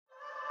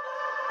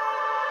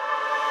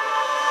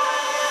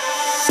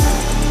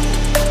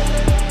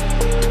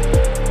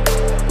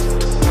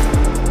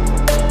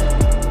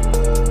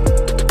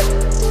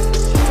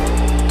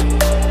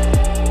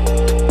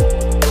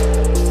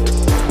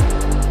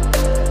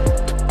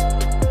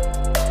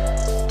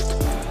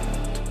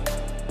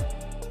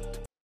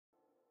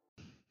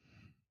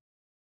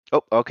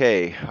Oh,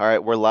 okay. All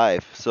right, we're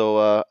live.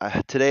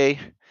 Today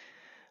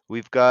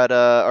we've got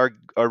our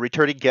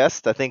returning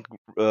guest. I think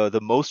the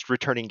most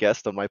returning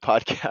guest on my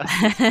podcast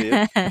is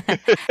Viv.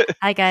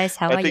 Hi guys,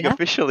 how I are think you?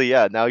 officially,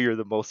 yeah, now you're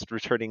the most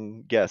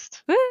returning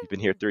guest. Woo! You've been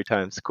here 3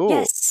 times. Cool.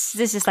 Yes,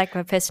 this is like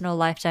my personal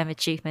lifetime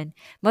achievement.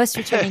 Most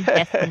returning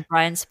guest on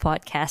Brian's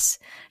podcast.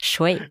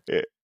 Sweet.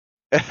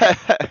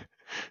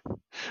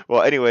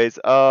 Well, anyways,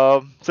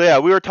 so yeah,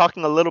 we were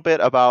talking a little bit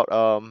about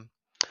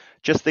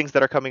just things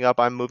that are coming up.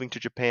 I'm moving to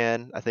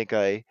Japan. I think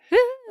Woo!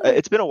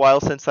 it's been a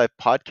while since I've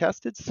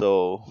podcasted,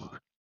 so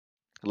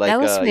That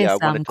was yeah, I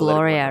with wanted to let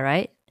everyone Gloria, know.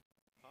 right?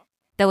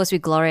 That was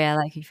with Gloria,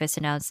 like you first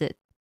announced it.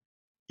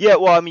 Yeah,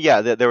 well, I mean,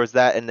 yeah, there was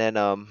that, and then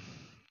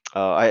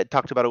I had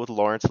talked about it with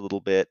Lawrence a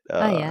little bit,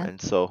 Oh yeah.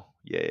 and so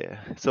yeah, yeah.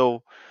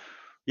 So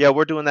yeah,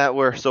 we're doing that.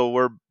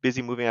 We're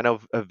busy moving. I know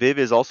Viv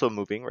is also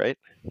moving, right?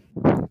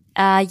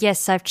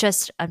 Yes, I've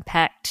just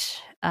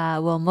unpacked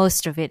well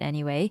most of it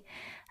anyway.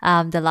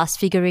 The last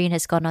figurine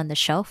has gone on the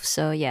shelf,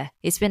 so yeah,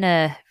 it's been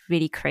a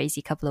really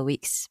crazy couple of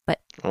weeks, but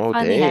Oh,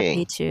 finally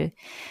happy dang,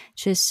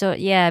 to sort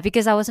yeah,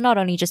 because I was not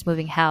only just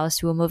moving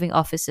house, we were moving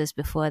offices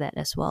before that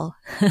as well.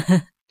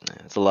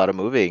 it's a lot of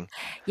moving.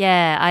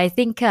 Yeah, I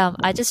think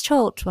I just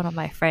told one of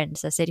my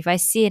friends. I said if I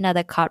see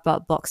another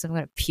cardboard box, I'm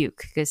gonna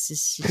puke because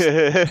it's just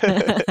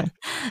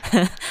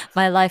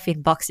my life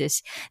in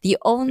boxes. The Yeah.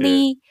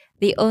 only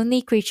the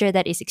only creature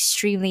that is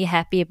extremely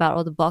happy about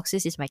all the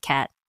boxes is my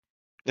cat.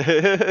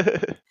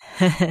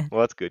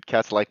 Well, that's good.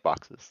 Cats like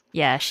boxes.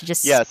 Yeah, she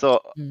just Yeah,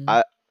 so mm,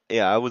 I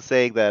yeah, I was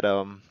saying that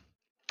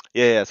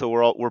yeah, so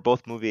we're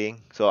both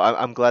moving. So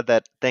I'm glad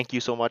that thank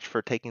you so much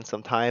for taking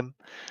some time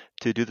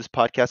to do this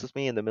podcast with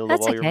me in the middle of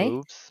that's all your okay.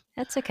 moves.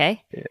 That's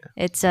okay. Yeah,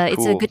 It's a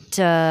cool. good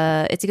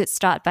it's a good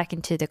start back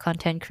into the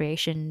content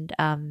creation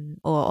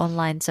or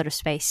online sort of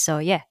space. So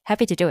yeah,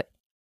 happy to do it.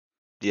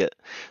 Yeah.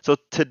 So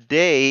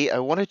today I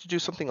wanted to do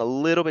something a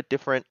little bit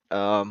different.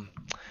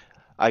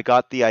 I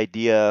got the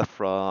idea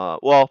from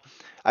well,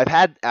 I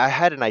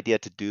had an idea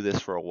to do this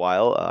for a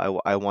while.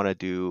 I want to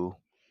do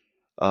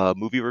a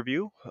movie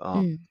review,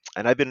 Mm,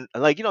 and I've been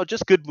like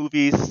just good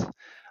movies.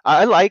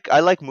 I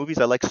like movies.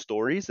 I like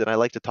stories, and I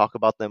like to talk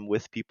about them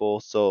with people.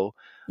 So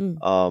mm.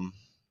 um,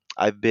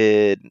 I've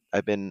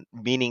been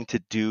meaning to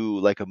do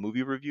like a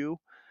movie review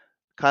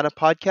kind of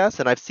podcast,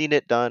 and I've seen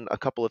it done a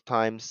couple of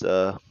times.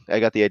 I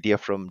got the idea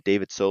from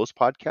David So's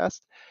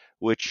podcast,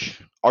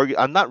 which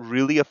I'm not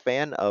really a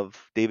fan of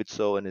David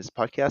So and his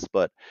podcast,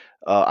 but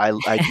I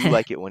do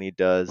like it when he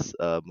does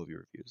movie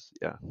reviews.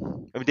 Yeah,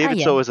 I mean Oh David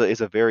yeah. So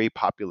is a very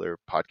popular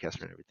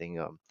podcaster and everything.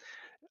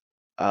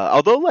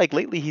 Although like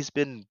lately he's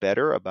been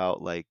better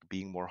about like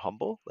being more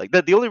humble. Like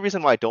the only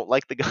reason why I don't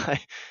like the guy,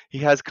 he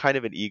has kind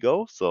of an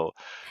ego. So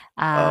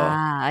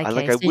Ah, I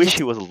like okay. I So you wish he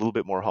just was a little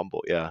bit more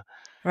humble. Yeah.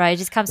 right, it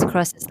just comes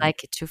across as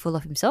like too full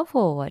of himself,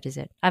 or what is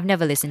it? I've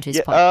never listened to his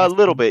Yeah, a podcast.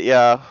 little bit,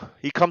 yeah.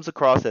 He comes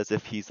across as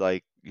if he's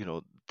like,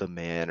 the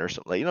man or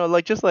something.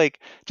 Like,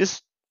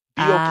 just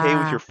be okay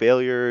with Ah, your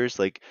failures.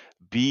 Like,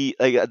 be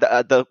like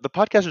the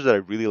podcasters that I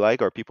really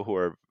like are people who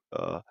are,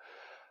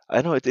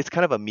 I know it's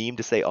kind of a meme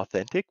to say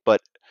authentic,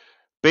 but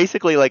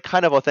basically like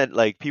kind of authentic,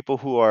 like people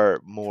who are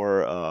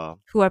more,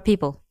 who are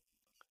people?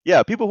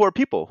 yeah, people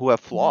who have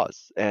Mhm.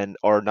 flaws and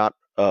are not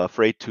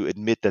afraid to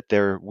admit that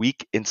they're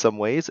weak in some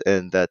ways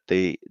and that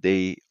they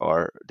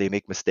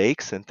make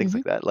mistakes and things Mhm.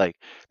 like that. Like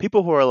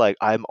people who are like,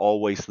 I'm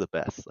always the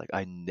best, like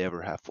I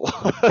never have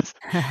flaws.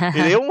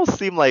 They almost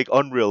seem like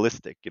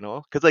unrealistic,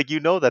 because like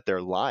that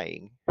they're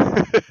lying.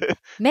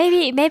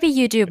 Maybe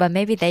you do, but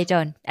maybe they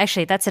don't.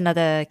 Actually, that's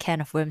another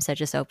can of worms I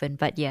just opened.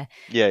 But yeah,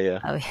 Yeah, yeah,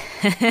 oh.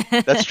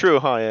 that's true,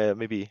 huh? Yeah, yeah,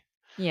 maybe.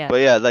 Yeah.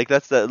 But yeah, like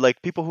that's the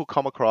like people who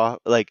come across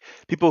like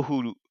people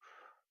who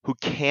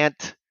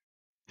can't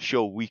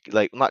show weak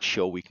like not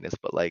show weakness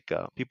but like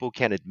people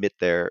can't admit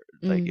their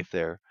like Mm, if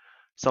they're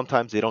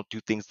sometimes they don't do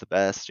things the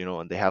best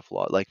and they have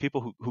flaws like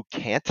people who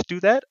can't do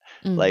that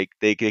mm, like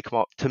they come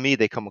up to me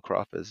they come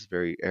across as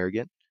very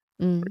arrogant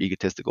or mm.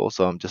 egotistical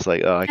so I'm just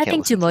like oh, I I can't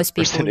think to listen to this most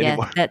people, person yeah,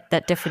 anymore.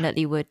 that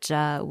definitely would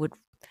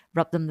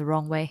rub them the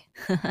wrong way.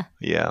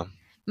 Yeah,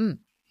 Mm,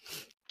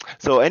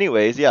 so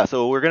anyways, yeah,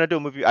 so we're gonna do a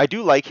movie. I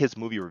do like his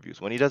movie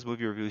reviews. When he does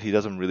movie reviews he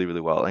does them really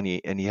really well, and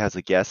he has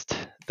a guest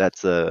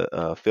that's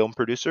a film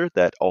producer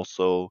that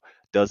also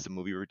does the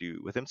movie review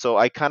with him, so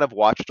I kind of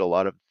watched a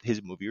lot of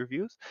his movie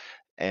reviews.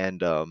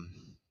 And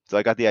so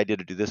I got the idea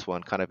to do this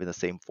one kind of in the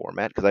same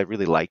format because I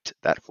really liked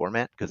that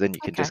format because then you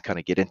can okay. just kind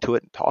of get into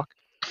it and talk.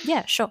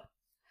 Yeah, sure.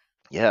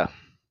 Yeah.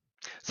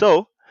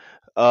 So,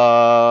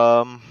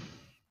 um,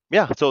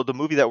 yeah. So the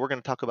movie that we're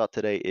going to talk about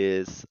today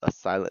is A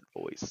Silent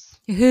Voice.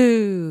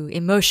 Ooh,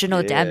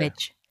 emotional Yeah.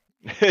 damage.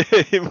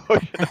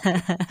 Emotional.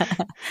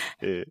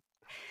 Yeah,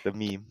 the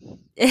meme.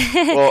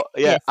 Well,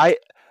 yeah. Yes.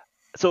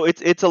 So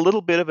it's a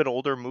little bit of an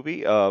older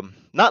movie.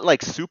 Not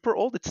like super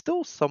old. It's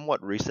still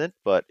somewhat recent,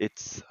 but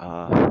it's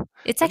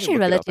It's let me actually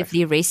look it up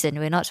relatively actually. recent.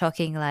 We're not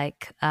talking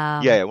like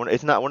Yeah, yeah,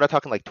 it's not. We're not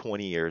talking like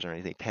 20 years or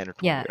anything, 10 or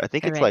 20 yeah, years. I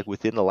think it's like correct.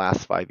 within the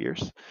last 5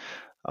 years.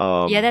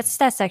 Yeah, Um,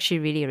 that's actually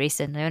really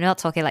recent. We're not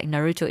talking like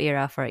Naruto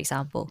era, for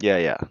example. yeah,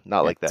 yeah,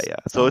 not like that. That's Yeah.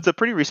 So so. it's a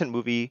pretty recent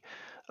movie.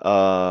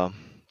 Um,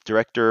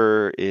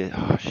 Director is,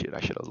 oh shit, I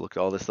should have looked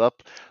all this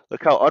up.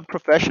 Look how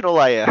unprofessional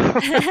I am.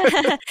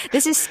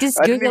 This is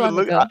just I didn't Google even on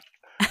the look. go.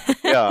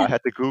 Yeah, I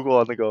had to Google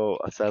on the go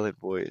a silent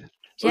voice.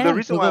 Do Well, you the have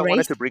a reason why Google I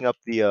wanted race? to bring up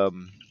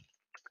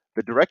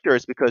the director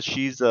is because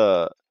she's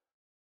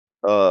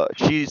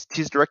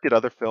directed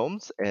other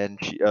films, and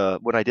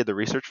when I did the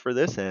research for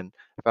this, and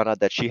I found out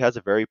that she has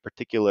a very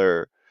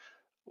particular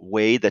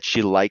way that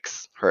she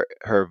likes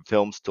her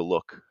films to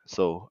look.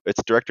 So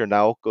it's director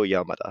Naoko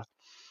Yamada.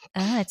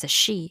 Ah, it's a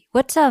she.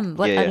 What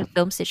Yeah, yeah. other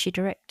films did she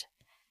direct?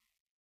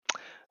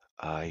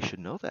 I should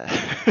know that.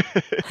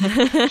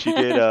 She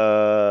did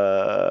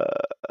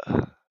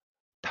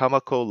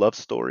Tamako Love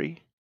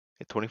Story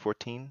in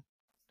 2014,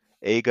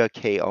 Eiga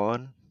K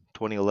On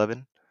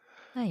 2011,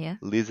 Oh yeah.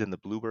 Liz and the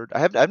Bluebird.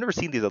 I've never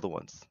seen these other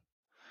ones.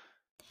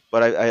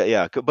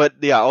 But but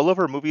yeah, all of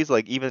her movies,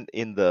 like even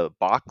in the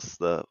box,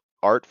 the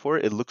art for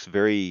it, it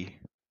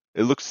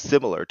looks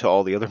similar to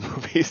all the other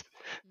movies.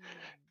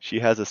 She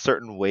has a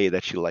certain way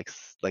that she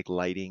likes like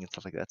lighting and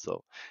stuff like that.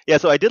 So yeah,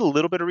 so I did a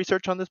little bit of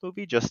research on this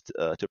movie just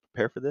to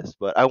prepare for this,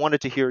 but I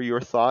wanted to hear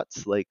your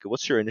thoughts. Like,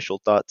 what's your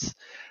initial thoughts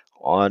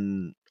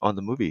on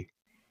the movie?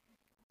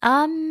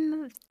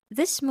 Um,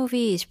 this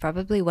movie is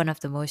probably one of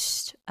the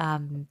most,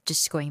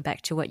 just going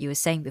back to what you were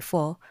saying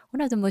before,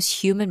 one of the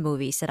most human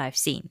movies that I've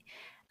seen.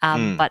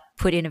 Mm, But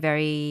put in a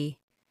very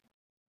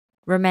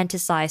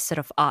romanticized sort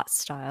of art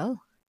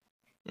style.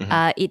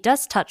 mm-hmm, It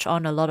does touch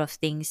on a lot of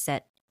things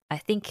that I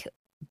think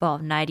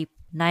about 90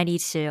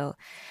 to,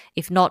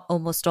 if not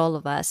almost all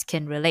of us,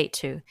 can relate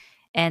to.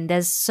 And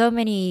there's so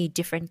many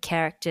different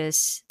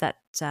characters that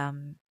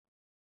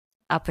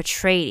are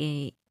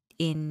portrayed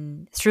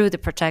in through the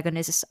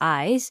protagonist's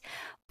eyes,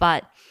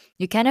 but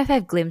you kind of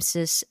have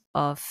glimpses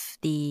of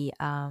the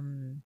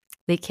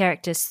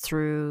characters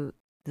through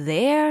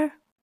their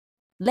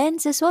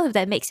lens as well, if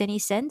that makes any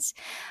sense.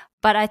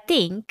 But I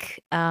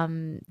think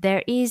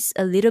there is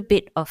a little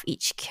bit of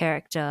each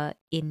character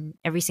in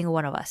every single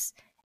one of us,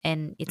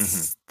 and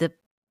mm-hmm, it's the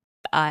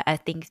I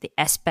think the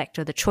aspect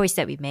or the choice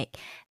that we make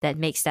that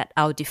makes that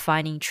our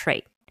defining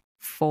trait.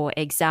 For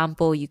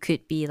example, you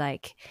could be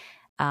like,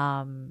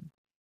 um,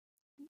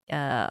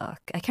 I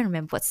can't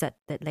remember what's that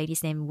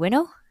lady's name.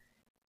 Winnow,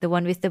 the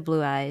one with the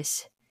blue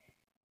eyes.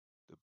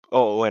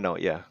 oh, I know,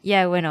 yeah.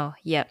 Yeah, Winnow.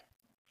 Yeah,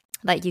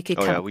 like you could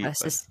Oh come yeah,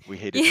 across as. we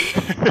hated her.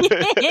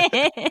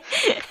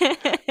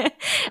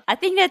 I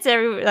think that's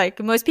like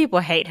most people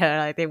hate her.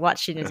 Like they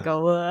watch it and just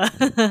go, "Whoa."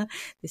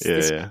 this Yeah,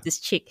 this yeah. this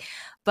chick.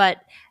 But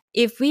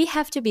if we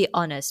have to be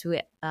honest,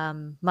 we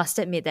must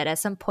admit that at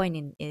some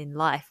point in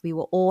life, we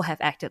will all have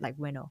acted like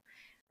Winnow,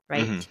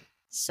 right?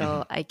 Mm-hmm, mm-hmm,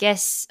 So I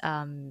guess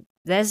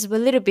there's a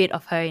little bit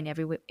of her in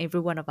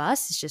every one of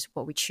us. It's just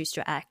what we choose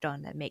to act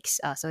on that makes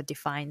us or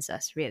defines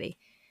us, really.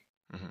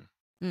 mm-hmm.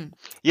 Mm.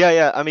 Yeah,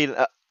 yeah. I mean,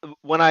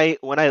 when I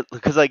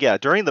because like yeah,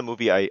 during the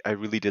movie, I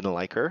really didn't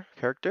like her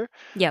character,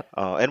 Yep.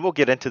 and we'll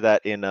get into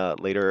that in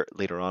later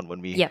on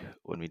Yep.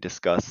 when we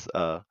discuss.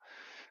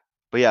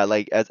 But yeah,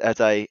 like as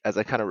I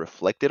kind of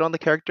reflected on the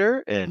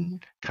character and Hmm.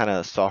 kind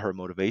of saw her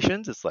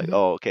motivations, it's like, Hmm.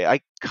 oh, okay,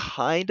 I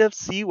kind of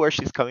see where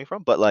she's coming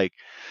from, but like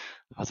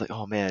I was like,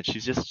 oh man,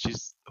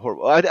 she's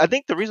horrible. I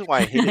think the reason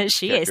why I hated this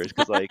She is. character is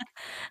because like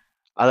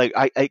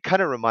I it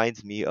kind of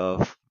reminds me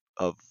of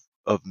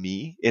of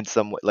me in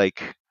some way,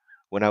 like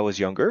when I was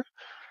younger,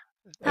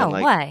 and Oh,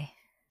 like why?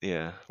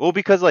 yeah, well,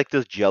 because like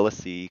this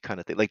jealousy kind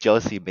of thing, like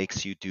jealousy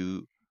makes you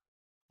do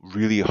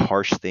really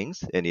harsh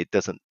things, and it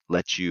doesn't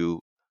let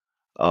you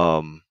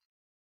um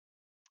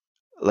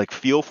like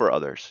feel for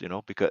others, you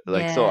know, because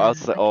like so I Yeah.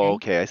 was like, oh, Okay.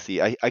 okay, I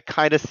see, I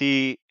kind of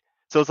see.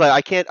 So it's like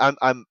I can't,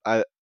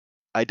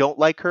 I don't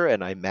like her,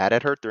 and I'm mad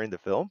at her during the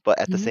film, but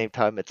at the Mhm. same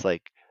time, it's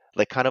like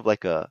kind of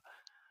like a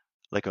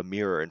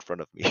mirror in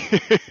front of me.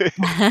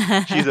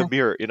 She's a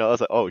mirror, you know. I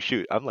was like, oh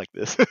shoot, I'm like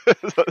this.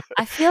 So,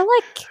 I feel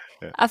like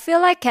yeah. I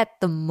feel like at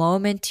the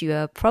moment you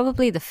are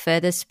probably the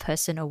furthest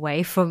person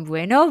away from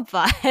Bueno,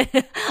 but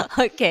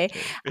okay.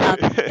 Um,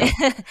 Okay.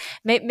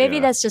 maybe Yeah.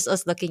 that's just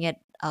us looking at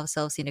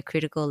ourselves in a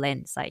critical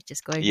lens, like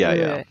just going, Yeah,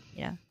 yeah. ugh,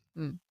 you know.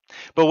 Mm.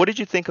 But what did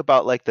you think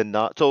about like the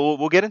not? So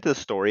we'll get into the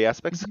story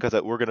aspects Mhm. because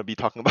we're going to be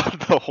talking about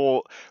the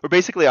whole. Or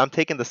basically, I'm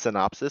taking the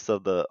synopsis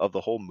of the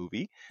whole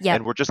movie, Yep.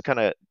 and we're just kind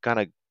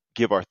of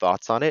give our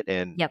thoughts on it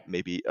and Yep.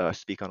 maybe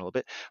speak on it a little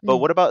bit. But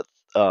Mm. what about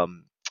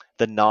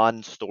the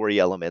non-story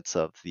elements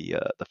of the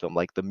film,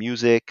 like the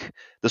music,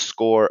 the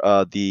score,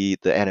 the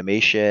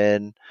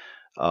animation,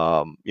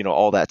 you know,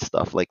 all that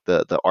stuff, like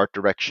the art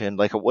direction.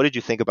 Like, what did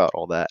you think about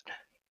all that?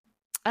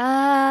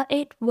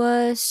 It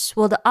was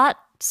well. The art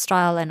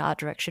style and art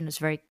direction was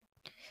very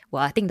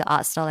well. I think the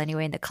art style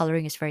anyway, and the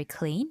coloring is very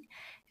clean,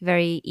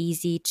 very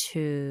easy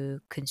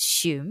to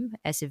consume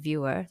as a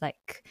viewer.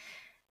 Like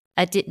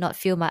I did not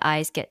feel my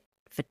eyes get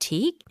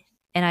fatigued,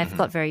 and I've Hmm.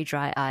 got very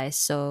dry eyes,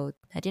 so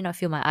I did not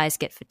feel my eyes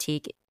get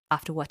fatigued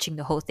after watching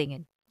the whole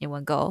thing in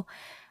one go.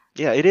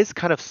 Yeah, it is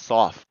kind of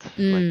soft.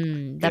 Like,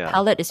 The yeah,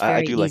 palette is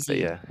I very do like that. easy.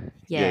 Yeah,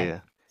 yeah, Yeah. yeah.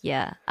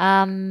 Yeah.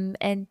 And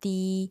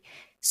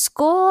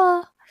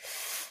score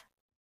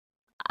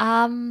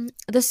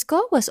the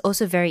score was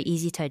also very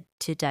easy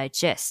to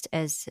digest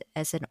as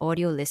an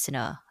audio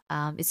listener.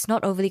 It's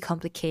not overly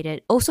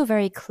complicated, also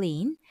very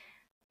clean.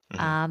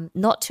 Hmm.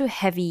 Not too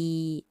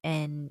heavy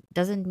and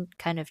doesn't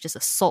kind of just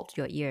assault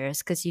your ears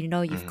because you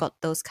know you've Hmm.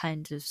 got those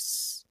kinds of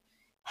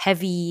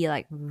heavy,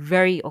 like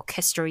very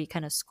orchestral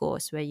kind of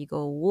scores where you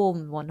go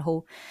warm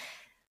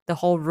the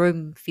whole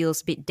room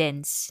feels a bit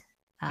dense.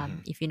 Hmm.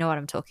 If you know what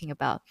I'm talking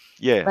about.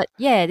 Yeah. But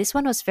yeah, this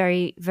one was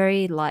very,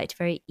 very light,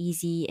 very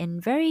easy,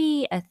 and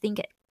very, I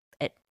think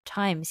at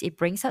times it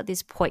brings out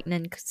this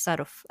poignant sort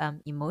of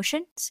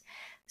emotions.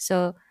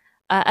 So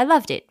I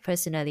loved it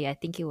personally. I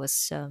think it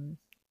was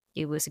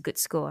a good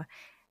score.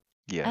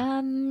 Yeah.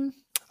 Um,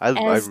 I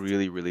as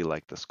really really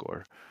like the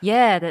score.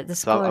 yeah, the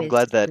So score I'm is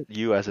glad that good.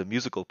 you, as a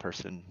musical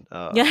person,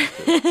 Yeah.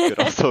 could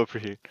also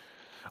appreciate.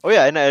 Oh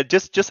yeah, and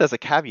just as a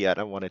caveat,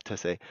 I wanted to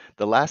say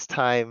the last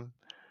time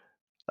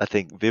I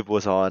think Viv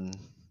was on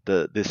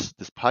this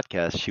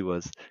podcast, she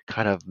was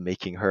kind of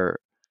making her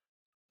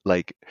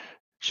like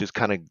she was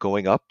kind of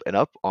going up and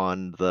up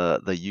on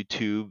the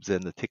YouTubes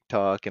and the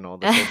TikTok and all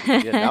the social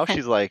media. Now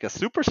she's like a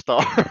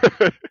superstar.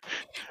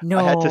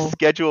 I had to No.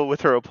 schedule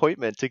with her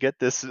appointment to get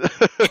this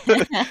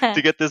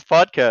to get this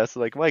podcast.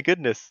 Like my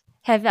goodness,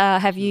 she's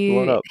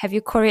blown up. Have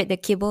you choreographed the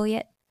kibble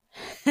yet?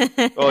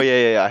 Oh yeah,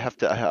 yeah, yeah. I have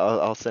to.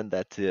 I'll send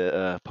that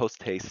to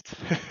post haste.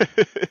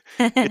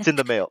 It's in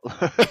the mail.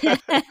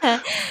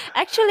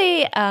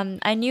 Actually,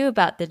 I knew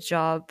about the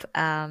job,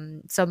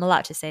 so I'm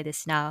allowed to say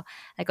this now.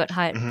 I got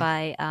hired Hmm.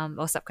 by,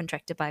 or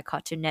subcontracted by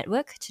Cartoon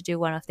Network to do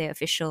one of their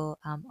official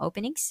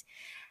openings,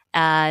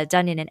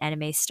 done in an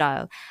anime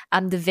style.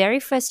 The very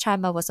first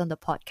time I was on the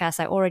podcast,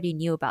 I already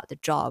knew about the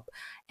job,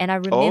 and I Oh.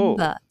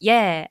 remember,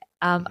 yeah,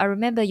 I Hmm.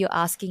 remember you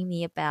asking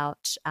me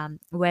about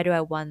where do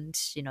I want,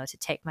 to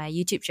take my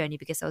YouTube journey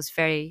because I was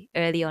very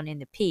early on in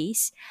the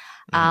piece.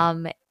 Hmm.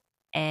 Um,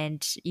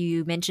 and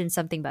you mentioned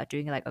something about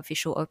doing like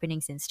official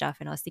openings and stuff,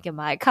 and I was thinking,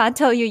 I can't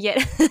tell you yet.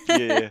 Yeah,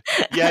 yeah,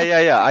 yeah, yeah,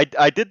 yeah.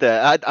 I did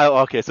that.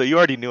 Okay, so you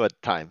already knew at the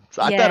time.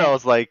 So I thought Yeah. I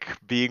was like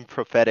being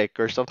prophetic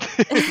or something.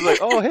 It's like,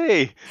 oh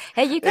hey,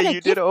 Hey, you hey, got a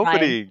you did an gift, Ryan.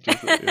 opening.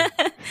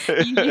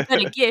 Just You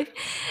got a gift.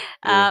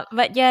 yeah.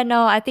 But yeah,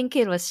 no, I think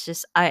it was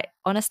just, I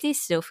honestly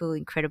still feel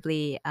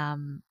incredibly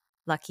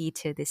lucky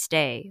to this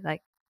day.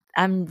 Like,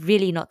 I'm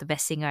really not the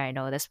best singer I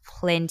know. There's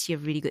plenty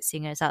of really good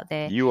singers out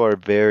there. You are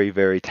very,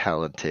 very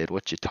talented.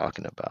 What you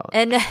talking about?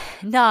 And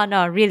no,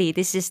 no, really,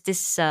 this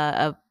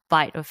a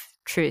bite of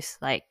truth.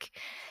 Like,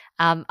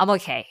 I'm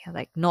okay.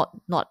 Like, not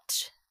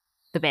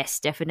the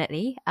best,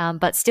 definitely.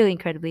 But still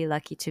incredibly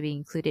lucky to be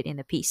included in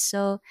the piece.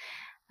 So,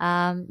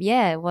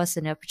 yeah, it was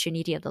an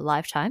opportunity of the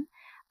lifetime.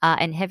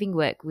 And having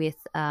worked with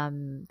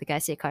the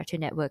guys at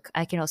Cartoon Network,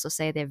 I can also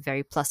say they're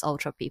very plus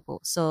ultra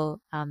people.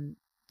 So,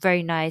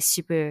 very nice,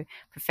 super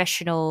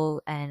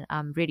professional, and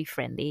really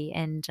friendly.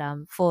 And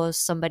for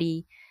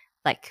somebody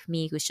like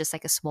me, who's just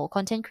like a small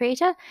content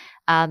creator,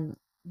 um,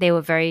 they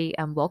were very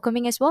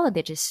welcoming as well.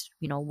 They just,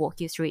 walk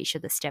you through each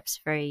of the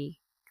steps very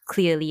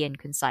clearly and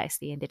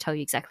concisely, and they tell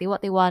you exactly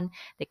what they want.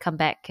 They come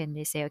back and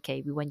they say,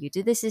 okay, we want you to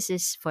do this,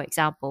 this, for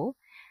example,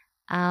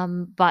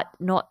 but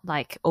not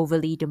like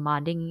overly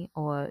demanding,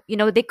 or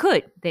they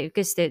could,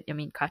 because they, I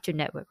mean, Cartoon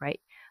Network, right?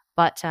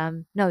 But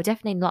no,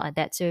 definitely not like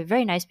that. So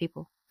very nice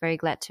people. Very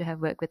glad to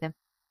have worked with them.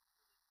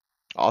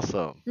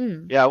 Awesome.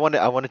 Mm. Yeah, I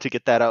wanted to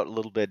get that out a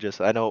little bit. Just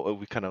I know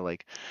we kind of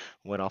like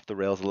went off the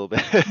rails a little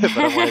bit, but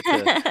I wanted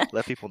to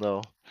let people know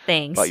about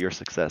Thanks. your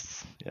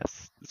success.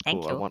 Yes, it's cool.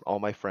 Thank I you. want all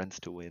my friends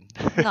to win.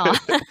 No.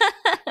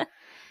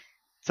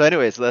 So,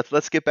 anyways,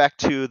 let's get back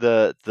to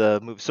the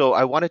movie. So,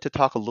 I wanted to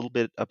talk a little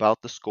bit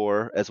about the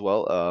score as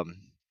well.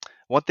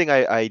 One thing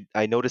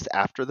I noticed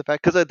after the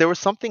fact, because there was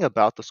something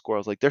about the score. I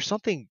was like, there's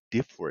something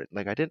different.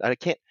 Like I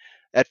can't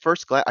at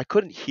first glance I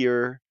couldn't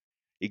hear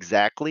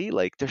exactly.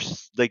 Like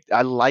there's like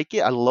I like it.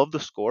 I love the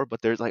score,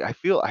 but there's like I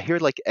hear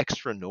like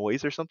extra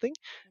noise or something,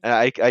 and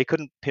I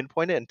couldn't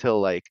pinpoint it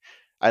until like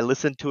I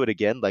listened to it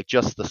again, like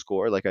just the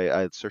score. Like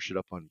I searched it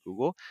up on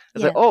Google. I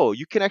was like, Yeah. oh,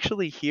 you can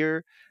actually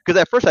hear, because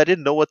at first I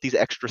didn't know what these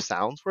extra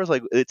sounds were. It's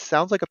like it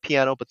sounds like a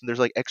piano, but then there's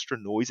like extra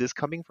noises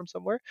coming from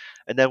somewhere.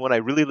 And then when I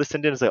really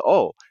listened in, it's like,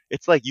 oh,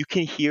 it's like you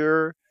can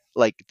hear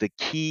like the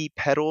key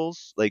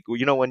pedals, like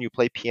when you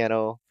play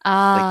piano,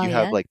 like Oh, you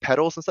have yeah. like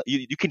pedals and stuff.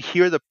 You can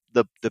hear the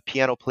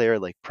piano player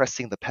like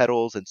pressing the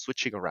pedals and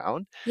switching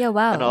around. Yeah. And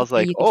Wow. I was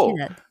Okay, like, you could hear oh,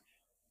 that.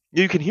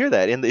 you can hear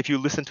that, and if you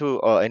listen to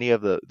any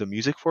of the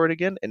music for it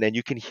again, and then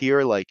you can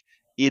hear like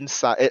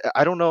inside.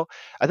 I don't know.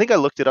 I think I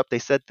looked it up. They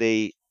said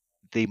they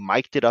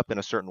mic'd it up in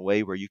a certain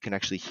way where you can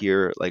actually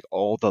hear like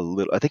all the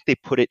little. I think they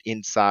put it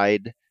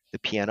inside the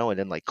piano and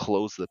then like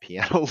close the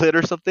piano lid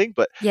or something.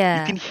 But you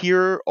Yeah. can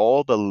hear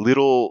all the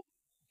little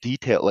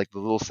detail, like the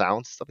little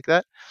sounds, stuff like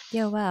that.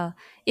 Yeah. Wow.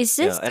 Is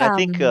Yeah, this and I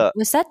think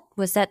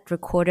was that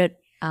recorded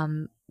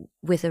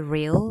with a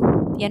real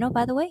piano?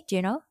 By the way, do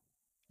you know?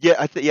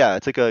 yeah, yeah,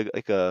 it's like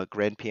a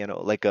grand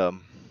piano, like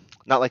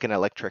not like an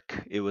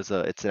electric.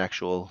 It's an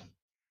actual.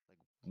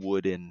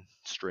 wooden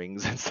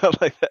strings and stuff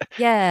like that.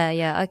 Yeah,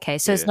 yeah. Okay.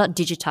 So it's Yeah. not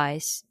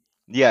digitized.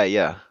 Yeah,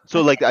 yeah.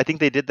 So like Okay. I think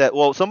they did that.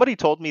 Well, somebody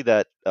told me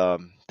that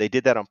they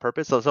did that on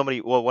purpose. So somebody,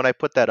 well, when I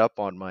put that up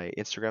on my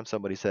Instagram,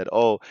 somebody said,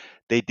 "Oh,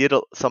 they did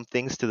some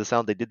things to the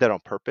sound. They did that on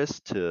purpose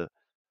to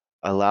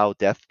allow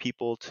deaf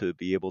people to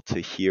be able to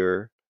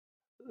hear,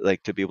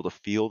 like to be able to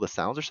feel the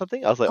sounds or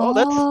something." I was like, "Oh,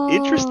 that's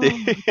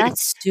interesting." Oh,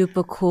 that's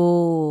super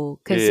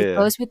cool because it Yeah.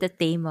 goes with the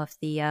theme of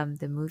the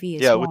movie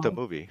as Yeah, with the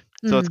well. movie.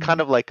 So it's kind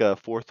Mm. of like a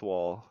fourth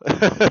wall,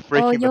 Oh,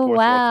 breaking the yo, fourth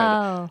wall kind of,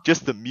 wow.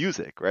 just the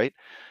music, right?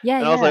 Yeah,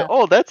 And I was like, yeah.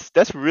 "Oh,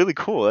 that's really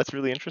cool. That's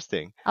really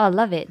interesting." Oh, I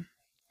love it.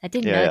 I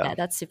didn't Yeah, know yeah. that.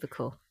 That's super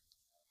cool.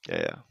 Yeah,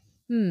 yeah.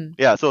 Hmm.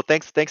 Yeah, so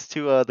thanks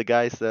to the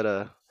guys that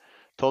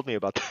told me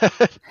about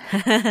that.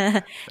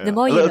 The Yeah.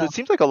 more you know. It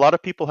seems like a lot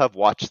of people have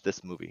watched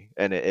this movie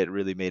and it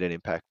really made an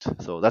impact.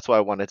 So that's why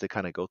I wanted to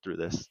kind of go through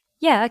this.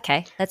 Yeah,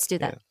 okay. Let's do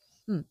Yeah. that.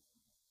 Hmm.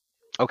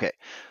 Okay.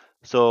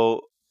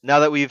 So now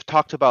that we've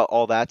talked about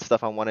all that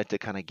stuff, I wanted to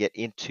kind of get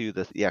into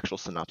the actual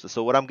synopsis.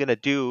 So what I'm gonna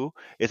do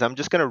is I'm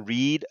just gonna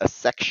read a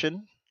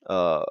section,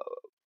 uh,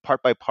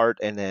 part by part,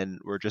 and then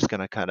we're just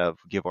gonna kind of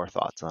give our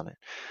thoughts on it.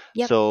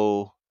 Yep.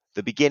 So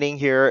the beginning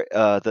here,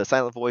 the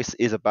silent voice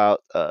is about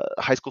a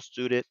high school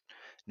student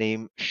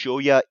named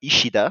Shoya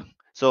Ishida.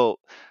 So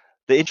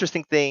the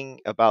interesting thing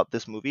about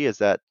this movie is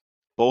that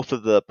both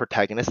of the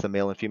protagonists, the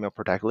male and female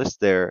protagonists,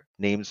 their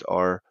names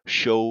are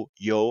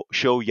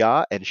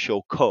Shoya, and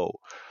Shoko.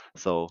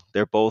 So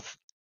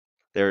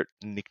their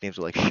nicknames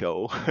are like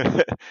Sho.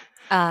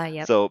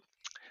 Yep. So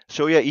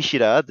Shoya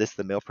Ishida, this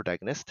the male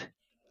protagonist,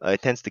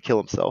 intends to kill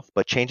himself,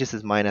 but changes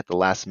his mind at the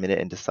last minute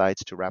and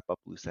decides to wrap up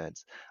loose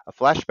ends. A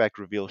flashback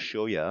reveals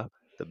Shoya,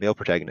 the male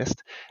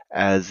protagonist,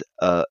 as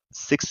a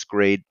sixth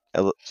grade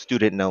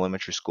student in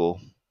elementary school,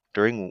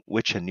 during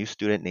which a new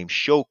student named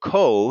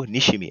Shoko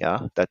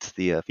Nishimiya, that's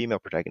the female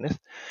protagonist,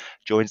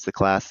 joins the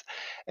class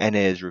and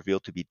is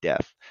revealed to be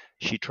deaf.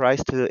 She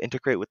tries to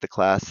integrate with the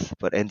class,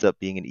 but ends up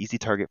being an easy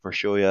target for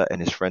Shoya and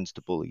his friends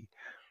to bully.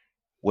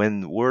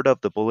 When word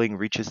of the bullying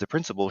reaches the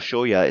principal,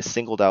 Shoya is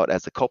singled out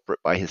as the culprit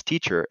by his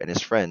teacher and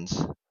his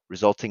friends,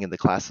 resulting in the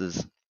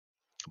class's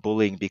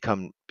bullying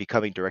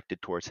becoming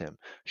directed towards him.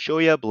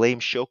 Shoya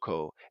blames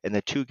Shoko, and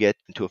the two get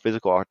into a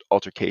physical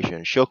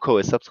altercation.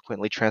 Shoko is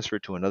subsequently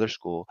transferred to another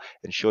school,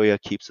 and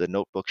Shoya keeps a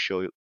notebook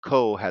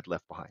Shoko had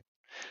left behind.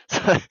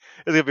 So it's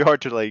gonna be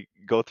hard to like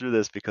go through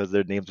this because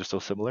their names are so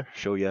similar,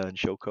 Shoya and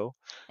Shoko.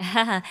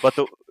 But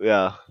the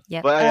yeah,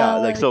 Yep. but yeah,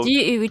 like Do so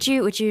you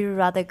would you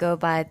rather go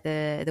by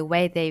the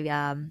way they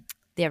are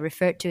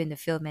referred to in the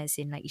film as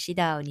in like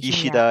Ishida or Nishimiya?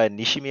 Ishida and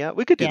Nishimiya.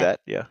 We could do Yeah. that.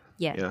 Yeah.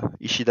 Yeah. Yeah.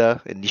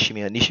 Ishida and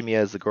Nishimiya.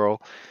 Nishimiya is the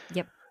girl.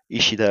 Yep.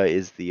 Ishida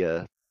is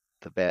the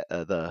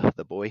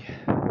boy.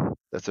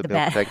 That's the The male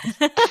bad.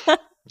 protagonist.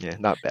 Yeah,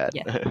 not bad.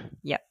 Yeah.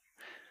 Yep.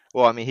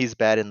 Well, I mean, he's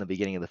bad in the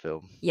beginning of the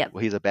film. Yep.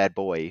 Well, he's a bad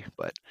boy,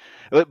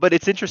 but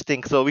it's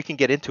interesting. So we can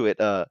get into it.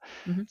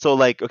 Hmm. So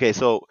like, okay,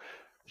 so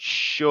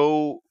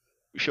show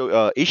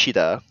show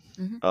Ishida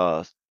Hmm.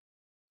 uh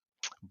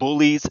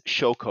bullies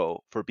Shoko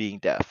for being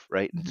deaf,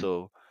 right? And Hmm.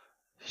 so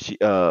she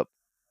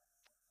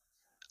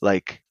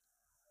like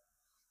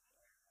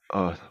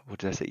what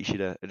did I say?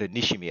 Ishida,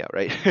 Nishimiya,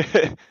 right?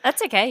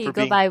 That's okay. You For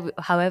go being by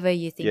however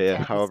you yeah, think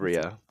yeah. is However,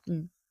 easier. yeah.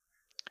 Mm.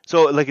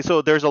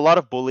 So there's a lot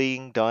of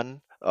bullying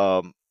done.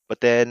 But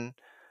then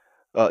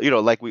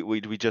like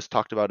we just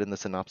talked about in the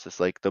synopsis,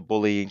 like the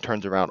bullying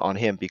turns around on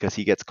him because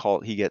he gets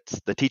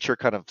the teacher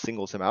kind of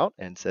singles him out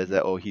and says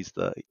that, oh,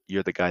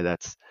 you're the guy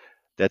that's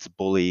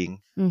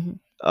bullying Hmm.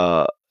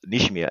 uh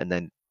Nishimiya, and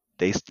then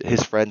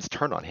his friends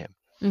turn on him.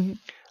 Hmm.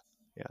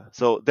 Yeah.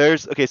 So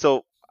there's okay.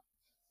 So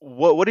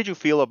what did you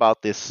feel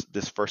about this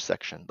first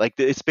section? Like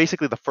it's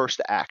basically the first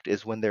act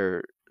is when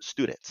they're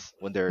students,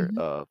 when they're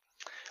Hmm.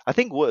 I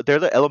think they're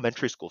the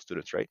elementary school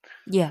students, right?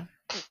 Yeah.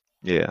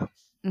 Yeah.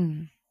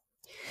 Mm.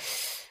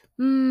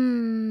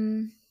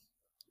 Mm.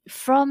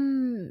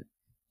 From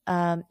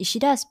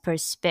Ishida's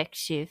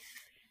perspective,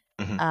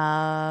 Hmm.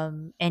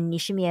 and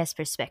Nishimiya's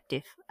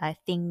perspective, I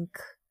think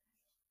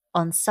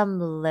on some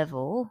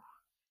level,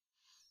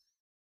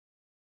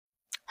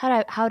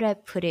 how do I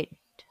put it?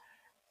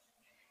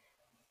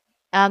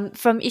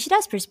 From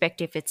Ishida's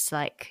perspective, it's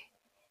like,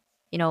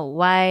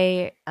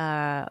 why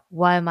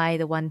am I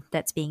the one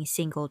that's being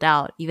singled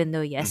out? Even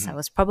though yes, I Hmm.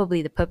 was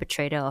probably the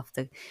perpetrator of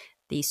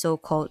the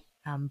so-called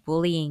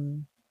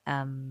bullying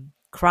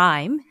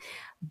crime,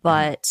 Hmm.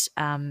 but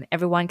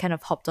everyone kind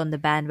of hopped on the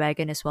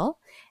bandwagon as well.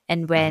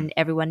 And Hmm. when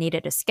everyone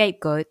needed a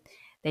scapegoat,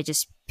 they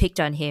just picked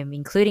on him,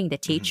 including the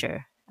Hmm.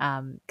 teacher,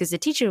 because the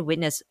teacher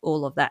witnessed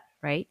all of that,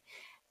 right?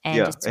 And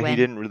Yeah, just and he went,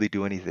 didn't really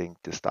do anything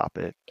to stop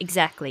it.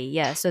 exactly,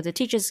 yeah. So the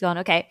teacher's gone,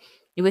 okay,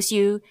 it was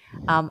you.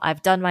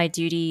 I've done my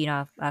duty,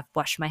 I've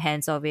washed my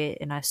hands of it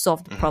and I've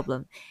solved the Hmm.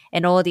 problem.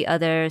 And all the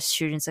other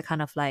students are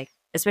kind of like,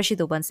 especially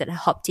the ones that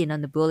hopped in on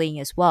the bullying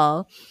as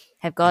well,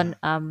 have gone,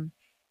 Hmm.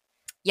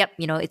 yep,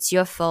 it's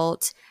your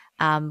fault.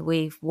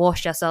 We've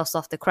washed ourselves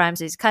off the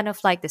crimes. It's kind of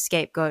like the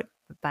scapegoat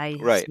by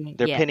Right. saying,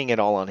 They're yeah, pinning it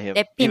all on they're him,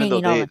 even pinning though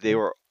it all on they him.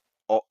 were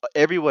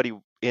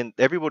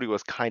everybody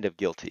was kind of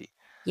guilty.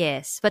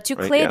 Yes, but to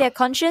right? clear Yeah. their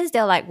conscience,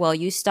 they're like, well,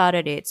 you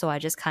started it, so I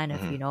just kind of,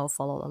 Hmm.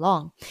 follow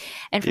along.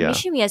 And from Yeah.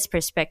 Nishimiya's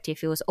perspective,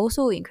 it was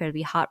also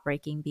incredibly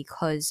heartbreaking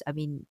because, I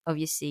mean,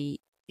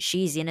 obviously,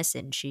 she's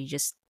innocent. She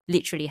just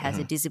literally has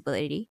a Hmm.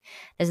 disability.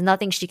 There's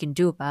nothing she can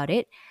do about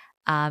it.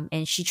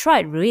 And she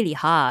tried really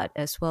hard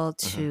as well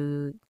Hmm.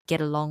 to get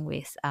along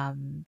with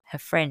her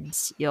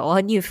friends, or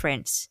her new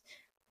friends.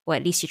 Or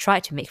at least she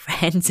tried to make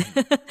friends. Hmm.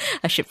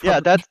 I should Yeah,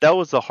 probably.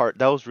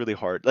 that was really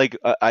hard. Like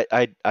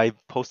I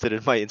posted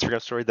in my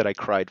Instagram story that I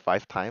cried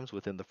 5 times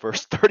within the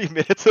first 30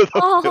 minutes of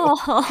the film.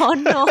 Oh,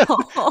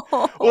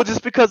 Well, no.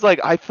 just because like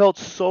I felt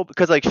so,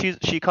 because like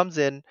she comes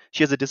in,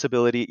 she has a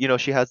disability,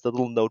 she has the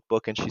little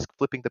notebook and she's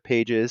flipping the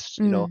pages,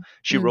 Mm,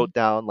 she mm. wrote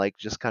down like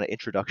just kind of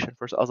introduction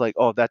first. I was like,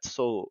 "Oh, that's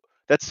so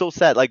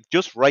sad." Like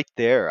just right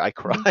there I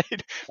Mhm.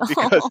 cried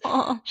because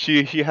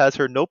she has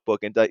her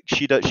notebook and like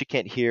she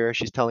can't hear,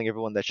 she's telling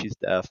everyone that she's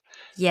deaf.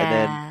 And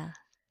then Yeah.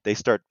 they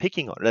start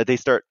picking on her. They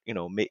start,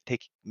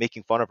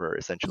 making fun of her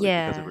essentially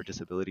because of Yeah. her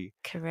disability.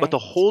 But the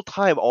Correct. whole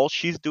time, all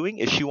she's doing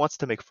is she wants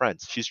to make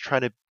friends. She's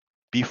trying to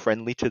be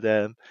friendly to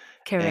them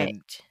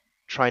and Correct.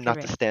 try not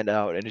to Correct. stand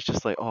out. And it's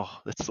just like,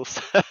 oh, that's so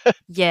sad.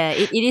 Yeah,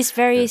 it is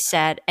very Yeah.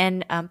 sad.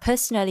 And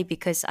personally,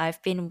 because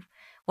I've been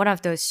one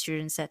of those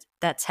students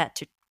that's had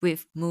to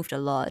we've moved a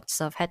lot,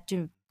 so I've had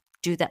to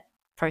do that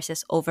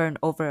process over and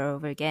over and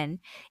over again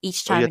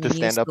each Oh, you time have in a to new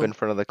stand up in school.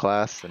 front of the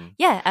class and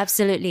Yeah,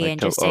 absolutely. like And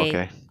tell. just Oh, say,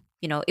 okay.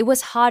 it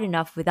was hard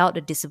enough without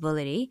the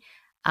disability.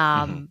 Hmm.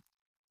 Um,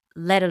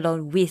 let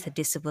alone with a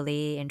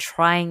disability, and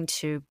trying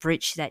to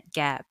bridge that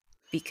gap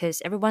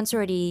because everyone's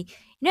already,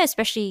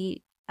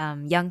 especially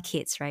young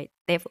kids, right?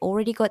 They've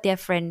already got their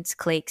friends,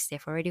 cliques,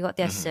 they've already got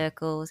their Hmm.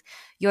 circles.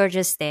 You're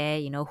just there,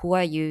 who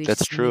are you?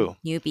 That's Just a new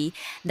true. newbie.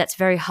 And that's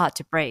very hard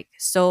to break.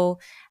 So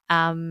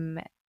um,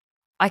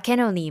 I can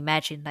only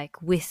imagine,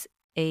 like, with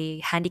a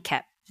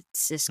handicap,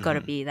 it's just got to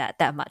Hmm. be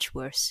that much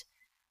worse.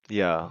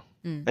 Yeah.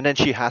 Mm, And then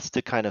she has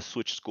to kind of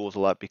switch schools a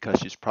lot because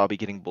she's probably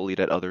getting bullied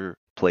at other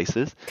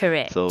places. So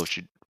correct.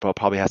 she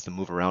probably has to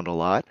move around a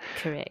lot.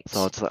 So Correct.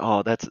 it's like,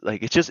 oh, that's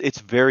like, it's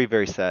very,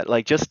 very sad.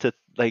 Like just to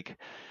like,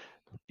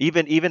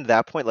 even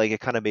that point, like it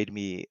kind of made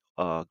me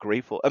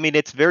grateful. I mean,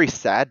 it's very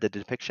sad, the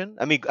depiction.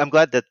 I mean, I'm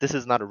glad that this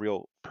is not a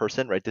real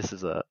person, right? This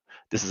is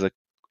a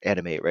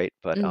anime, right?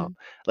 But Mm,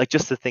 like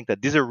just to think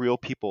that these are real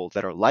people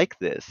that are like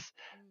this.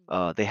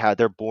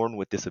 They're born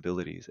with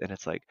disabilities, and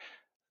it's like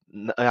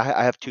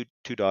I have two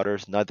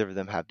daughters. Neither of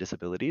them have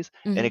disabilities,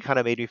 and mm, it kind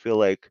of made me feel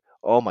like,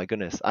 oh my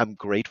goodness, I'm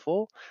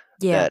grateful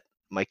yeah. that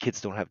my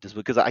kids don't have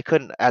disabilities, because I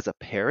couldn't, as a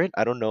parent,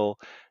 I don't know,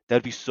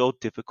 that'd be so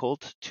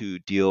difficult to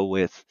deal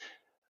with,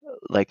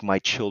 like my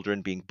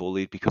children being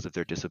bullied because of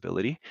their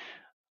disability.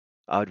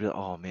 I would be like,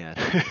 oh man.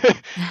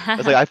 I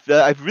was like,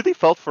 I really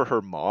felt for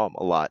her mom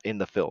a lot in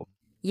the film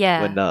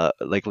when, Yeah.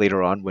 like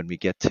later on when we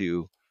get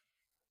to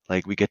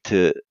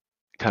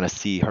kind of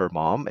see her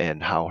mom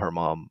and how her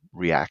mom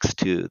reacts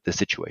to the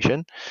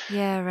situation.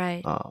 Yeah,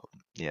 right. Um,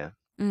 yeah.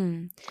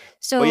 Mm.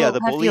 But yeah, So the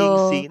bullying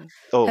scene.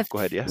 Oh, have go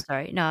ahead. Yeah.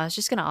 sorry, no, I was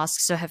just gonna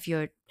ask. So have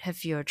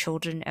your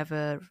children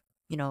ever,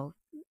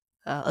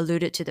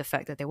 alluded to the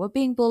fact that they were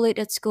being bullied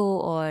at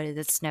school, or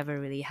that's never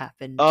really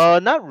happened?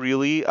 Not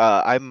really.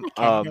 I'm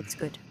Okay, that's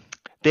good.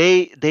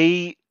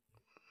 they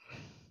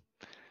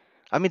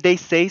I mean, they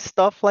say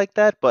stuff like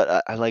that,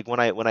 but I like when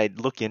I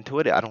look into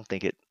it, I don't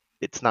think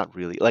it's not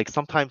really like,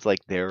 sometimes like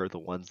they're the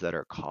ones that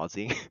are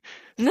causing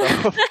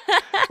stuff,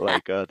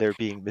 like they're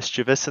being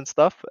mischievous and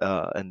stuff,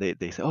 and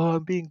they say, "Oh,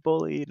 I'm being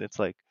bullied," and it's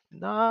like,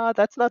 nah,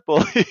 that's not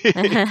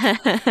bullying.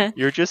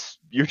 You're just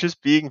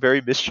being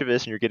very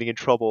mischievous and you're getting in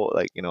trouble.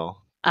 Like, they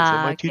say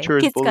my Okay. teacher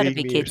is Kids gotta bullying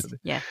be me or kids. something.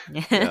 Yeah.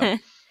 Yeah, Yeah.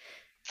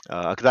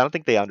 because I don't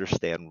think they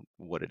understand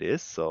what it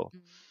is. So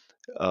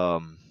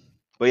um,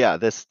 but yeah,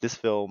 this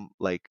film,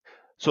 like,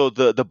 so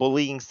the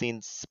bullying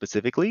scenes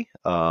specifically,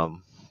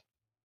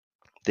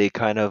 they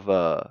kind of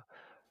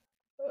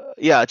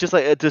yeah, just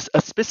like just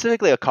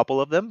specifically a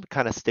couple of them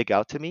kind of stick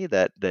out to me,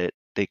 that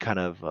they kind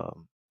of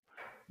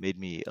made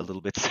me a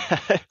little bit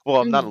sad.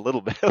 Well, I'm not a Mm,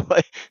 little bit,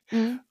 like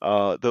mm.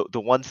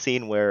 the one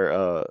scene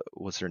where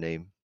what's her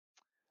name?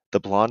 The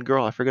blonde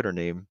girl, I forget her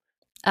name.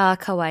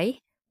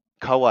 Kawaii.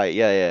 Kawaii,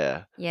 yeah, yeah,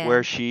 yeah. Yeah.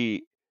 Where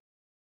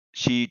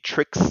she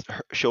tricks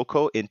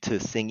Shoko into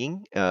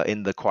singing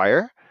in the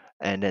choir,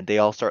 and then they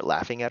all start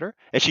laughing at her.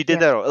 And she did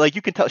Yep. that, like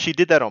you can tell she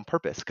did that on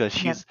purpose, because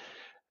Yep. she's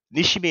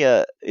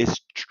Nishimiya is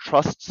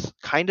trusts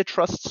kind of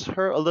trusts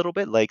her a little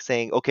bit, like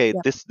saying, okay,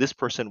 Yep.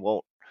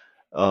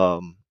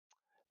 um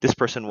this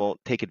person won't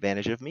take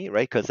advantage of me,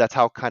 right? Because that's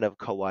how kind of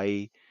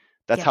kawaii,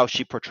 that's Yep. how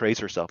she portrays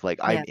herself. Like,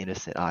 I'm Yep.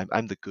 innocent,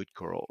 I'm the good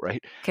girl,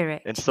 right? And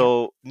Correct. Yep.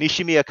 so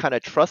Nishimiya kind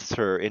of trusts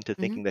her into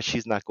Hmm. thinking that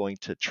she's not going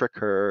to trick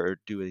her or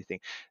do anything.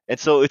 And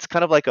so it's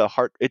kind of like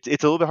it's a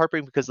little bit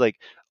heartbreaking, because like,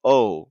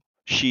 oh,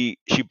 she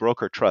broke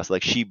her trust.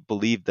 Like, she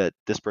believed that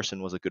this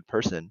person was a good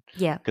person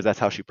Yep. because that's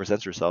how she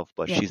presents herself,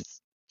 but Yep.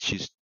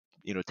 she's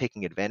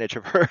taking advantage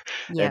of her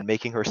and Yep.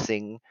 making her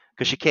sing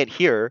because she Mhm. can't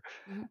hear,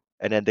 Mhm.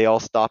 and then they all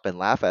stop and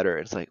laugh at her.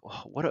 It's like,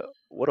 oh,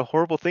 what a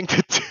horrible thing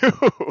to do.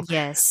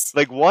 Yes.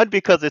 Like, one,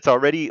 because it's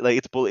already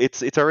like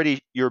it's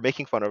already, you're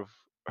making fun of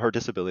her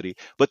disability,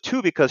 but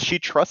two, because she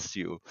trusts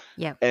you,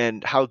 Yep.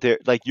 and how dare,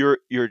 like, you're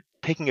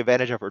taking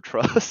advantage of her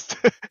trust.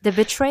 The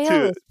betrayal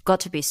To has got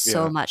to be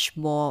so Yeah. much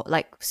more,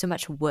 like so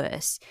much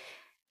worse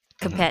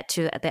Hmm. compared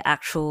to the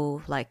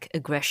actual like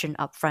aggression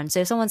up front.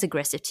 So if someone's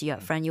aggressive to you up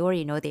Hmm. front, you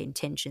already know their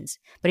intentions.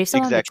 But if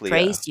someone Exactly, yeah.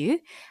 betrays you,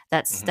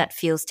 Hmm. that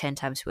feels 10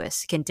 times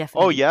worse. Can Oh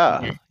definitely be yeah,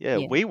 there. yeah,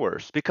 Yeah. way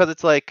worse, because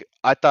it's like,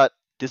 I thought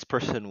this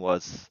person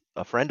was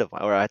a friend of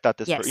mine, or I thought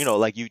Yes.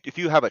 like, if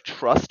you have a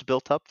trust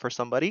built up for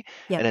somebody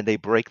and Yep. then they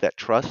break that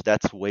trust,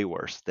 that's way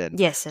worse than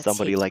Yes, that's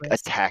somebody heaps like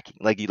worse. attacking,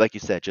 like you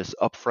said, just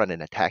upfront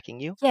and attacking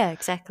you. Yeah,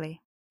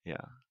 exactly.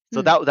 Yeah.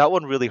 So Mm. that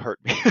one really hurt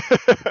me.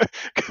 I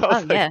Oh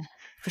was like, yeah,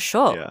 for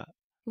sure. yeah,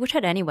 Would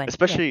hurt anyone. Yeah.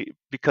 especially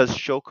because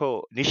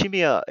Shoko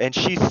Nishimiya, and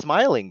she's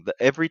smiling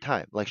every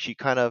time. Like, she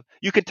kind of,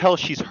 you can tell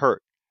she's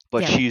hurt,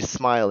 but Yep. she's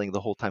smiling the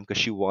whole time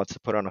because she wants to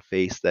put on a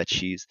face that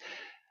she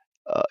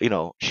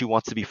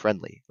wants to be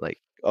friendly. Like,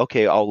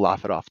 okay, I'll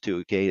laugh it off too.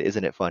 Okay,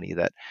 isn't it funny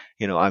that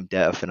I'm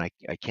deaf and I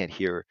can't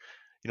hear.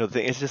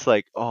 It's just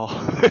like, oh,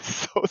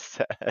 it's so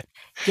sad.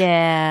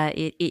 Yeah,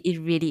 it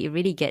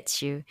really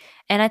gets you.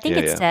 And I think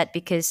Yeah, it's yeah. sad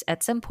because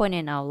at some point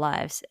in our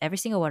lives, every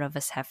single one of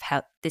us have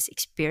had this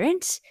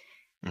experience,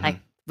 like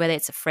Hmm. whether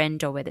it's a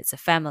friend or whether it's a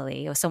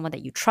family or someone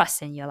that you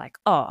trust and you're like,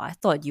 oh, I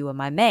thought you were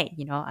my mate,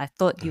 I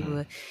thought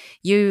Hmm.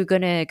 you were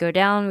gonna go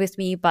down with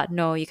me, but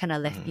no, you kind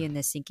of left me Hmm. in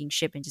the sinking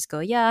ship and just go,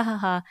 yeah,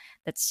 haha,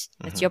 that's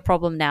Hmm. your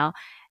problem now.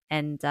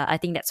 And I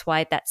think that's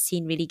why that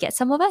scene really gets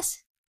some of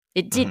us.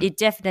 Hmm. It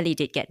definitely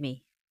did get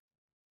me.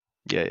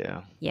 Yeah,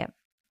 yeah. Yeah.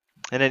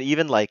 And then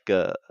even like,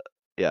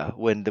 yeah,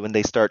 when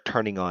they start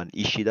turning on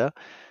Ishida,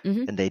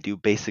 Hmm. and they do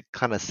basic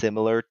kind of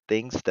similar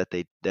things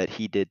that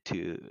he did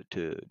to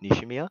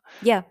Nishimiya.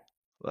 Yeah.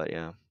 But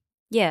yeah.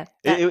 Yeah.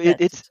 It, That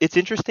it, it's that's it's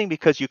interesting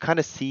because you kind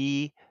of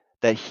see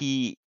that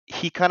he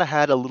kind of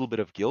had a little bit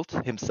of guilt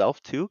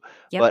himself too,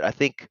 Yep. but I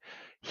think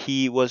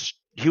he was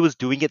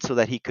doing it so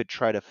that he could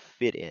try to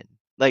fit in.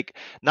 Like,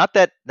 not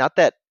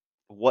that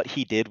what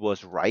he did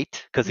was right,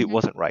 because it Hmm.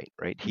 wasn't right,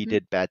 right? He Hmm.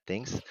 did bad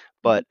things, Hmm.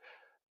 but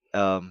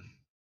um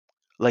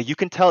like, you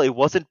can tell it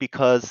wasn't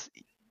because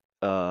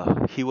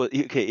he was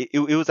okay. It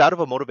was out of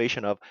a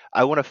motivation of,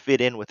 I want to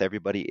fit in with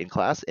everybody in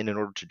class, and in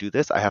order to do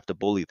this, I have to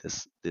bully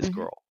this Hmm.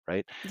 girl,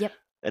 right? Yep.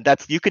 And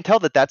you can tell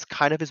that that's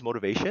kind of his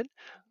motivation,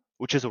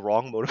 which is a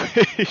wrong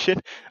motivation.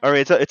 I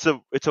mean,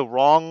 it's a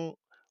wrong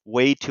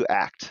way to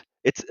act.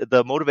 It's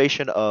the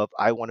motivation of,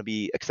 I want to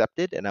be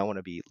accepted and I want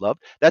to be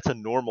loved. That's a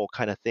normal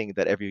kind of thing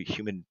that every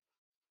human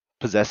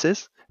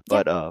possesses.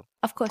 Yep. But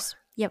Of course.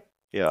 Yep.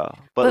 yeah,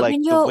 but But like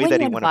the way when that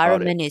he your went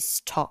about it, environment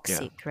is yeah.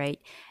 toxic, right?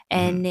 Hmm.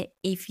 And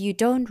if you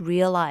don't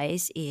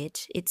realize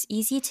it, it's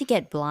easy to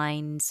get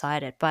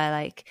blindsided by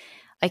like,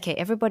 okay,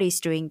 everybody's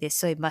doing this,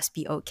 so it must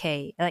be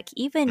okay. Like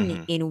even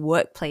Hmm. in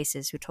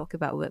workplaces, we talk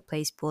about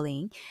workplace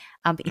bullying.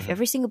 If Hmm.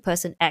 every single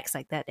person acts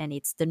like that and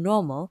it's the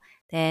normal,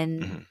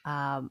 then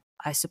Hmm.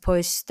 I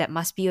suppose that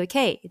must be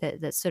okay.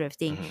 That sort of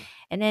thing. Hmm.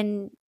 And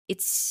then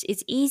it's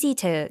easy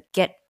to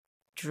get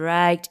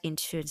dragged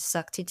into and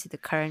sucked into the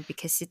current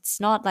because it's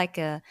not like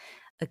a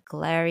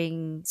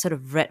glaring sort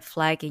of red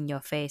flag in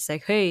your face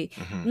like, hey,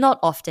 Hmm. not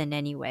often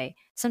anyway,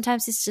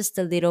 sometimes it's just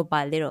a little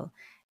by little,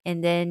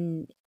 and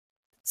then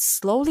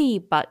slowly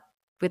but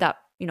without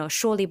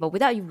surely but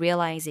without you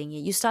realizing it,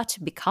 you start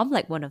to become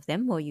like one of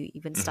them, or you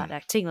even start Hmm.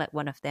 acting like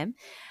one of them,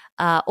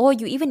 or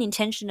you even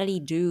intentionally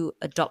do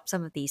adopt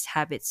some of these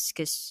habits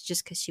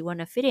because you want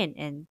to fit in,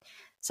 and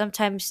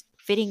sometimes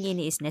fitting in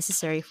is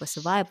necessary for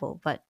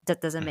survival, but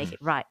that doesn't make Hmm.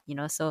 it right,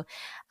 so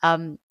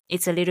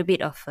it's a little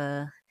bit of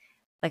a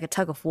like a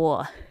tug of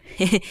war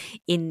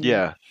in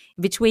Yeah.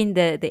 between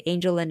the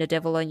angel and the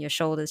devil on your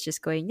shoulders,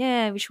 just going,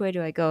 yeah, which way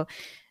do I go?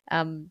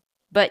 um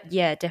but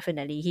yeah,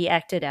 definitely he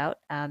acted out.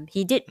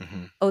 He did,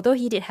 Hmm. although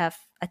he did have,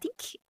 I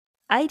think,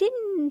 I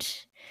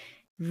didn't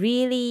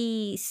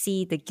really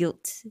see the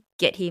guilt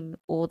get him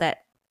all that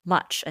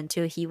much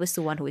until he was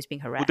the one who was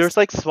being Well, there's harassed.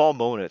 like small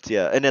moments,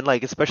 yeah, and then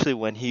like, especially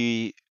when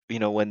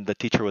when the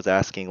teacher was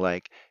asking,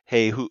 like,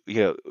 hey,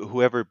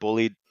 whoever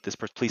bullied this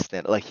person, please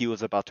stand. Like, he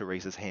was about to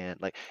raise his hand.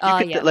 Like, you Oh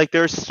could yeah, like,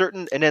 there's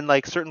certain, and then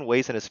like certain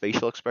ways in his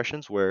facial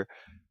expressions where,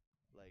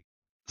 like,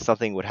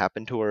 something would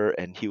happen to her,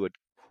 and he would,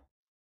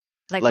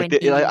 like like, when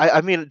he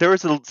I mean, there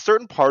was a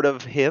certain part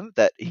of him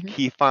that Mhm.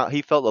 he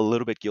felt a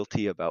little bit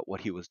guilty about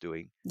what he was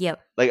doing. Yep.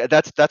 Like,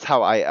 that's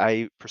how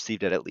I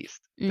perceived it, at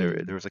least. There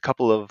Mm. was a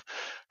couple of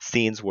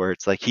scenes where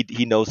it's like,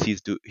 he knows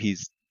he's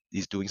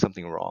doing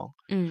something wrong,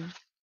 Mm.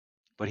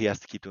 but he has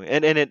to keep doing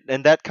it.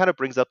 And that kind of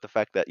brings up the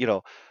fact that,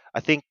 I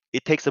think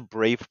it takes a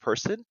brave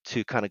person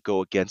to kind of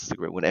go against the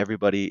grain when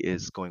everybody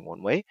is going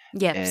one way.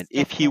 Yep, And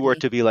if he were definitely.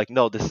 to be like,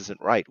 no, this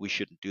isn't right, we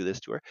shouldn't do this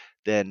to her,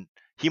 then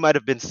he might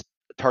have been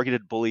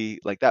targeted bully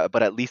like that,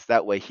 but at least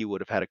that way he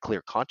would have had a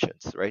clear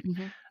conscience, right?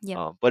 Yep.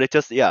 But it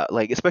just, yeah,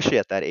 like especially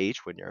at that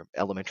age when you're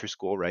elementary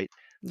school, right?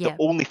 The Yeah.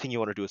 only thing you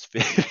want to do is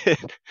fit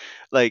in.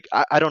 Like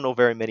I don't know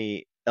very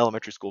many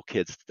elementary school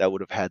kids that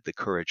would have had the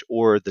courage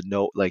or the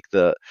no,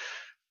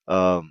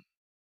 um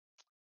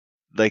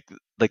like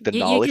the You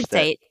knowledge can that,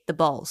 say it, the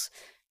balls.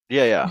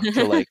 yeah, yeah,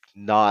 to like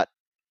not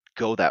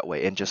go that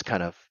way and just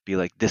kind of be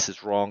like, this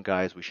is wrong,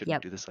 guys, we shouldn't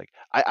Yep. do this. Like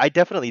I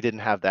definitely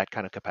didn't have that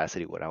kind of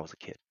capacity when I was a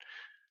kid.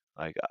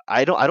 Like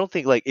I don't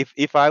think, like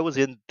if I was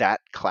in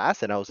that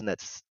class and I was in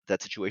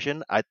that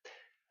situation, I,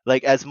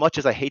 like, as much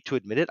as I hate to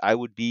admit it, I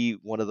would be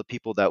one of the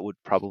people that would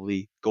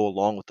probably go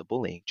along with the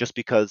bullying just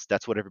because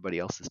that's what everybody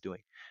else is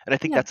doing. And I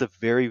think Yeah. that's a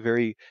very,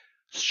 very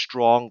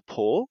strong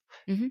pull.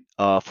 Hmm.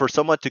 For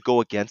someone to go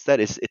against that,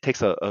 is it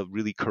takes a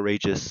really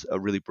courageous, a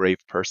really brave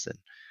person.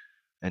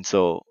 And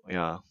so,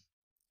 yeah.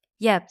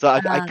 Yeah. So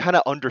I kind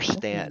of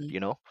understand, Definitely. you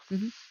know?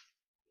 Hmm.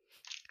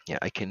 Yeah,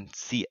 I can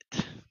see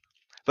it.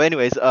 But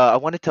anyways, I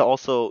wanted to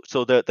also,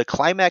 so the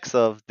climax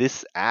of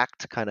this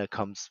act kind of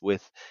comes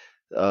with,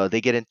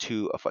 they get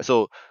into a fight.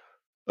 So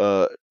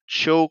uh,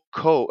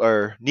 Shoko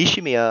or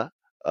Nishimiya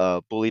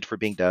bullied for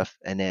being deaf,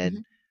 and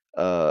then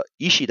Hmm.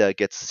 Ishida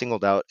gets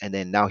singled out, and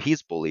then now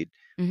he's bullied.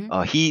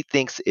 Hmm. He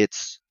thinks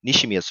it's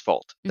Nishimiya's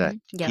fault that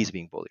Yep. he's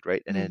being bullied,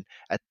 right? And Mm. then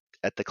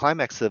at the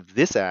climax of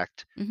this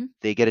act, Hmm.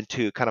 they get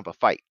into kind of a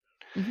fight,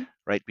 Hmm.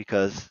 right?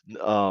 Because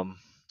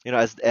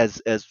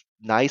as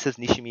nice as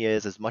Nishimiya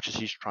is, as much as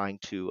she's trying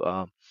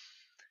to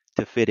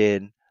fit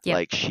in, Yep.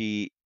 like It's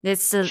she, the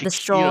you know,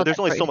 straw there's that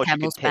only broke so the much she can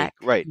camel's back.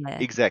 take, right? Yeah.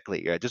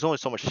 Exactly, yeah, there's only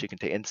so much she can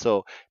take. And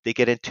so they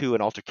get into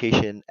an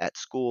altercation at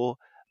school.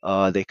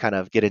 They kind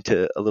of get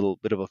into a little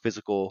bit of a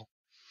physical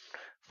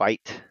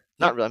fight.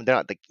 Not Yep. really, I mean, they're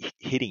not like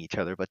hitting each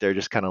other, but they're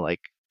just kind of like,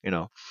 you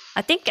know.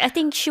 I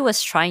think she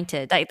was trying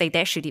to like they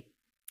actually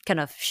kind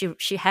of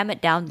she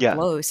hammered down the Yeah,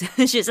 blows.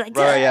 She's like,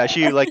 right, "Ugh." right, yeah,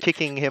 she like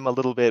kicking him a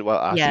little bit while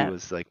Asi Yeah.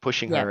 was like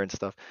pushing Yeah. her and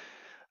stuff.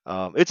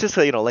 It's just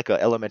you know, like a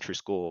elementary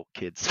school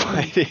kids Mm.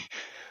 fighting,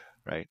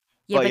 right?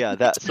 Yeah, But but yeah, you could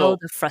that, tell so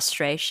the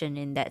frustration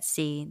in that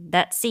scene.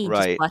 That scene, just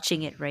right.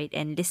 watching it, right,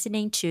 and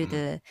listening to Hmm.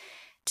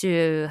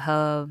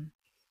 her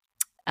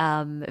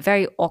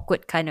very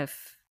awkward kind of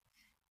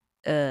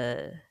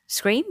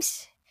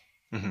screams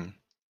Hmm.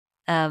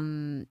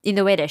 in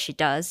the way that she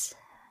does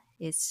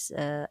is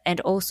and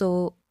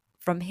also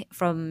from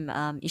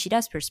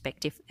Ishida's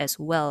perspective as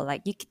well.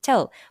 Like you could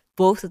tell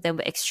both of them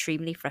were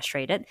extremely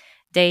frustrated. Hmm.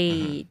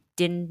 They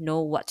didn't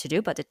know what to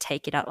do but to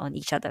take it out on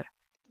each other.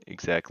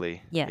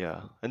 Exactly. Yeah.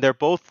 Yeah. And they're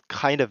both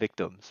kind of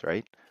victims,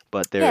 right?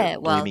 But they're Yeah,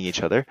 blaming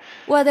each other.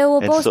 well, they were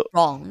And both so,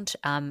 wronged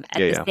yeah, at the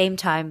yeah. same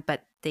time,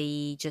 but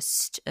they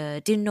just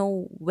didn't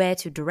know where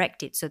to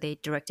direct it, so they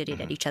directed it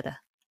at Hmm. each other.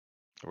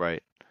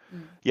 Right.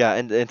 Mm. Yeah,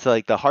 and it's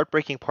like the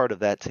heartbreaking part of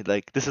that,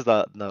 like this is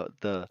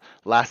the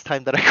last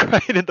time that I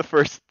cried in the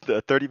first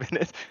 30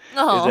 minutes,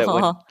 is that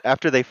when Oh.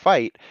 after they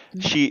fight,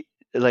 Mhm. she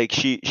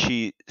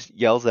she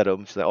yells at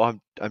him. She's like, "Oh,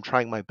 I'm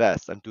trying my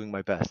best. I'm doing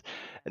my best."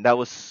 And that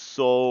was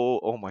so,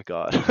 oh my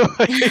God.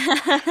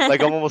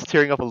 Like I'm almost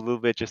tearing up a little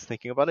bit just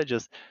thinking about it.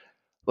 Just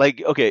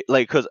like, okay,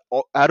 like, because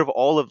out of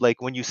all of,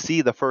 like, when you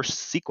see the first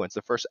sequence,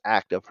 the first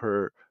act of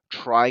her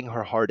trying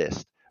her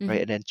hardest, right,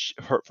 Mhm. and then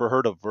for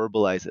her to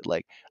verbalize it,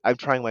 like, I'm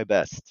trying my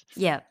best,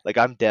 Yeah. like,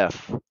 I'm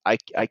deaf, I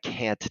Yep.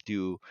 can't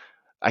do,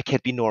 I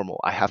can't be normal,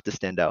 I have to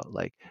stand out,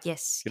 like,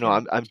 Yes, you know,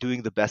 I'm correct.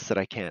 doing the best that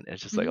I can. And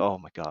it's just like, Mhm. oh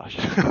my gosh.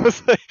 I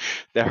was like,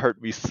 that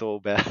hurt me so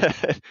bad.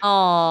 Like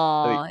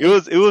Oh, it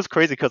it's was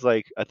crazy because,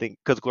 like, I think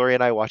because Gloria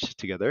and I watched it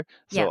together,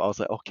 so yeah. I was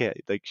like, okay,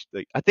 like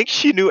I think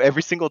she knew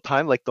every single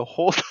time, like the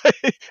whole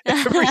time,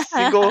 every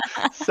single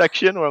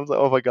section where I was like,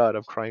 oh my God,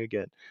 I'm crying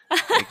again.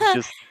 Like it's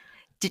just,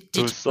 it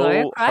Did was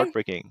Gloria so cry?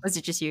 heartbreaking. Was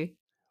it just you?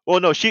 Well,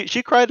 no, she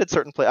cried at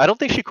certain place. I don't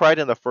think she cried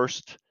in the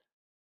first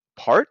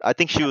part. I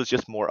think she Yep. was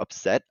just more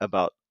upset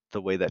about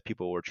the way that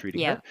people were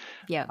treating her.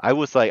 Yeah. Yeah. I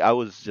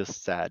was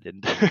just sad,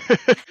 and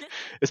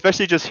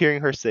especially just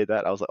hearing her say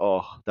that, I was like,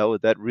 oh,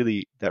 that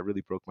really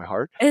broke my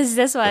heart. Is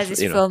that's why That's,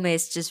 this you know, film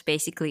is just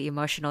basically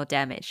emotional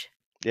damage.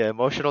 yeah,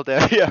 emotional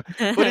damage. Yeah,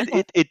 but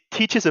it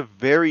teaches a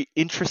very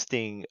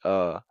interesting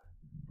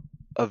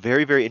a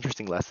very, very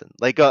interesting lesson.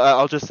 Like,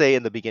 I'll just say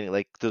in the beginning,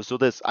 like, so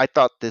this, I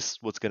thought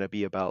this was gonna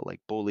be about like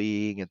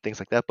bullying and things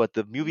like that, but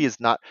the movie Mhm. is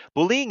not.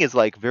 Bullying is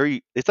like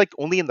very, it's like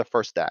only in the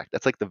first act.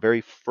 That's like the very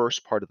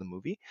first part of the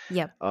movie.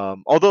 Yep.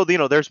 Although, you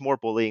know, there's more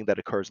bullying that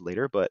occurs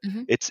later, but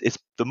Hmm. it's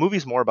the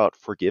movie's more about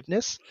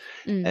forgiveness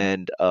Mm.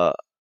 and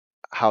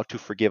how to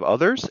forgive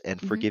others and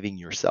Hmm. forgiving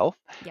yourself.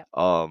 Yep.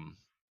 Um,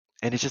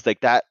 and it's just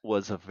like that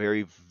was a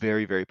very,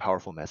 very, very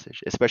powerful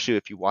message, especially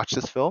if you watch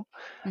this film.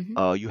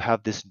 Hmm. You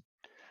have this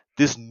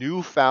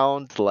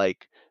newfound,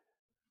 like,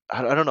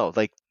 I don't know,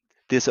 like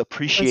this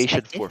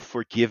appreciation Perspective. for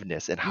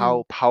forgiveness and Mm.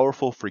 how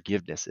powerful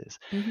forgiveness is.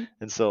 Hmm.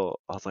 And so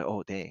I was like,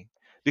 oh dang.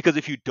 Because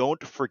if you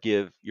don't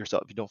forgive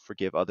yourself, if you don't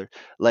forgive others,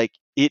 like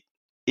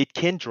it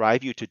can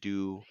drive you to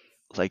do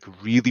like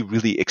really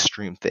really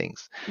extreme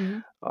things.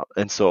 Mhm.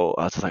 And so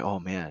I was like, oh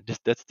man,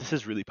 this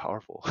is really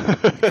powerful.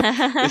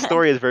 This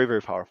story is very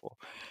very powerful.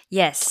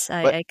 Yes,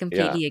 But I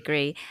yeah. completely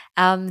agree.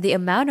 The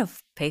amount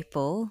of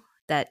people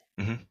that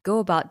Hmm. go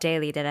about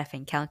daily that I've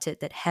encountered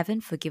that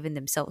haven't forgiven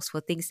themselves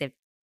for things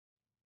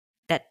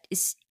that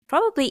is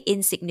probably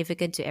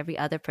insignificant to every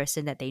other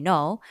person that they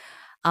know,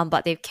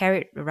 but they've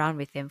carried around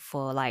with them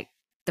for like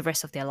the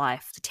rest of their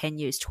life, the 10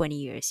 years, 20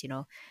 years,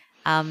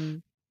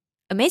 um,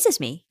 amazes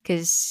me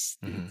because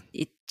Hmm.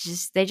 it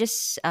just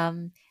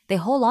they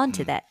hold on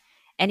to Hmm. that,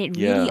 and it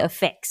really Yeah.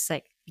 affects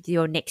like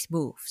your next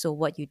move. So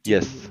what you do,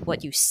 Yes.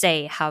 what you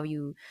say, how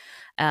you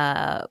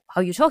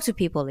talk to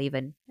people,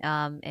 even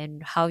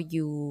and how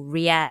you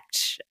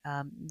react.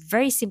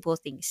 Very simple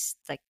things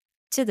like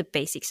to the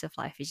basics of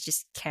life is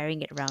just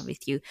carrying it around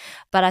with you.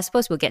 But I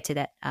suppose we'll get to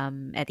that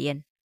at the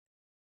end.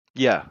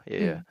 Yeah. Yeah.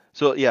 Yeah. Mm,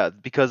 So yeah,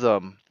 because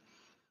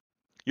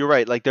you're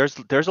right. Like there's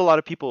a lot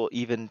of people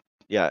even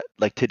yeah,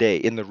 like today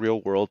in the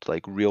real world,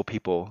 like real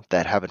people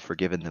that haven't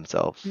forgiven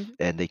themselves mhm,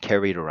 and they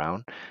carry it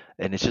around,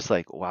 and it's just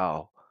like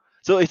wow.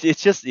 So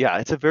it's just yeah,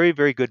 it's a very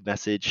very good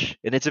message,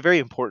 and it's a very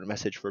important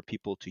message for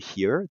people to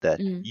hear that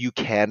mm, you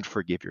can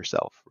forgive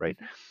yourself, right?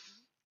 mhm,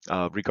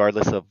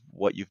 Regardless of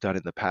what you've done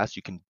in the past,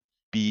 you can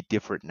be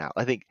different now.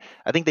 I think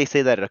they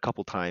say that a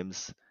couple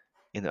times.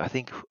 I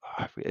think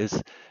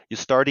is you're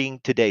starting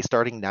today,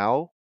 starting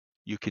now,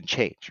 you can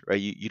change, right?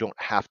 You don't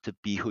have to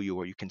be who you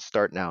were. You can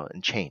start now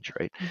and change,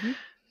 right? mhm,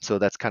 So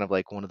that's kind of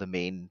like one of the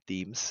main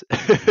themes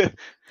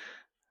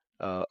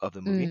of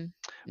the movie. mm,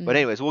 But mm,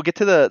 anyways,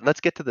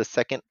 let's get to the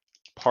second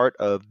part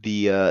of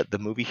the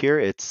movie here.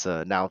 It's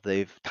now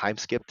they've time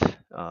skipped.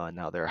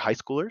 Now they're high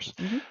schoolers.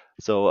 mhm,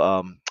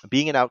 So,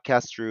 being an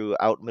outcast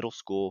throughout middle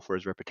school for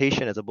his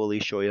reputation as a bully,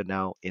 Shoya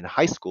now in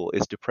high school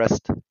is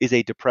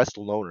a depressed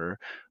loner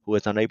who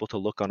is unable to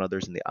look on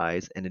others in the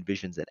eyes and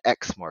envisions an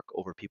X mark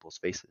over people's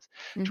faces.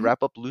 To mhm,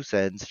 wrap up loose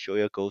ends,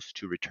 Shoya goes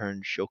to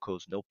return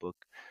Shoko's notebook.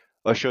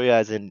 Or Shoya,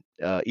 as in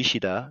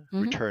Ishida,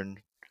 mhm.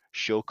 return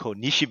Shoko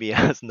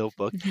Nishimiya's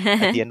notebook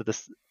at the end of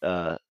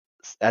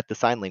at the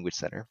sign language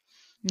center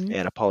Mhm,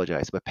 and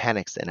apologizes, but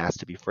panics and asks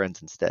to be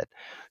friends instead.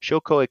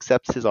 Shoko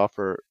accepts his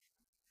offer,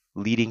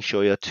 leading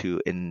Shoya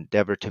to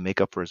endeavor to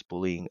make up for his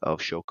bullying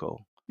of Shoko.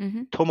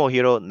 mhm.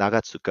 Tomohiro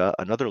Nagatsuka,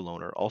 another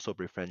loner, also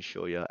befriends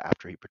Shoya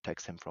after he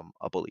protects him from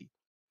a bully.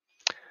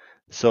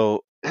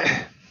 So,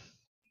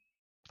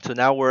 so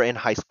now we're in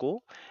high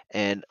school,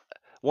 and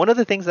one of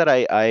the things that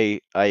I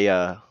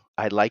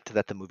liked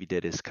that the movie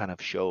did is kind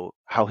of show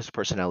how his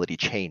personality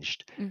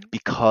changed Mhm,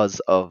 because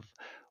of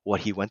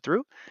what he went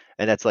through,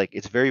 and that's like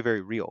it's very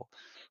very real.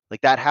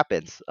 Like that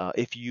happens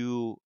if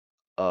you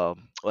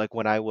like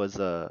when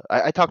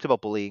I talked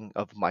about bullying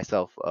of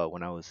myself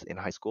when I was in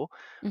high school.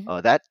 mhm.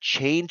 That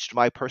changed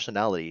my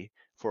personality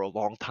for a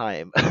long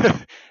time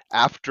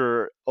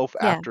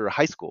Yeah, after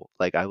high school.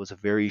 Like I was a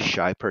very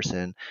shy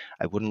person.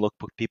 I wouldn't look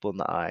people in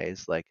the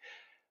eyes. Like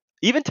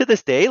even to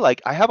this day,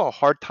 like I have a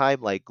hard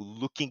time like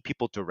looking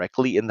people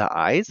directly in the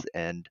eyes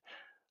and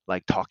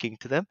like talking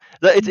to them.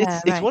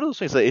 yeah, It's right. one of those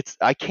things. Like it's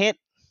I can't.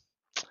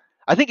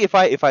 I think if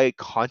I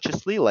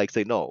consciously like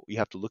say no, you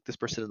have to look this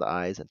person in the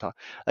eyes and talk.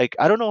 Like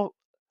I don't know.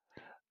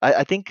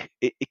 I think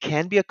it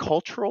can be a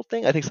cultural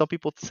thing. I think some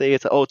people say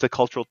it's a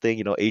cultural thing.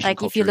 You know, Asian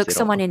Like if you cultures look they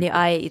don't someone look in the people.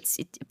 eye,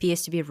 it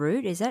appears to be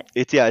rude. Is that?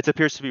 It's yeah, it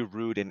appears to be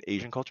rude in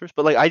Asian cultures,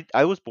 but like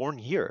I was born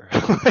here.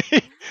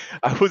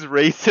 I was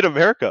raised in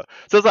America,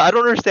 so it's like, I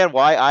don't understand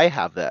why I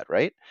have that,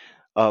 right?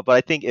 But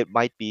I think it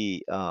might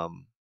be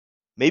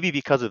maybe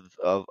because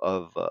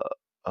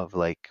of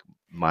like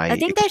I my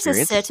think there's a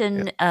experience.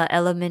 Yeah. certain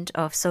element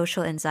of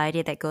social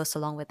anxiety that goes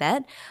along with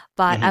that.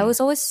 But Hmm. I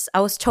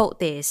was told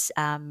this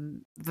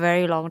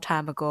very long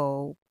time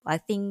ago. I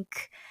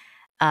think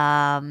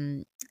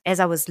um, as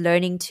I was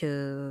learning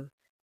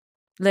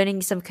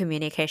some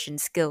communication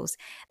skills,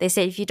 they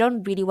said if you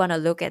don't really want to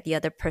look at the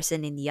other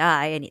person in the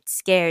eye and it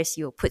scares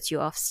you or puts you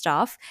off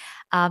stuff,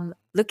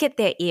 look at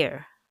their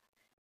ear.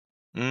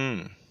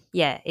 Mm.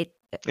 Yeah, it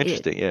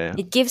Interesting. Yeah.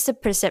 it gives a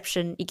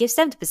perception. It gives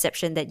them the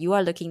perception that you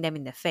are looking them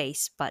in the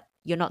face, but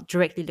you're not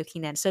directly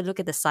looking them. So look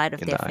at the side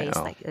of In their the eye. face,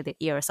 Oh. like the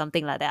ear or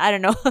something like that. I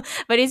don't know,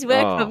 but it's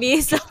worked for Oh,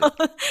 me. So interesting.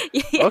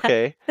 yeah,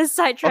 Okay. the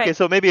Okay, sidetrack.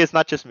 so maybe it's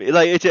not just me.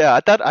 Like, yeah,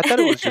 I thought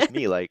it was just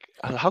me. Like,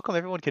 how come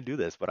everyone can do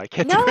this, but I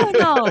can't No, do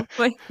no. it?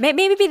 Wait,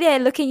 maybe they're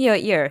looking your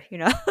ear. You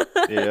know.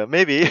 Yeah,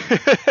 maybe.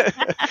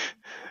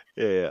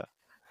 Yeah, yeah,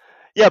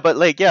 yeah. But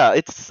like, yeah,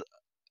 it's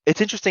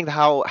interesting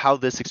how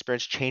this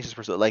experience changes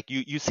person. Like,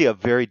 you see a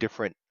very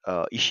different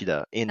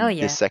Ishida Oh in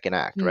this yeah. second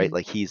act, right? Mm,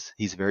 Like, he's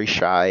very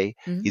shy.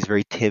 mm, He's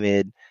very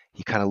timid.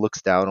 He kind of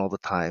looks down all the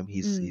time.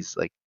 mm, He's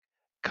like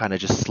kind of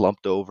just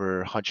slumped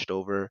over, hunched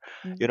over,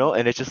 mm.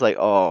 and it's just like,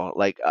 oh,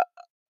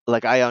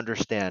 like I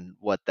understand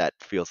what that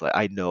feels like.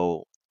 I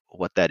know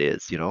what that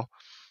is.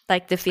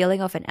 Like the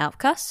feeling of an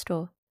outcast,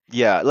 or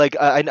Yeah, like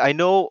I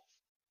know,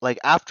 like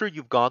after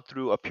you've gone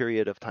through a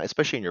period of time,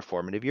 especially in your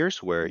formative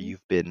years where Mhm.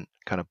 you've been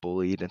kind of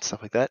bullied and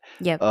stuff like that.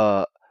 Yep.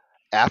 Uh,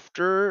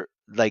 after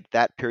like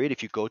that period,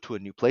 if you go to a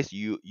new place,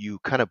 you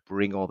kind of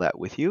bring all that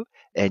with you,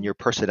 and Mm-hmm. your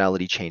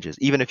personality changes.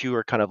 Even if you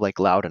were kind of like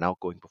loud and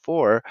outgoing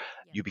before,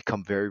 Yeah. you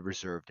become very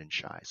reserved and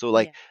shy. So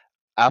like Yeah.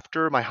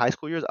 after my high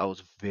school years, I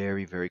was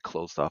very, very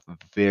closed off,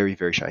 very,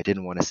 very shy. I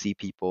didn't want to see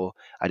people.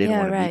 I didn't Yeah.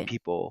 want to meet Right.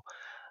 people.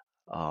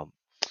 Um,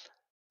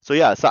 so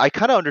yeah, so I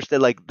kind of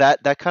understand like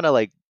that. That kind of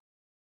like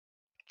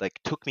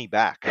took me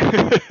back.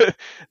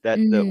 That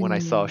when I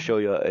saw Mm.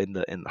 Shoya in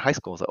the high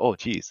school, I was like, oh,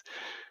 geez.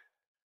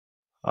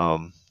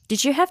 Um,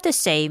 Did you have the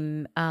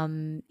same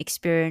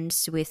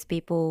experience with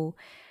people?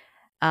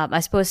 I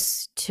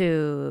suppose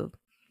to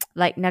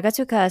like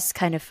Nagatsuka's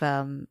kind of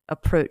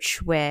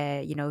approach,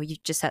 where you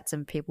just had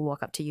some people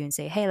walk up to you and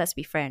say, "Hey, let's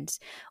be friends,"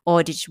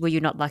 or were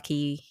you not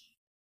lucky?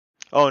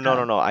 oh no, Uh,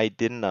 no, no, I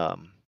didn't.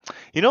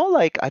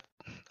 Like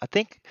I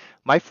think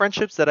my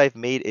friendships that I've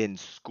made in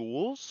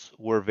schools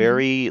were mhm.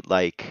 very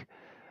like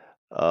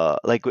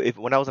if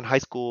when I was in high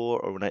school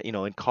or when I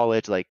in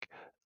college, like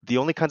the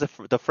only kinds of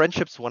the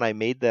friendships when I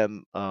made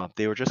them,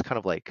 they were just kind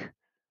of like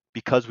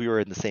because we were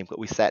in the same,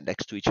 we sat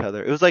next to each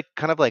other. It was like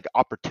kind of like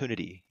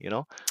opportunity.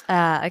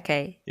 Ah,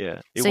 okay.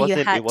 Yeah, it So you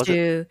wasn't. It had wasn't.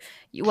 to,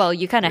 well,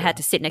 you kind of Yeah, had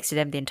to sit next to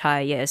them the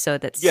entire year. So yeah,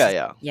 that's,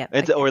 yeah. yeah,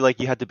 okay. Or like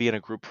you had to be in a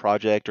group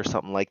project or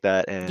something like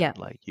that, and Yeah.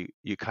 like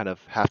you kind of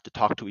have to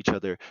talk to each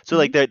other. So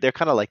like Hmm. they're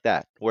kind of like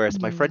that.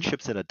 Whereas my Mm.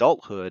 friendships in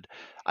adulthood,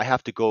 I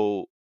have to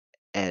go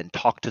and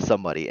talk to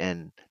somebody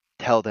and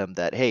tell them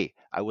that, hey,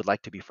 I would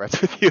like to be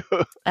friends with you.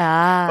 But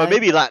Ah,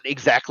 maybe okay. not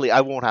exactly.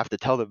 I won't have to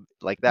tell them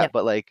like that, Yep.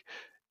 but like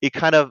it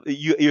kind of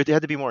you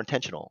have to be more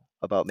intentional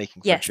about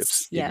making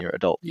friendships Yes. in Yeah. your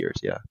adult Yeah. years.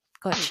 Yeah.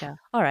 Gotcha.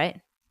 All right.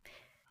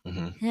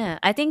 Hmm. Yeah,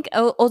 I think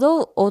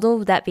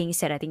although that being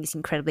said, I think it's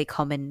incredibly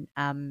common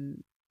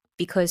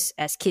because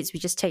as kids we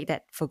just take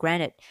that for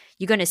granted.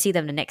 You're going to see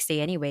them the next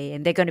day anyway,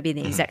 and they're going to be in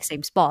the Hmm. exact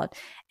same spot,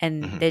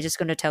 and Hmm. they're just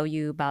going to tell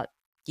you about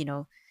you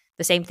know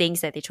the same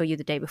things that they told you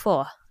the day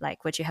before,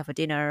 like what you have for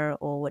dinner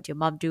or what your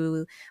mom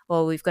do,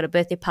 or we've got a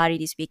birthday party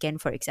this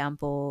weekend, for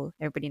example.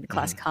 Everybody in the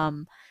class Hmm.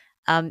 come.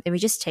 And we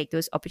just take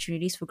those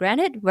opportunities for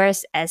granted.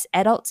 Whereas as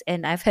adults,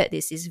 and I've heard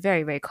this is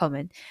very, very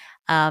common,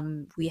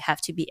 we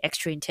have to be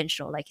extra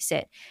intentional, like you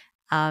said,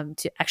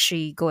 to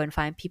actually go and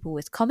find people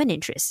with common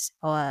interests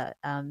or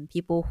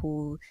people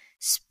who,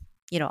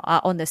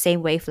 are on the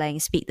same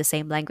wavelength, speak the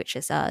same language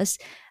as us,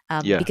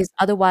 Yeah. because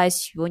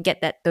otherwise you won't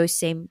get those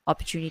same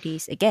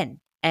opportunities again.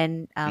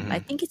 And I Hmm.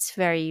 think it's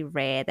very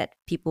rare that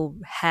people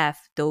have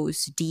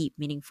those deep,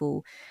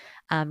 meaningful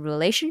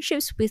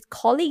relationships with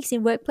colleagues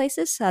in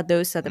workplaces.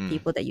 Those are the Mm.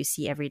 people that you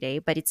see every day,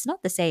 but it's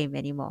not the same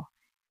anymore.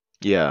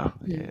 Yeah.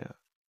 Mm. Yeah.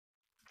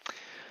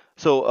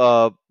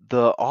 So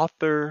the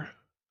author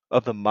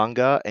of the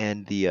manga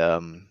and the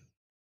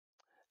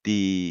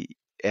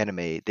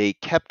anime, they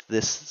kept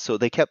this. So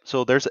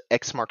there's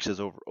X marks is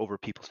over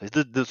people's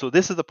faces. So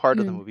this is the part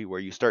of the Mm. movie where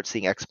you start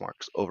seeing X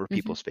marks over Hmm.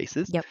 people's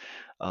faces. Yep.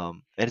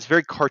 And it's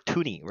very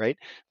cartoony, right?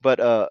 But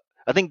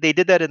I think they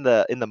did that in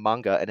the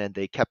manga, and then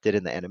they kept it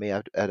in the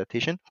anime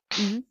adaptation.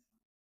 Hmm.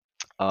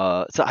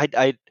 So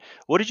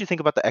what did you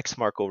think about the X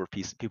mark over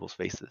people's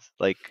faces?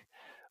 Like,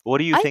 what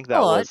do you I think that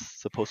thought was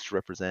supposed to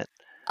represent?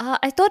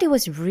 I thought it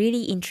was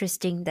really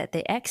interesting that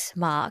the X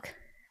mark,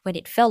 when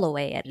it fell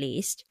away at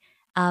least,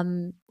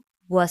 um,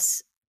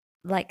 was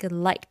like a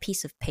light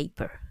piece of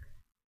paper.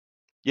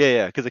 Yeah,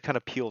 yeah, because it kind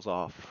of peels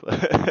off.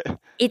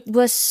 It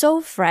was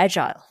so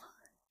fragile.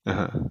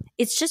 Uh-huh.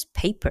 It's just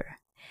paper.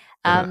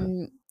 Uh-huh.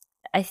 Um,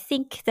 I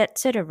think that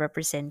sort of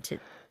represented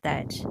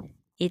that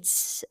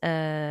it's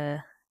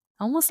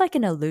almost like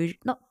an illusion.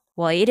 Not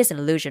well, it is an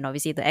illusion.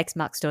 Obviously, the X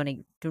marks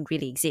don't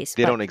really exist,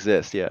 They but don't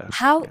exist. Yeah.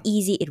 how Yeah.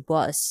 easy it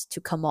was to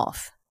come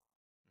off,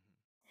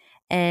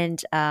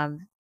 and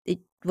it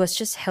was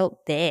just held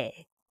there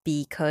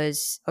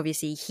because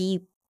obviously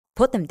he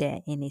put them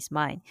there in his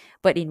mind,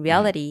 but in Hmm.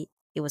 reality,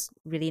 it was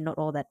really not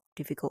all that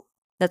difficult.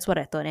 That's what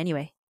I thought,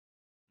 anyway.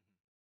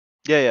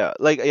 Yeah, yeah.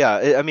 Like,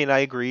 yeah. I mean, I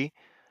agree.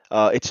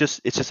 It's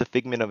just a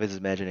figment of his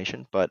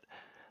imagination. But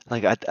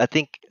like, I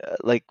think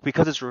like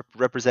because it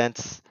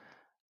represents,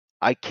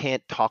 I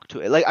can't talk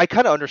to it. Like, I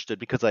kind of understood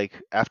because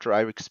like after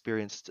I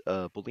experienced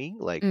bullying,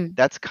 like Mm.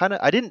 that's kind of,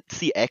 I didn't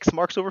see X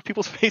marks over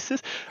people's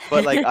faces,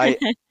 but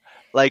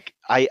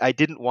I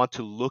didn't want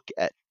to look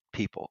at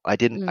people. I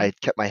Mm.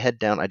 kept my head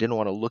down. I didn't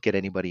want to look at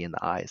anybody in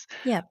the eyes.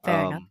 Yeah,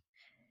 fair enough. Um,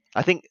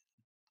 I think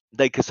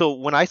like so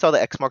when I saw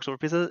the X marks over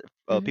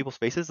Hmm. people's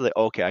faces, like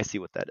okay, I see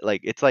what that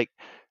like. It's like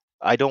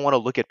I don't want to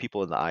look at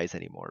people in the eyes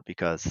anymore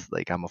because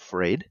like I'm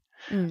afraid.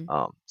 Mm.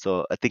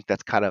 So I think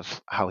that's kind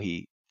of how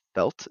he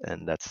felt,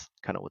 and that's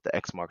kind of what the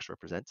X marks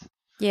represents. So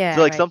Yeah,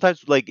 like right.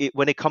 sometimes like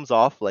when it comes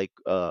off like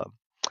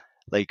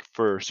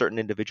for certain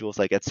individuals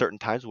like at certain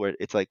times where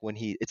it's like when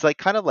it's like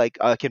kind of like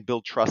I can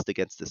build trust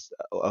against this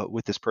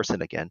with this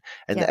person again,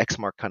 and the Yep. X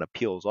mark kind of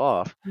peels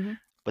off. Hmm.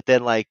 But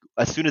then like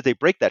as soon as they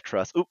break that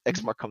trust, oop,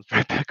 X Hmm. mark comes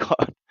right back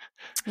on,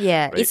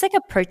 Yeah, right? it's like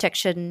a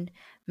protection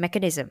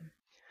mechanism,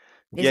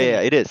 Yeah, isn't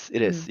yeah, it? it is.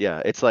 It is. Mm.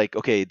 Yeah, it's like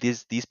okay,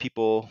 these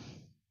people,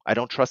 I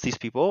don't trust these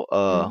people.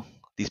 Hmm.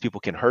 These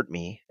people can hurt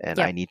me, and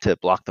I Yep. need to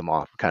block them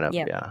off. Kind of.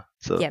 Yep. Yeah.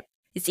 So Yep.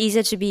 It's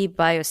easier to be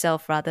by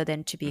yourself rather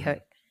than to be hmm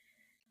hurt.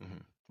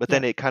 But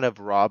then Yeah. it kind of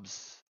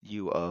robs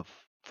you of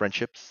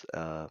friendships.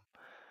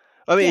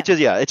 I mean, Yeah.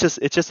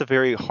 it's just a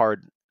very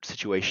hard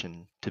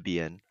situation to be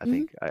in. I Hmm.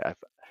 think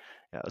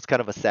yeah, it's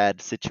kind of a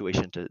sad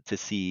situation to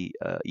see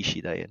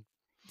Ishida in.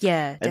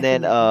 Yeah, And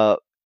then definitely.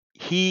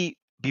 he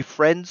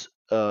befriends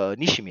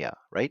Nishimiya,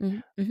 right? Hmm.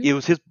 Hmm. It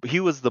was he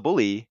was the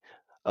bully,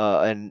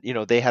 and you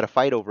know they had a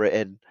fight over it,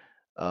 and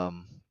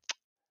um,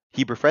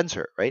 he befriends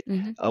her, right?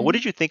 Hmm. What Hmm.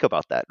 did you think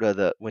about that?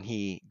 When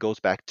he goes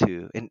back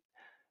to and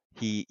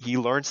he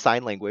learns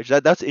sign language.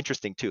 That's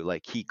interesting too.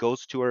 Like he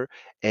goes to her,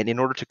 and in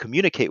order to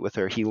communicate with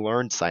her, he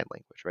learns sign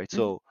language, right?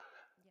 Hmm. So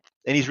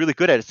and he's really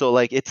good at it. So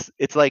like it's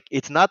like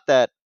it's not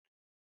that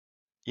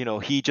you know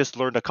he just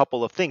learned a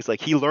couple of things.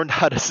 Like he learned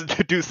how to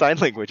to do sign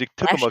language. It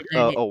took him Actually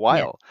learned it. a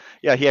Yeah. while.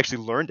 Yeah, he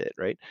actually learned it,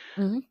 right?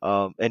 Hmm.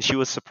 And she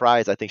was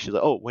surprised. I think she's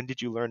like, "Oh, when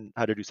did you learn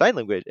how to do sign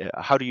language?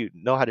 How do you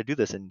know how to do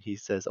this?" And he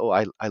says, "Oh,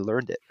 I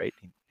learned it." Right?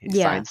 He Yeah.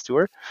 signs to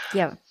her.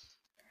 Yeah.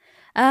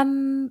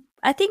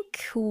 I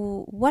think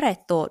what I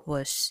thought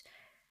was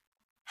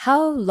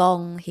how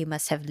long he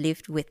must have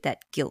lived with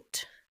that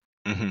guilt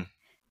Hmm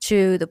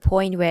to the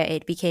point where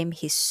it became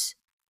his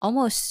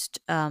almost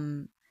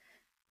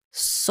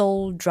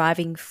sole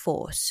driving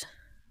force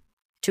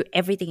to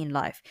everything in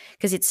life.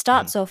 Because it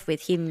hmm starts off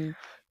with him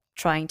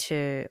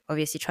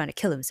obviously trying to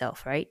kill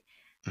himself, right?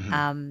 hmm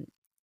Um,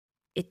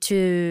 it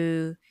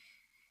to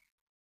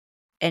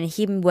and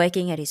him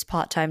working at his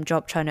part-time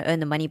job trying to earn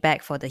the money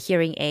back for the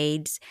hearing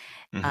aids,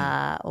 hmm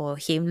or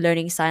him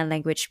learning sign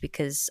language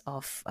because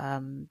of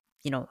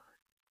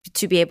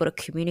to be able to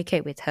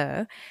communicate with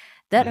her.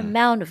 That hmm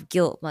amount of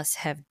guilt must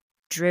have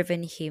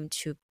driven him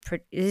to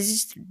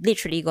he's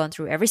literally gone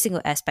through every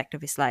single aspect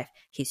of his life,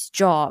 his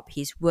job,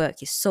 his work,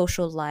 his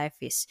social life,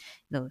 his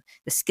the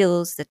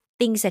skills, the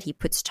things that he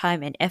puts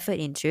time and effort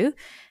into.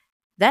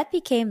 That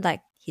became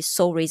like his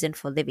sole reason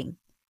for living.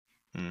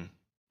 mm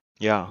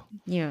Yeah.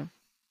 Yeah.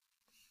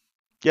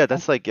 Yeah,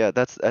 that's like yeah,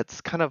 that's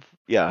kind of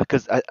yeah,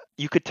 because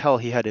you could tell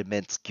he had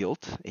immense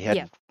guilt. He Yeah.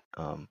 hadn't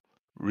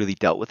really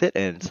dealt with it,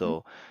 and Hmm.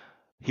 so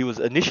he was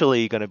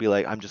initially gonna be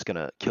like, I'm just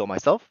gonna kill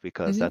myself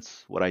because Hmm.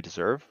 that's what I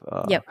deserve.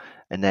 Yep.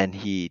 And then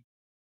he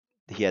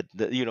had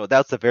you know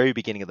that's the very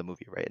beginning of the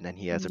movie, right? And then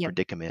he has a Yep.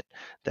 predicament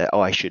that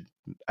oh I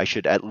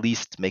should at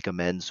least make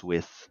amends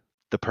with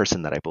the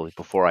person that I bullied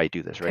before I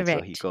do this, right?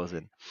 So he Correct. goes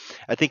in.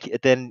 I think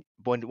then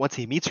once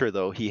he meets her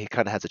though, he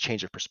kind of has a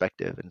change of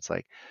perspective, and it's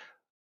like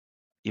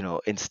you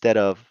know, instead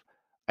of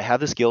I have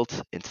this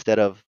guilt, instead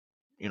of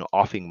you know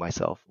offing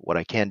myself, what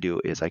I can do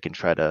is I can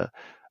try to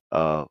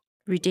uh,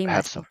 Redeem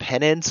have some myself.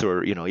 penance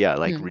or you know, yeah,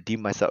 like Mm.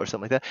 redeem myself or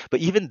something like that.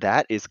 But even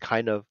that is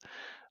kind of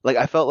like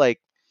I felt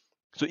like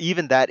so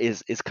even that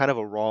is kind of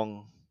a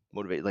wrong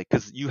motivate like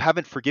because you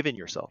haven't forgiven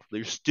yourself.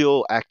 You're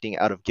still acting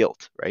out of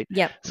guilt, right?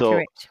 Yep. So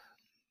Correct.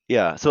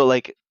 yeah, so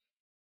like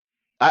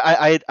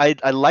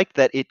I like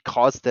that it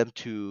caused them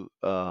to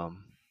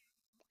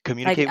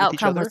Like the communicate with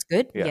each outcome was other.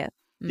 good. Yeah. Yeah.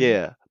 Mm.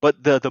 Yeah.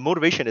 But the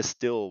motivation is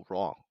still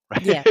wrong,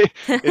 right? Yeah.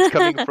 It's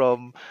coming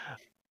from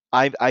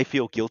I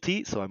feel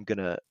guilty, so I'm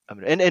gonna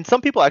and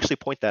some people actually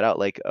point that out,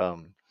 like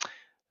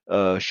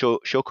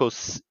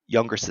Shoko's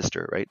younger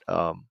sister, right?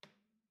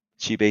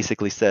 She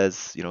basically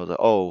says, you know,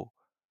 oh,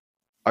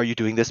 are you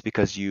doing this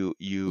because You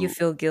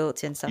feel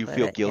guilt and stuff you like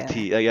feel that. Yeah.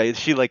 guilty? Yeah,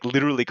 she like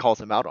literally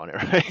calls him out on it,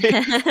 right?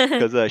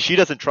 Because she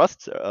doesn't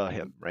trust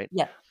him, right?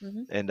 Yeah.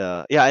 Hmm. And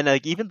yeah, and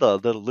like even the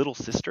little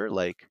sister,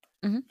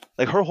 Hmm.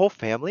 like her whole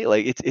family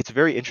like it's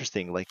very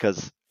interesting like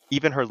because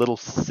even her little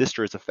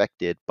sister is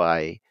affected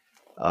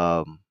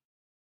um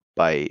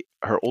by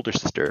her older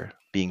sister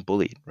being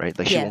bullied, right?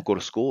 Like she Yeah. won't go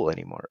to school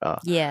anymore,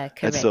 Yeah.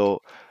 and Correct. so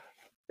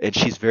and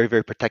she's very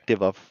very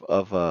protective of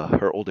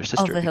her older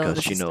sister Of her because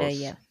older she sister. knows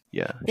Yeah.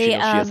 yeah she The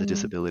knows she has a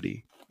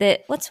disability.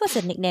 what's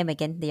the nickname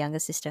again? The younger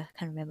sister.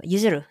 Can't remember.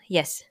 Yuzuru.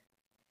 Yes.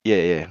 Yeah,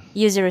 yeah,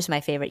 Yuzuru is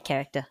my favorite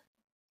character.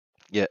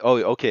 yeah. Oh,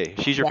 okay,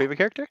 she's your Yeah. favorite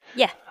character.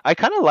 Yeah. I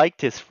kind of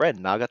liked his friend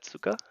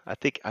Nagatsuka. I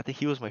think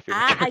he was my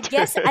favorite character.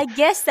 I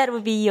guess that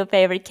would be your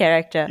favorite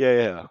character. Yeah,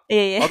 yeah.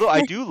 Yeah. Although I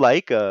Yeah. do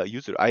like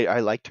Yuzuru. I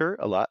liked her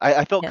a lot.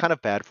 I felt Yeah. kind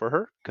of bad for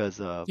her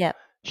because Yeah.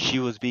 she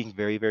was being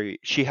very, very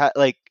she had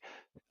like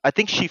I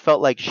think she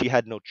felt like she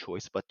had no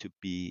choice but to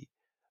be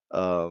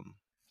um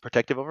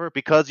protective of her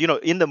because you know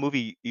in the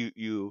movie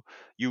you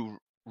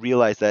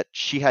realize that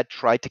she had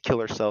tried to kill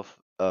herself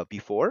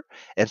before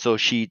and so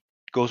she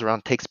goes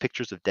around takes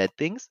pictures of dead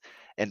things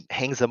and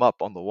hangs them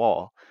up on the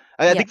wall.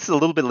 I Yeah. think this is a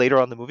little bit later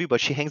on in the movie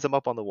but she hangs them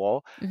up on the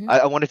wall. Hmm.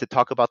 I wanted to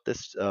talk about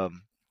this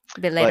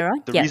A bit but later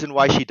on. the Yeah. reason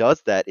why she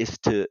does that is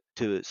to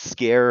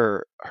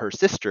scare her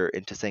sister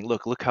into saying,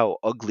 look how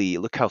ugly,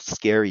 look how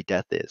scary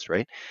death is,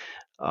 right?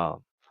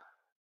 Um,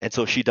 and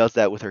so she does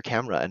that with her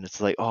camera, and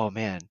it's like, oh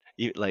man,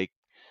 like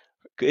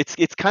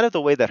it's kind of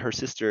the way that her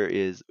sister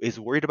is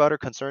worried about her,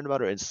 concerned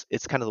about her.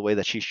 It's kind of the way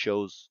that she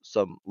shows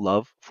some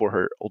love for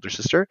her older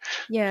sister,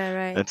 Yeah,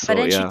 right. and But so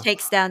then she yeah,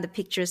 takes down the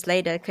pictures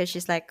later because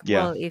she's like,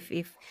 yeah, well,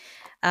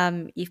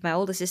 if my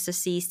older sister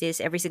sees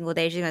this every single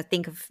day, she's gonna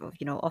think of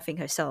offing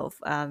herself.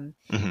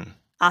 hmm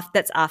After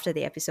that's after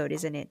the episode,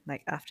 isn't it?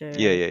 Like Yeah, after,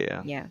 yeah,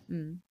 yeah. yeah.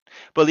 Mm.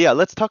 But yeah,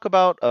 let's talk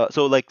about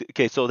so like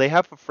okay, so they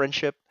have a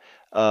friendship,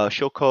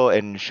 Shoko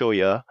and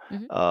Shoya.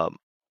 Hmm. Um,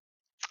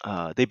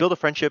 they build a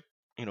friendship,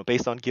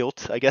 based on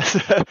guilt, I guess.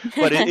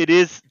 But it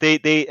is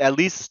they at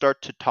least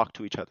start to talk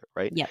to each other,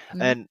 right? Yep.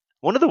 Hmm. And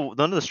one of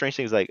the strange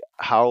things, like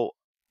how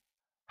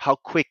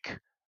quick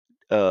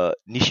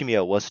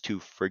Nishimiya was to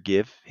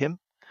forgive him.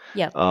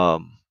 Yep.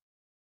 Um,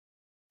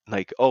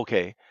 like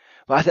okay,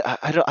 but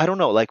I don't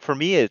know. Like for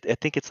me, I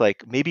think it's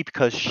like maybe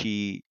because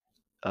she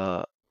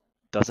uh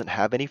doesn't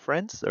have any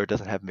friends or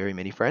doesn't have very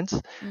many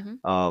friends, Hmm.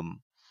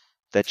 um,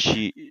 that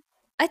she.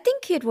 I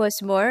think it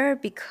was more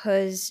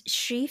because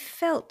she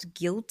felt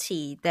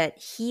guilty that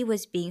he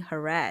was being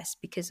harassed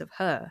because of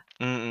her.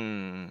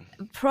 Mm,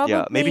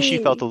 yeah, maybe she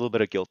felt a Probably, little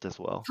bit of guilt as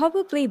well.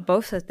 probably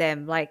both of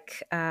them.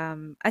 Like,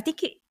 I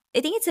think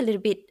it's a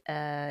little bit,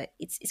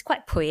 it's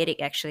quite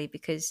poetic actually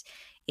because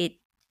it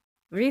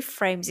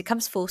reframes. It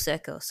comes full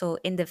circle. So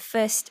in the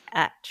first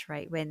act,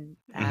 right,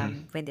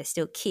 Hmm. when they're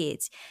still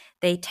kids,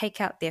 they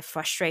take out their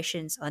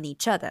frustrations on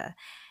each other,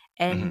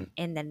 Hmm.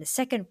 and then the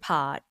second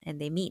part, and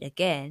they meet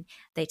again,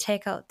 they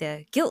take out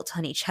their guilt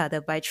on each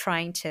other by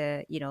trying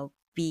to,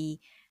 be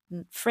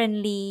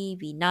friendly,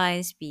 be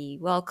nice, be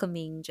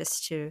welcoming,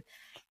 just to,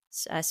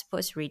 I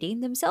suppose,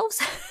 redeem themselves.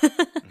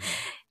 Hmm.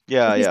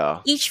 Yeah, Because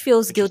yeah, each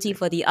feels guilty interesting.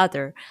 for the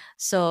other. Yeah,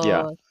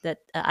 So that,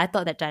 I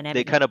thought that they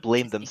dynamic was kind of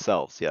blame interesting.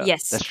 themselves. Yeah,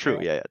 Yes, that's true.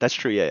 correct. Yeah, yeah, that's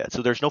true. Yeah, yeah.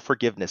 So there's no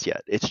forgiveness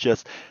yet. It's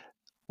just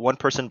one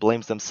person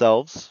blames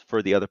themselves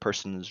for the other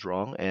person's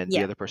wrong, and the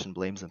Yeah. other person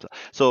blames themselves.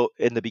 So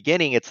in the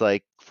beginning, it's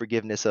like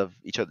forgiveness of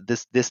each other.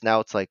 This now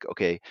it's like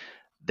okay,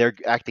 they're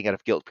acting out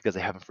of guilt because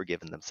they haven't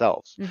forgiven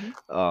themselves.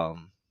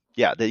 Hmm.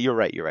 Yeah, you're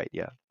right. You're right.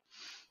 Yeah.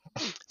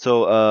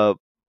 So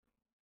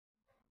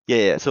yeah,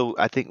 yeah. So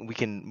I think we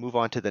can move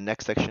on to the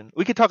next section.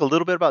 We can talk a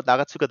little bit about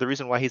Nagatsuka. The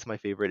reason why he's my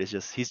favorite is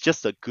just he's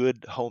just a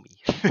good homie.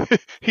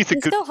 He's a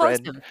He's good so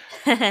friend.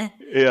 wholesome.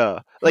 Yeah,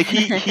 like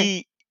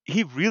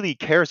he really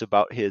cares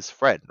about his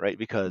friend, right?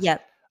 Because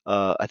Yep.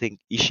 I think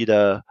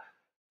Ishida,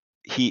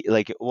 he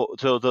like well,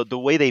 so the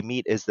way they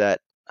meet is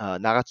that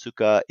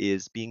Nagatsuka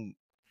is being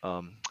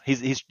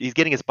he's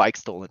getting his bike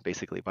stolen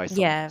basically by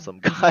Yeah. some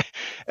Hmm. guy,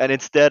 and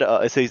instead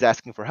so he's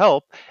asking for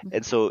help, Hmm.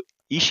 and so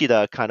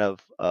Ishida kind of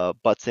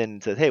butts in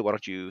and says, hey, why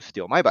don't you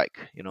steal my bike,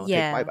 take my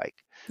Yeah. bike.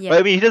 But I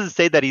Yep. mean, he doesn't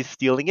say that he's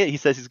stealing it. He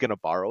says he's gonna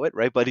borrow it,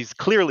 right? But he's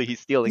stealing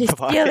He's the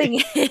bike.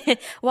 stealing.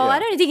 Well, I Yeah.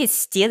 don't think it's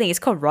stealing. It's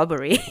called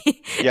robbery.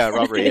 Yeah,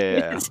 robbery. Yeah,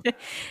 yeah, yeah.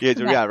 Yeah,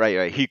 But yeah, right,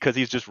 right. Because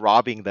he's just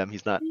robbing them.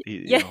 He's not,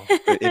 yeah.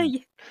 in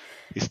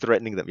he's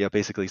threatening them. Yeah,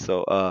 basically.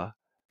 So,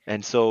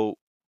 and so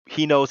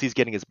he knows he's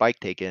getting his bike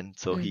taken,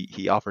 so he Mm.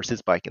 he offers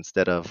his bike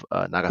instead of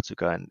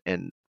Nagatsuka,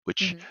 and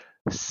which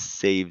Mhm.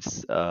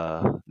 saves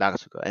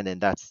Nagatsuka, and then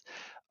that's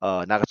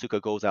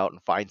Nagatsuka goes out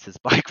and finds his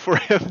bike for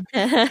him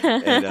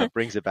and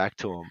brings it back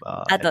to him,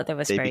 I and thought that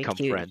was they very become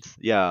cute. friends.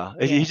 Yeah,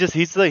 Yeah.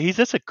 he's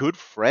just a good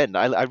friend.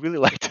 I really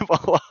liked him a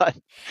lot.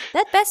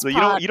 That best So you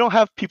don't part, you don't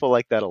have people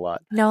like that a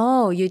lot.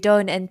 no, you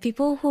don't. And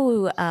people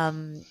who,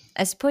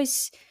 I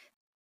suppose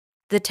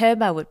the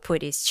term I would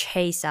put is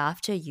chase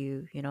after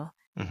you,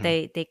 Hmm.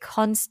 they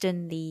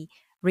constantly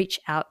reach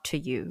out to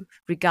you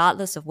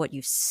regardless of what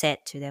you've said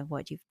to them,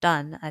 what you've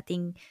done. I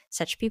think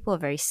such people are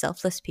very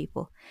selfless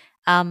people,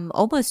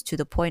 almost to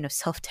the point of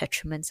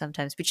self-detriment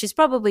sometimes, which is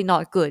probably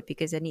not good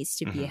because there needs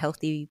to be a Hmm.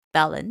 healthy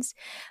balance.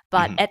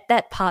 But Hmm. at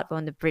that part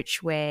on the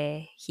bridge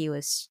where he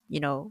was,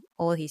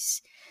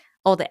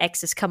 all the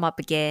exes come up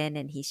again,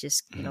 and he's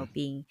just, Hmm.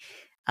 being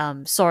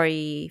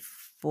sorry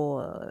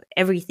for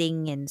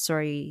everything, and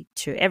sorry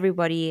to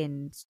everybody,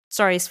 and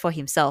sorry for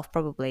himself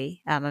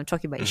probably. I'm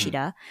talking about Hmm.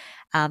 Ishida,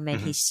 and Hmm.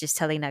 he's just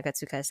telling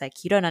Nagatsuka, it's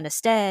like, you don't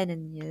understand,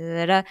 and yada,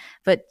 yada.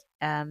 But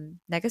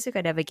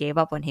Nagatsuka never gave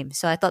up on him,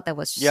 so I thought that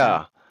was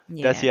Yeah,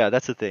 yeah.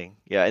 that's the thing.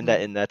 Yeah,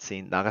 Mm. in that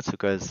scene,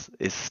 Nagatsuka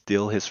is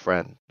still his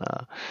friend,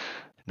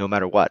 no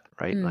matter what,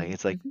 right? Like Mm.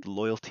 it's like Mhm.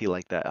 loyalty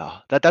like that.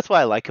 That's why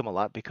I like him a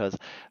lot because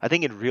I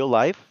think in real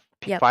life,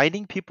 Yep.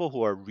 finding people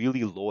who are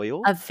really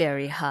loyal, A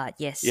very hard,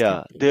 yes,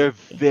 yeah, completely they're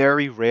agree.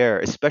 very rare,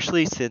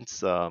 especially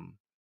since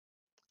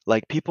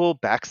like people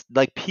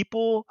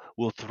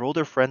will throw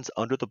their friends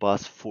under the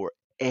bus for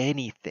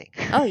anything.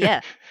 Oh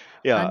yeah,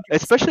 Yeah, 100%.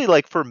 especially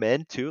like for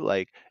men too,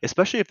 like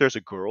especially if there's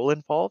a girl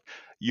involved,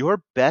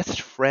 your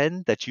best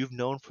friend that you've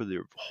known for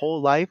their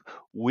whole life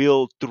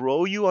will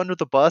throw you under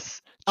the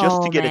bus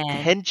just to Oh get man.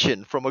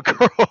 attention from a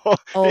girl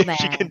Oh if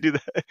she can man. do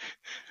that.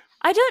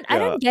 I Yeah.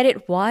 don't get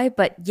it why,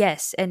 but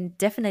yes, and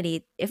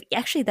definitely, if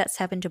actually that's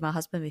happened to my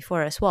husband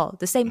before as well,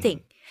 the same Hmm. thing,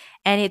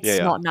 and Yeah, it's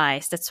yeah. not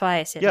nice. That's why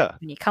I said, like, Yeah.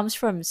 when it comes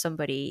from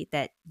somebody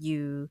that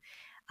you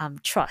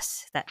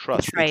trust, that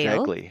Trust,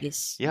 betrayal exactly.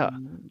 is, Yeah.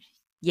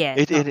 yeah,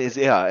 It not is,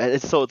 good. yeah. And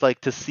it's so it's like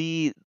to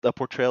see the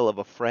portrayal of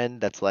a friend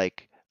that's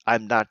like,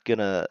 I'm not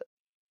gonna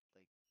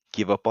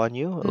give up on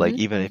you, like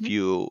Mm-hmm, even if mm-hmm.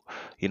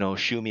 you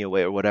shoo me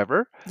away or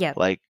whatever, Yep,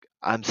 like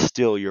I'm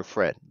still your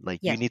friend.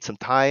 Like you yep. need some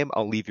time,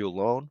 I'll leave you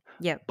alone,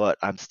 Yep. but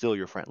I'm still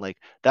your friend. Like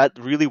that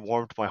really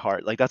warmed my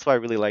heart. Like that's why I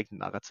really liked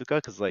Nagatsuka,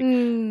 because like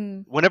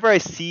Mm. whenever I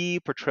see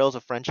portrayals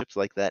of friendships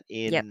like that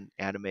Yep. in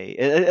anime,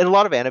 and a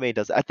lot of anime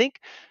does, I think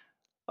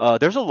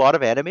there's a lot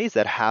of animes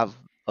that have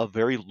a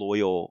very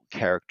loyal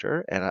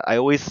character, and I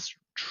always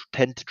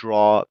tend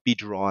to be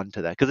drawn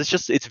to that,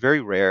 because it's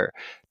very rare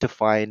to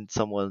find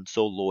someone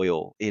so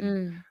loyal in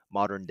Mm.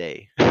 modern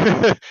day.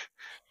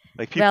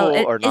 Like Well,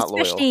 people are not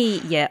loyal.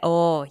 especially yeah.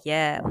 Oh,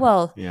 yeah.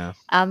 Well, Yeah.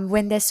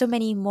 when there's so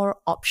many more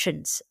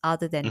options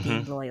other than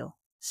being Hmm. loyal,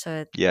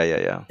 so Yeah, yeah,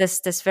 yeah.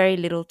 there's very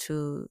little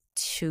to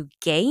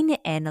gain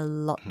and a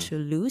lot Mhm. to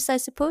lose, I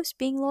suppose,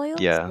 being loyal.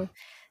 Yeah. So,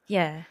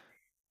 yeah,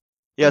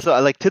 Yeah, if so I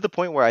like to the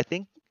point where I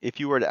think if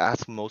you were to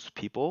ask most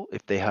people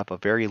if they have a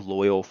very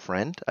loyal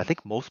friend, I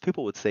think most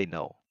people would say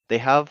no. They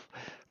have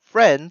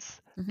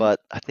friends, hmm but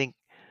I think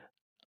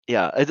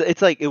yeah,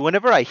 it's like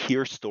whenever I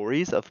hear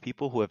stories of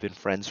people who have been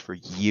friends for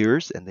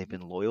years and they've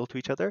been loyal to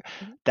each other,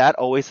 hmm that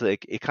always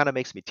like it kind of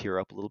makes me tear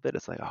up a little bit.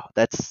 It's like, oh,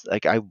 that's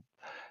like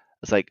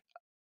it's like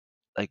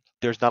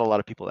there's not a lot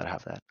of people that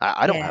have that.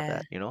 I don't have yeah,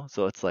 that, you know?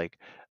 So it's like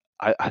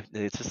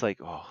it's just like,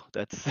 oh,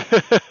 that's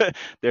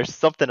there's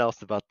something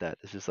else about that.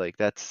 It's just like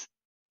that's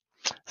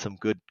some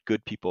good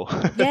people.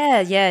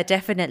 yeah, yeah,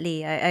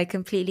 definitely. I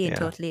completely and Yeah,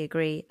 totally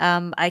agree.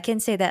 I can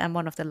say that I'm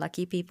one of the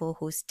lucky people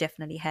who's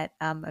definitely had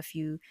a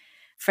few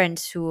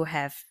friends who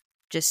have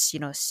just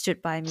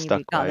stood by me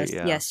stuck by, regardless.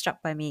 Yeah, yeah.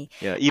 stuck by me.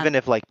 Yeah, Um, even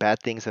if like bad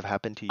things have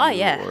happened to Oh you,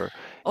 yeah. or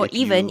Or if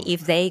even you've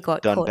if they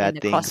got done caught in bad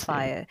the things. Yeah.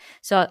 crossfire.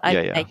 So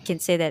Yeah, I yeah. can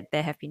say that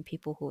there have been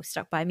people who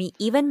stuck by me,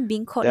 even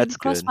being caught in the That's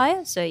good.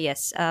 crossfire. So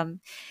yes,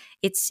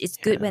 it's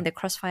good Yeah. when the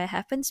crossfire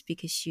happens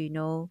because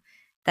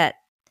that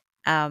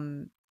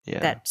um Yeah.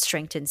 that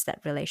strengthens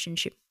that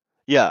relationship.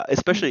 Yeah, Mm.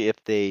 especially if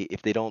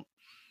they don't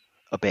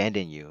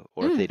abandon you,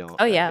 or if they don't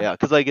Oh yeah. yeah,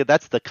 cuz like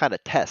that's the kind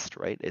of test,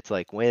 right? It's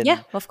like Yeah,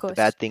 when of the course.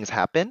 bad things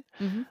happen,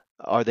 hmm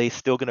are they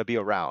still going to be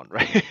around,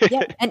 right?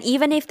 Yeah, and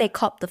even if they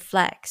cop the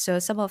flag, so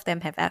some of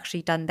them have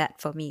actually done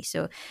that for me.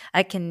 So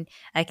I can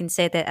I can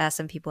say that as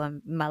some people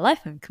in my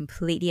life, I'm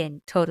completely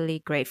and totally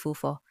grateful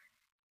for.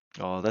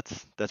 Oh,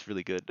 that's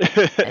really good.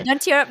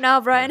 Don't tear up now,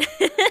 Yeah. Brian.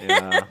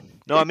 Yeah.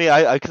 No, I mean,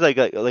 cause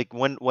like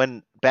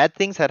when bad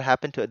things had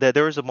happened to,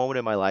 there was a moment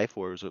in my life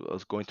where I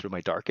was going through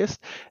my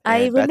darkest,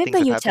 I and bad remember things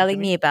have you happened to telling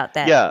me me. about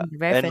that Yeah, in the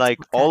very and first like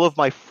all of podcast.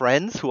 my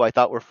friends who I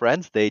thought were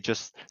friends, they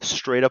just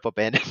straight up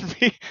abandoned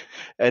me,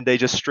 and they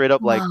just straight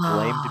up like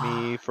blamed Ah,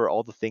 me for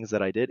all the things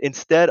that I did,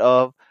 instead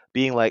of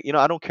being like,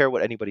 I don't care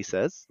what anybody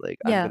says, like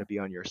I'm yeah, gonna be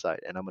on your side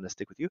and I'm gonna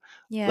stick with you.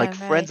 Like yeah,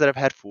 friends right. that I've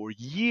had for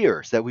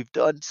years that we've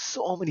done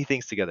so many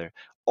things together,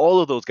 all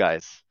of those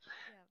guys,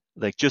 Yeah.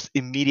 like just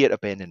immediate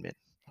abandonment.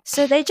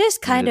 So they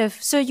just And kind of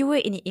so you were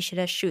in each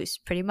other's shoes,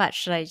 pretty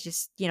much. Like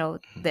just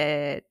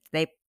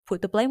they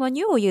put the blame on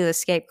you, or you the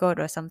scapegoat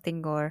or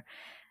something, or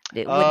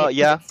was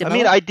yeah. it I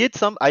mean, similar? I did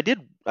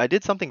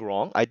something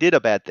wrong. I did a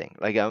bad thing.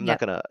 Like I'm Yeah. not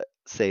gonna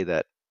say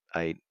that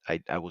I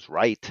was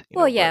right,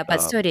 Well, but yeah,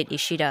 but so did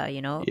Ishida.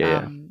 yeah, yeah,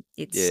 yeah,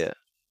 It's yeah.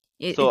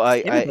 So it's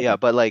yeah, everybody.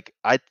 but like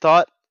I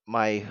thought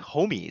my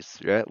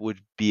homies, right, would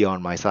be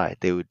on my side.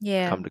 They would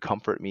Yeah. come to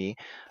comfort me.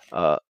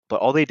 But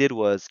all they did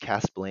was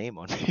cast blame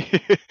on me.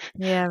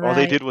 Yeah. All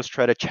they Right. did was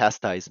try to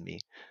chastise me,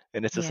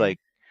 and it's just Yeah. like,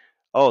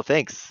 oh,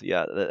 thanks.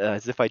 Yeah,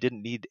 as if I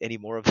didn't need any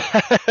more of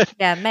that.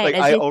 Yeah, mate. Like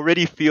I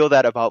already feel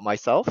that about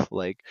myself.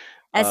 Like,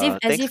 As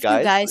thanks, if you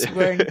guys. guys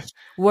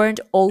weren't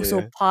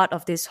also Yeah, part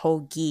of this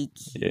whole geek,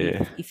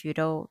 yeah, if you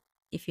don't,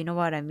 if you know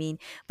what I mean.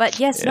 But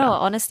yes, no, yeah,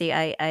 honestly,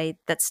 I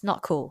that's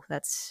not cool.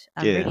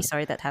 I'm yeah, really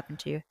sorry that happened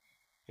to you.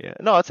 yeah.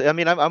 No, it's. I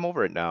mean, I'm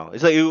over it now.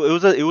 It's like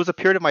it was a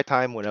period of my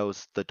time when I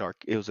was the dark.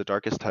 It was the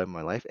darkest time of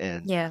my life,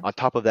 and Yeah. on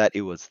top of that,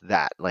 it was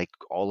that like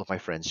all of my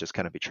friends just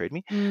kind of betrayed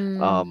me.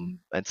 Mm,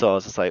 And so I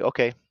was just like,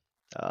 okay.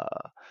 Uh,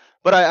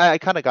 but I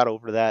kind of got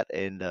over that,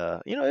 and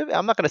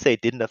I'm not gonna say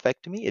it didn't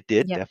affect me. It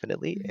did yep.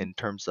 definitely hmm in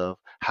terms of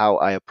how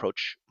I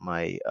approach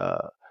my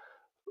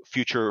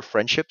future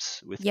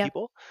friendships with Yep.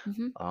 people.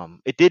 hmm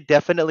It did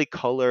definitely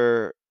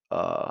color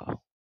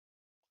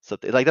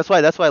something. Like that's why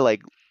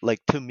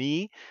like to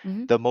me,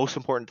 hmm the most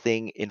important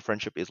thing in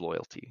friendship is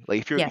loyalty.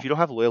 Like Yeah. if you don't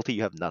have loyalty,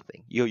 you have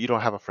nothing. You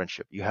don't have a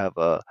friendship. You have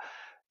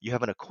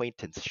an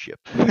acquaintanceship.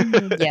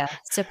 Yeah.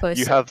 Suppose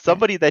You so. have Yeah.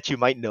 somebody that you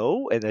might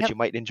know and that Yep. you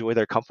might enjoy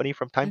their company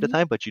from time to hmm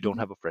time, but you don't hmm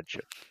have a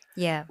friendship.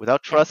 Yeah.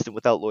 Without Yeah. trust and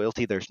without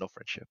loyalty, there's no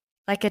friendship.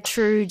 Like a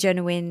true,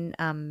 genuine,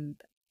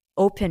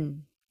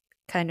 open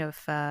kind of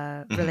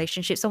Hmm.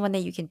 relationship, someone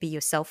that you can be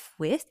yourself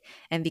with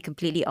and be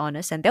completely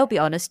honest, and they'll be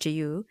honest to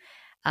you.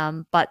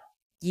 But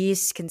you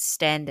can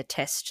stand the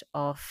test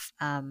of,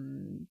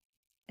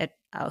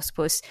 I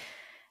suppose,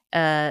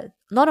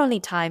 not only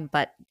time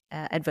but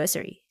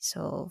adversary.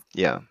 So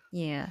Yeah.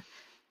 yeah,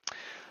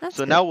 that's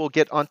So good. now we'll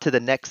get on to the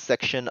next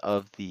section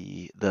of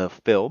the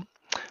film.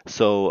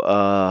 So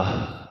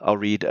I'll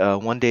read.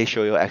 One day,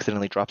 Shoyo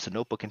accidentally drops a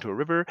notebook into a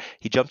river.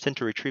 He jumps in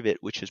to retrieve it,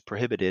 which is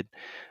prohibited.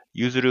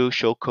 Yuzuru,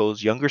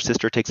 Shoko's younger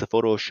sister, takes a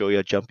photo of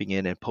Shoya jumping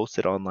in and posts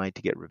it online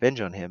to get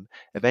revenge on him,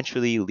 Mhm.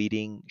 eventually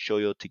leading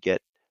Shoyo to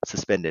get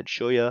suspended.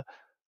 Shoya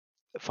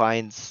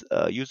finds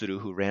Yuzuru,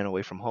 who ran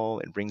away from home,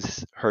 and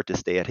brings her to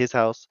stay at his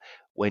house.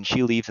 When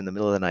she leaves in the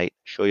middle of the night,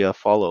 Shoya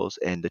follows,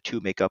 and the two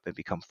make up and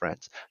become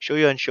friends.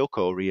 Shoya and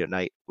Shoko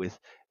reunite with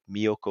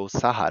Miyoko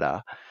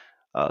Sahara.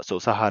 So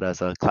Sahara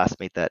is a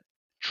classmate that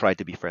tried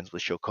to be friends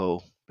with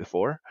Shoko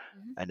before,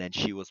 Mhm. and then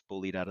she was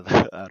bullied out of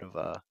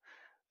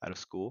out of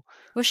school.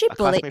 Was she A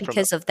bullied classmate from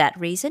because of that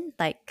reason?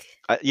 Like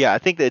yeah, I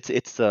think that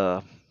it's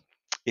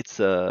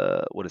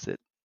what is it?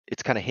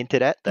 It's kind of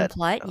hinted at that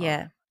implied? uh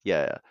Yeah.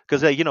 yeah,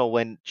 because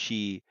when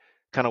she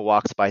kind of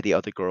walks by the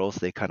other girls,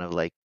 they kind of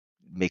like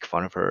make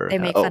fun of her. They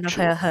Kind of, make oh, fun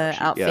of her she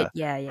outfit. yeah,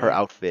 Yeah, yeah, her yeah.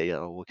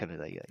 outfit. What kind of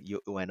like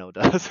Ueno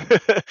does,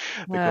 the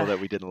girl Uh, that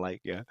we didn't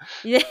like. Yeah,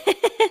 yeah.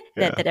 that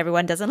yeah, that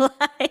everyone doesn't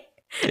like.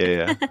 yeah,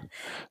 yeah.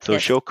 So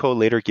Yes. Shoko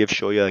later gives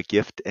Shoya a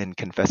gift and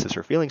confesses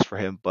her feelings for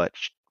him, but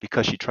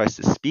because she tries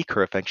to speak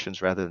her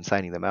affections rather than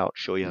signing them out,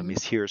 Shoya Mhm.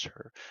 mishears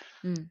her.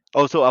 Mm.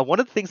 Oh, so one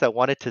of the things I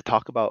wanted to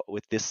talk about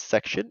with this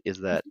section is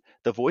that Mhm.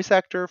 the voice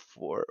actor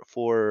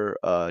for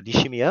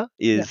Nishimiya Yep.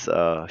 is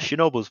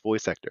Shinobu's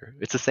voice actor.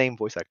 It's the same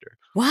voice actor.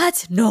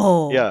 What?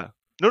 No. Yeah.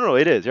 No, no,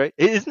 it is right.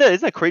 Isn't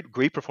that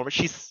great performance?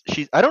 She's.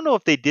 I don't know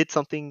if they did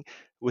something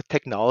with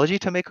technology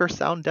to make her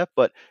sound deaf,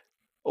 but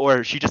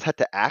or she just had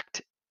to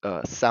act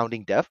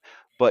sounding deaf.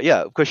 But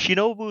yeah, because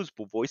Shinobu's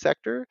voice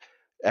actress,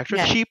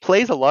 Yeah. she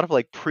plays a lot of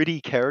like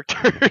pretty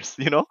characters.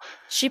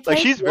 She Like played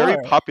she's very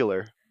Yor.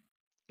 popular.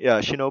 Yeah,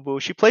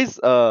 Shinobu. She plays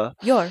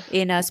Yor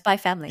in a Spy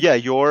Family. yeah,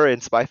 Yor in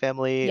Spy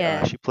Family.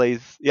 Yeah. She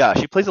plays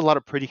a lot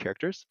of pretty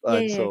characters, Yeah,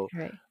 and yeah, so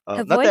correct.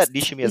 Her not voice that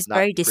Nishimiya is is not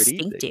very pretty.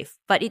 distinctive,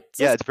 but it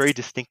Yeah, just it's very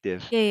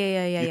distinctive. yeah, yeah,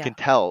 yeah, yeah, You yeah. can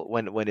tell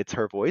when it's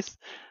her voice.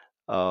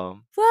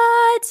 Um,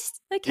 What?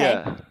 Okay.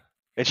 yeah,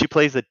 and she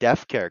plays a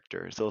deaf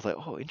character, so I was like,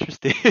 oh,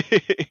 interesting.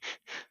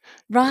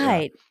 Yeah,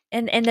 Right.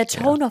 And the yeah,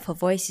 tone of her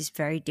voice is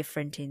very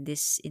different in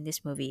this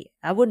movie.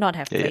 I would not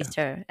have yeah, yeah, placed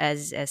her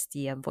as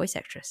the voice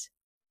actress.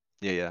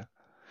 yeah, yeah.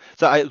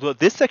 So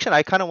this section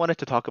I kind of wanted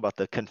to talk about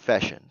the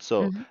confession.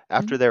 So Hmm.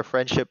 after Hmm. their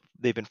friendship,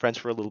 they've been friends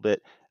for a little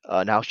bit.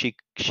 Now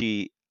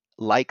she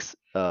likes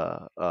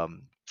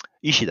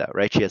Ishida,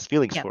 right? She has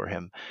feelings Yeah. for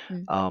him,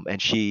 Mm.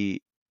 and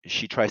she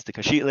tries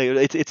to she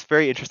like, it's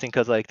very interesting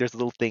because like there's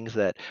little things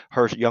that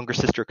her younger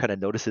sister kind of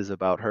notices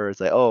about her. Is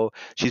like, oh,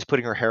 she's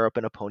putting her hair up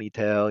in a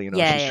ponytail, she's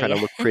Yeah, trying to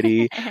yeah, look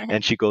pretty, yeah.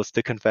 and she goes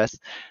to confess,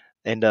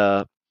 and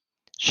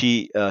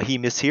he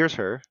mishears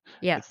her.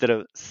 Yeah. Instead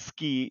of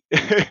ski,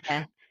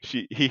 Yeah.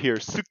 he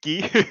hears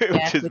suki,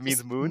 Yeah. which is Which means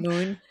is moon,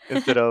 moon.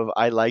 instead of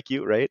I like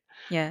you, right?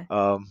 Yeah.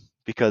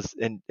 Because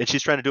and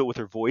she's trying to do it with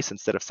her voice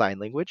instead of sign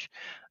language.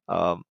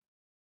 um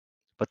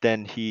but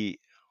then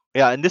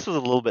yeah, and this was a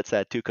little bit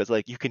sad too because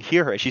like you can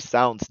hear her, she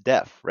sounds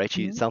deaf, right?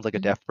 She Hmm. sounds like a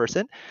Hmm. deaf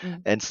person.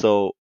 Mm. And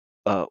so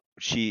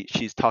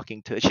she's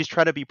trying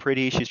to be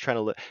pretty, she's trying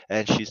to look,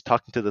 and she's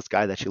talking to this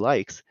guy that she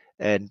likes,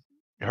 and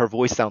her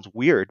voice sounds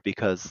weird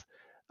because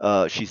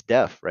she's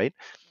deaf, right?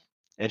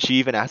 And she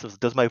even asks him,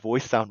 does my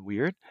voice sound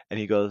weird? And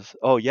he goes,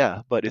 oh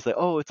yeah. But it's like,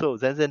 oh, it's so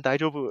zen zen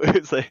daijobu.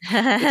 It's like,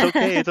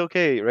 it's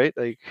okay, right?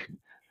 Like,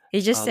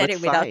 He just said let's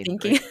it without sign,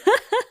 thinking. right?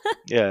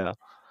 Yeah.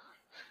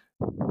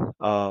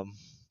 um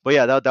but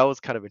yeah, that was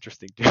kind of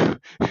interesting too.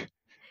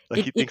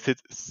 Like he it thinks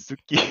it's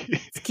suki.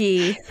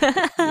 ski.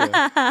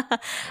 Yeah.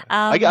 Yeah. I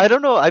um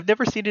don't know, I've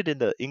never seen it in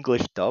the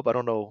English dub. I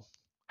don't know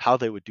how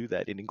they would do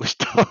that in English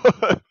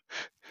dub.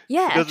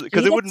 yeah, Because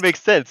actually it wouldn't that's make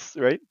sense,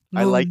 right?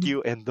 I like moon.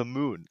 you and the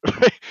moon.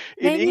 Right?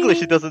 In English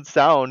it Maybe doesn't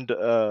sound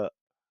the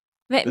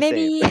same.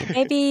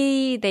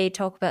 maybe they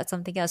talk about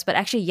something else, but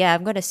actually, yeah,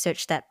 I'm gonna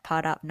search that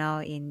part up now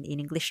in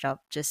English dub,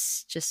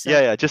 just so.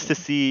 Yeah, yeah, just to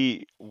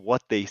see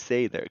what they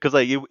say there. Because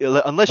like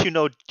unless you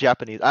know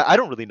Japanese, I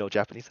don't really know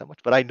Japanese that much,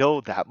 but I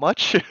know that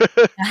much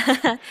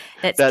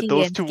That's that ki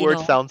those and two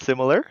words skino. sound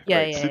similar, Yeah,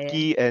 right? yeah, yeah,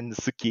 Suki and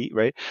suki,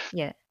 right?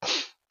 yeah.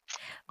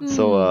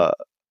 So Hmm.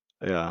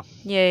 yeah,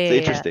 Yeah, it's yeah, yeah.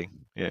 interesting.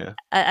 Yeah.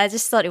 I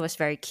just thought it was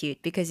very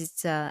cute because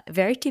it's a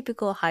very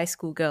typical high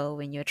school girl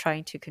when you're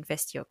trying to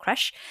confess to your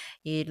crush.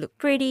 You look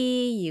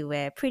pretty, you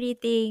wear pretty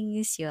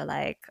things, you're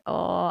like,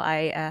 oh,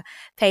 I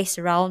pace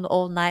around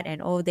all night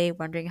and all day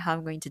wondering how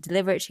I'm going to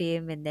deliver it to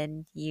him. And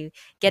then you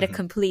get a Hmm.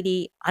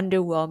 completely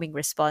underwhelming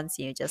response.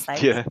 And you're just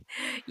like, Yeah,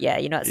 yeah,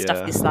 stuff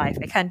yeah. this life.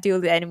 I can't do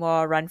it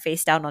anymore. Run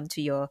face down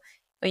onto your,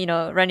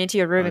 run into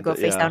your room and go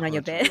face Yeah, down on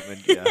your run to bed. room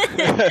and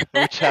yeah,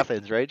 which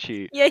happens, right?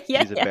 Yeah,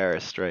 yeah, She's yeah.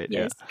 embarrassed, right?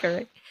 Yeah. Yes,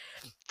 correct.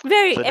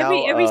 Very So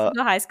now, every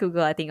single high school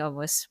girl, I think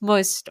almost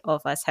most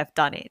of us have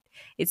done it.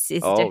 It's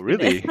oh definite.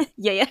 really?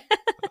 Yeah, yeah.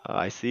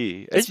 I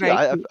see. It's Actually,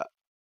 very cute.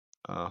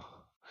 uh,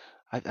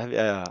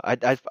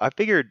 I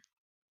figured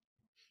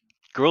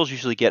girls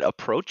usually get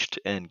approached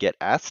and get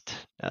asked.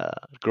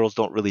 Girls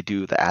don't really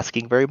do the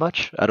asking very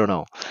much. I don't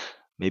know.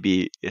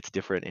 Maybe it's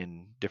different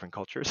in different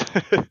cultures.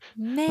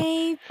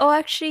 Maybe oh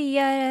actually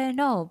yeah,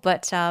 no.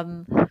 But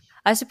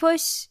I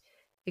suppose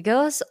the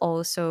girls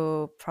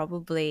also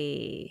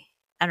probably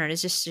I don't know,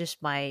 it's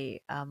just my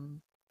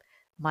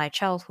my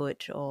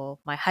childhood or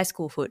my high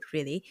schoolhood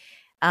really.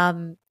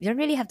 You don't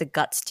really have the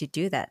guts to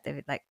do that.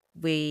 Like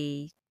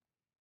we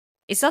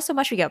it's not so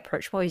much we get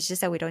approached more, it's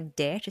just that we don't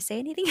dare to say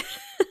anything.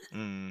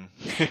 Mm.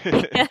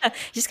 Yeah,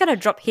 just kind of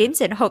drop Yeah.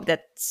 hints and hope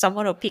that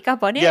someone will pick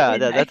up on it. Yeah,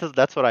 And like,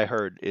 that's what I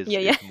heard yeah,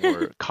 yeah, is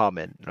more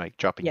common, like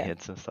dropping yeah,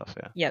 hints and stuff,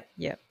 yeah. yep,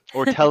 yep.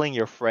 Or telling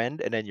your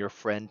friend and then your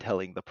friend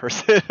telling the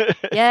person.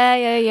 Yeah,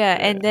 yeah, yeah.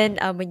 Yeah. And then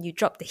when you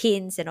drop the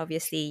hints, and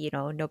obviously,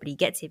 nobody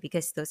gets it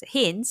because those are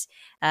hints,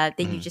 then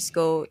you Mhm. just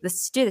go,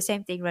 let's do the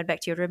same thing, run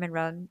back to your room and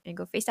run and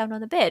go face down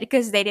on the bed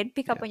because they didn't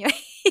pick up Yeah. on your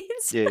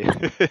hints. Yeah.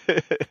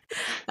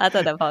 I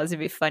thought that part was a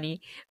bit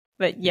funny.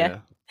 But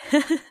yeah.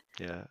 Yeah.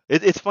 Yeah.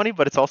 It's funny,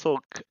 but it's also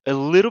a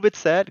little bit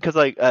sad because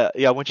like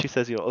yeah, when she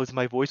says, oh, is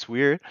my voice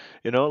weird?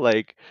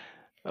 Like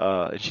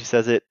and she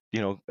says it,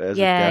 as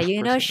a Yeah, deaf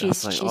person. I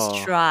was like, she's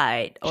oh,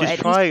 tried, or she's at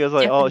least trying. I was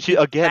like, oh,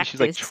 definitely she's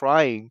like practiced.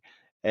 trying,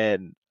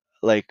 and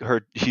like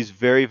she's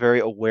very, very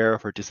aware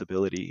of her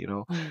disability.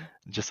 Mm.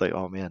 Just like,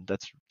 oh man,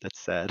 that's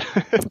sad.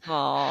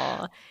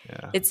 Aw.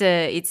 Yeah. It's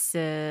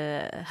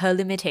her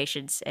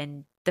limitations,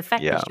 and the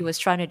fact that Yeah. she was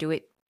trying to do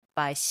it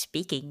by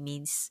speaking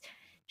means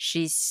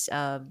she's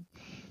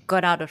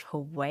gone out of her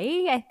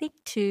way, I think,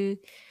 to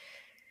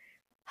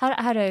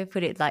how do I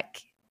put it,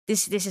 like,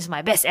 this is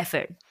my best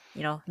effort,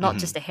 not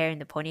just Hmm. the hair in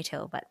the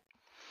ponytail, but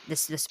the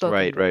spoken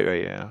Right. word. Right.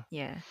 Right. Yeah.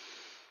 Yeah.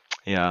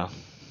 Yeah.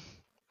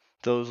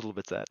 So it was a little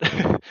bit sad.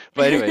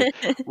 But anyways,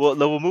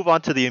 we'll move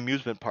on to the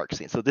amusement park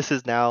scene. So this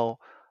is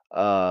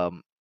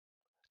um,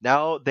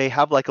 now they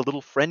have like a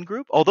little friend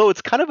group, although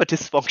it's kind of a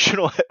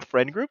dysfunctional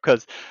friend group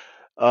because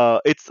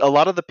it's a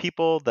lot of the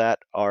people that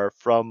are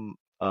from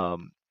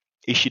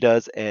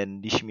Ishida's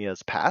and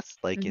Nishimiya's past,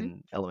 like Mm-hmm.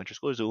 in elementary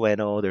school. There's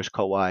Ueno, there's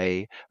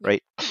Kawai, Yep.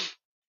 right?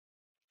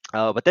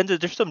 But then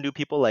there's some new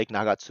people like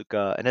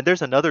Nagatsuka, and then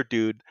there's another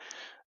dude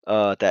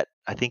that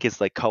I think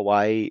is like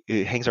Kawai,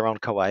 hangs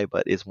around Kawai,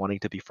 but is wanting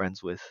to be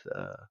friends with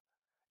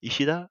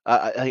Ishida.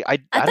 I I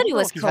thought don't it know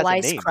if was he has a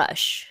Kawai's name.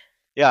 crush.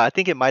 Yeah, I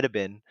think it might have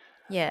been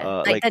Yeah,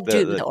 like like that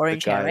dude with the the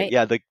orange hair, guy.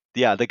 right?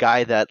 The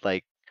guy that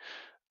like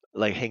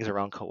hangs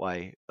around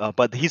Kawhi.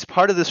 But he's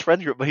part of this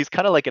friend group, but he's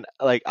kind of like an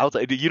like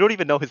outside. You don't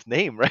even know his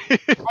name, right?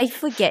 I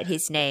forget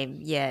his name.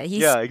 Yeah,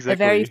 he's Yeah, a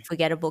very exactly.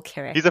 forgettable He's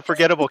character. a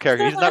forgettable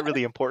character. He's not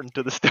really important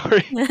to the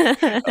story.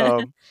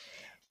 Um,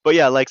 but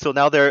yeah, like so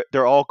now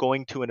they're all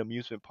going to an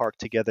amusement park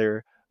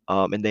together,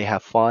 and they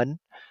have fun.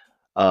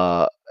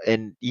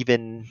 And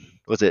even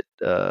was it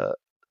the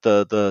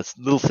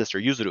little sister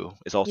Yuzuru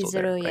is also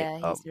there, Yuzuru, right?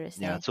 yeah, Yuzuru's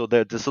Yeah. there. So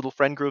they're this little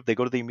friend group. They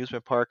go to the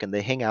amusement park and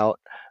they hang out.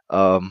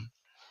 Um,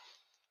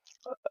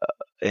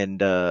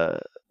 and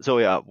so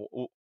yeah,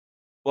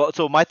 well,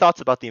 so my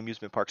thoughts about the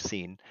amusement park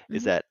scene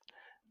is Hmm. that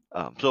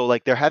so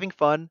like they're having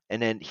fun,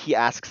 and then he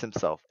asks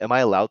himself, "Am I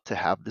allowed to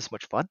have this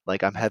much fun?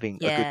 Like I'm having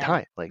a good Yeah.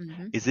 time. Like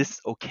Hmm. is this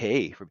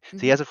okay for me?" So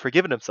he Hmm. hasn't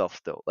forgiven himself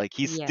still. Like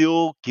he's Yeah.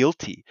 still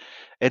guilty,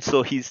 and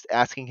so he's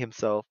asking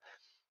himself,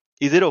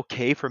 "Is it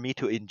okay for me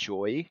to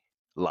enjoy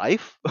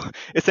life?"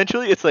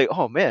 Essentially, it's like,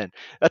 oh man,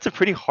 that's a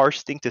pretty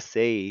harsh thing to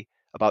say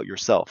about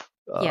yourself.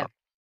 Yeah.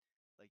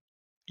 Like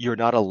you're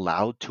not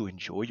allowed to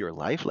enjoy your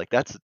life. Like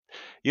that's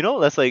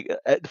like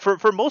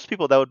for most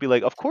people that would be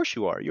like, of course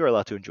you are. You're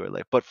allowed to enjoy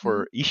life. But Hmm.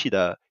 for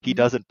Ishida, he Hmm.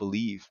 doesn't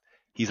believe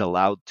he's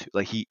allowed to.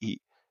 Like he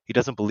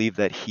doesn't believe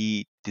that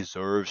he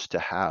deserves to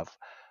have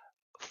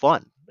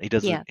fun. He Yeah.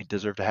 doesn't he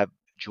deserve to have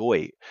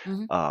joy.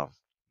 Hmm. Um,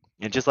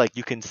 and just like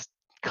you can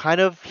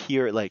kind of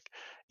hear like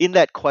in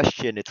that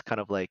question, it's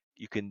kind of like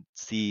you can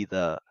see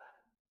the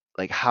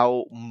like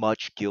how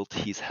much guilt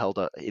he's held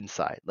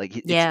inside. Like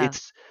Yeah.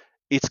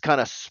 it's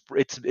kind of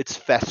it's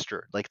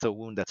festered. Like it's a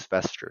wound that's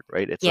festered,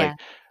 right? It's like Yeah.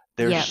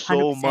 there's Yeah.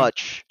 Hundred so percent.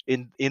 much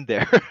in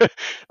there that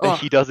Oh,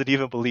 he doesn't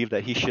even believe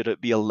that he should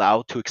be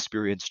allowed to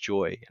experience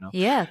joy.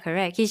 yeah.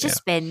 Correct. He's just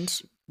Yeah.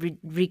 spent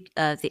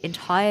the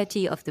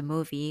entirety of the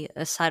movie,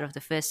 aside of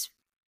the first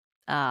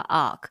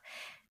arc,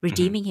 Hmm.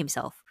 redeeming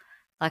himself.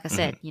 Like I Hmm.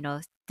 said,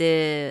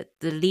 the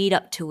lead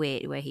up to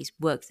it, where he's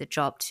worked the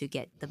job to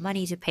get the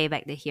money to pay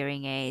back the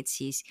hearing aids.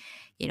 He's,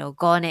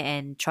 gone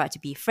and tried to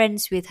be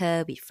friends with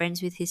her, be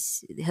friends with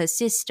her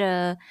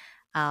sister,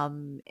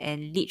 and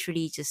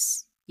literally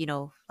just,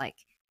 like,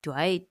 do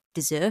I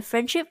deserve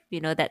friendship?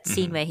 That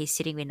scene Hmm. where he's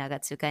sitting with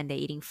Nagatsuka and they're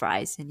eating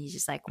fries, and he's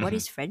just like, what Hmm.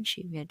 is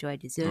friendship? Do I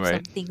deserve Right.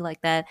 something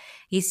like that?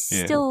 He's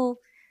Yeah. still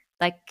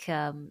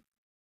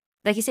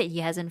like you said, he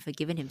hasn't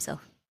forgiven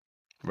himself.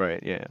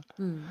 Right. Yeah.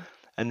 Mm.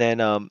 And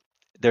then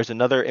there's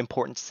another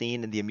important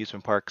scene in the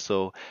amusement park.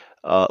 So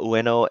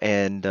Ueno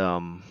and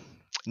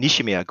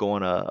Nishimiya go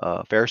on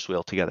a Ferris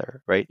wheel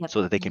together, right? Yep.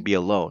 So that they can Hmm. be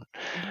alone.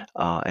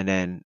 Hmm. And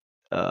then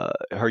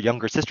her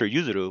younger sister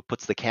Yuzuru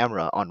puts the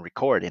camera on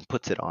record and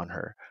puts it on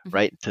her, Hmm.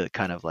 right? To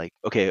kind of like,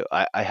 okay,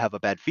 I have a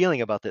bad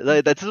feeling about this.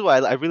 This is why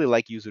I really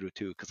like Yuzuru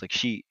too, because like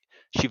she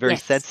very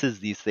Yes, senses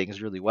these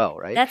things really well,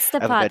 right? that's the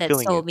I have a part bad that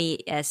feeling. sold me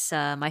as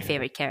my Yeah.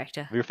 favorite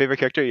character. Your favorite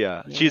character?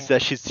 Yeah. Yeah, yeah.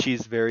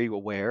 She's very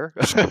aware.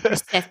 She's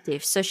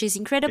perceptive, so she's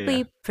Yeah.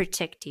 incredibly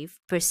protective,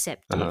 Uh-huh.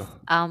 perceptive.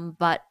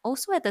 But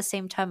also at the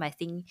same time, I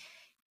think,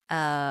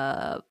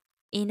 uh,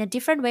 in a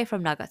different way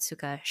from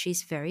Nagatsuka,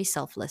 she's very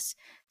selfless.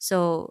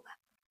 So,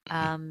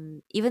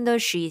 Mhm. even though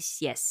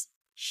she's, yes,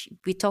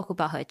 we talk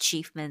about her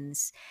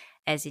achievements,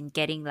 as in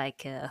getting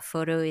like a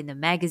photo in the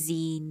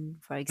magazine,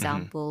 for Mhm.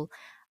 example.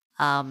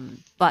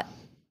 But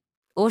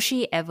all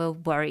she ever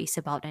worries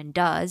about and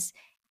does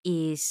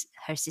is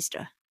her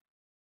sister.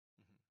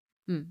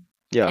 Mm.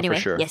 Yeah, for Anyway,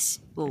 sure. yes.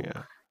 Oh,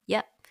 Yeah.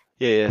 yep.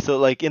 Yeah. So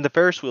like in the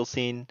Ferris wheel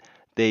scene,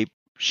 they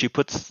she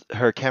puts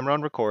her camera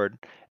on record,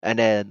 and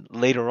then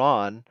later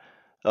on,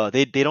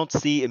 they don't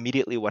see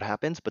immediately what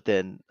happens, but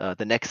then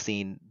the next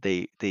scene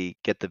they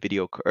get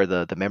the or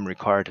the memory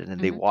card, and then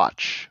they Mm-hmm.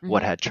 watch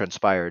what Mm-hmm. had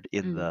transpired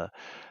in Mm.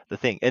 the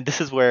thing. And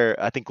this is where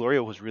I think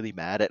Gloria was really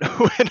mad at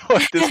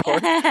Ueno at this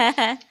point.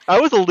 Yeah, I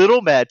was a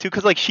little mad too,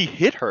 because like she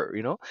hit her,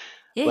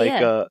 like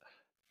yeah.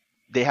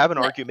 they have an But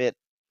argument,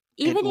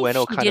 and even if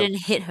Ueno she kind of,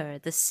 didn't hit her,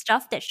 the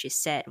stuff that she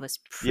said was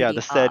yeah, pretty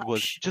the said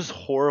was harsh. just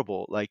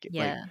horrible. Like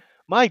Yeah.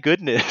 my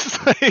goodness,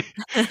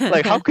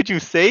 like how could you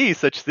say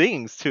such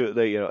things to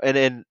the, and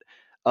then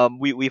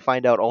we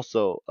find out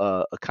also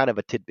a kind of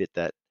a tidbit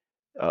that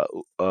uh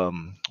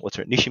what's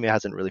her Nishimi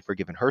hasn't really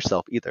forgiven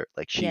herself either.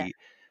 Like Yeah.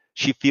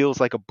 she feels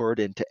like a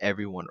burden to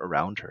everyone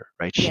around her,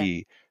 right? Yeah.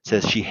 She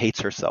says Mhm. she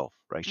hates herself,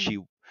 right? Mhm.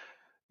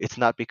 It's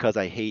not because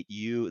I hate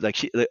you. Like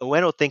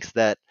Ueno thinks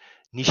that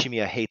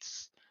Nishimiya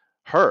hates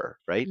her,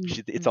 right?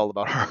 Mm, It's mm, all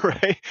about her,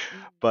 right?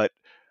 mm. But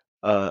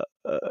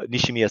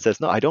Nishimiya says,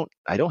 no, I don't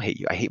hate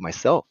you. I hate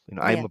myself.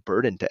 I'm Yeah. a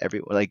burden to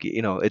everyone. Like,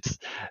 it's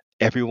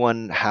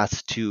everyone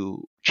has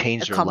to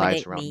change their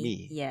lives Accommodate around me.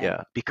 me, Yeah.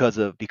 yeah, because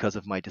of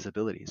my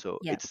disability. So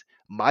Yeah. it's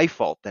my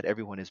fault that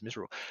everyone is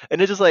miserable.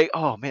 And it's just like,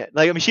 oh man,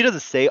 like I mean, she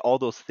doesn't say all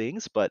those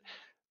things, but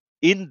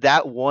in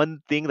that one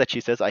thing that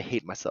she says, I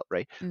hate myself,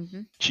 right?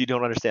 Mm-hmm. She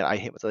don't understand, I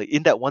hate myself. Like,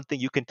 in that one thing,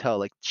 you can tell,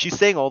 like she's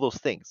saying all those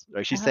things,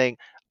 right? She's Uh-huh. saying,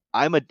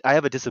 I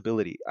have a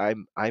disability.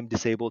 I'm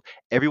disabled.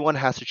 Everyone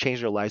has to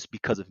change their lives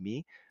because of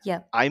me.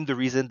 Yeah. I'm the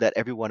reason that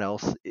everyone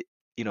else,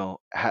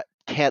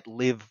 can't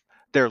live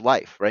their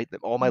life, right?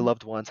 That all my Mm-hmm.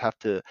 loved ones have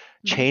to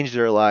Mm-hmm. change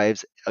their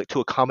lives to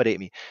accommodate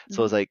me.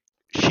 So Mm-hmm. it's like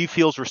she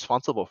feels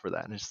responsible for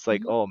that, and it's just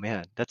like, Mm-hmm. oh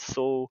man, that's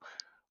sad.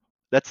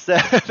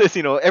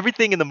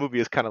 Everything in the movie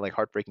is kind of like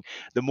heartbreaking.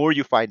 The more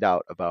you find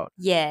out about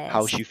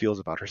how Yes. she feels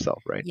about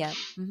herself, right? Yeah.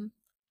 Mm-hmm.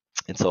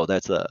 And so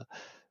that's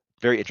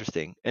very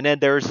interesting. And then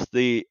there's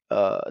the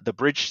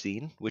bridge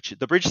scene, which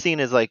the bridge scene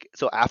is like,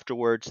 so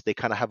afterwards they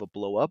kind of have a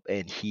blow up,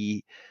 and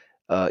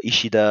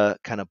Ishida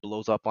kind of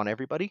blows up on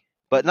everybody,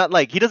 but Mm-hmm. not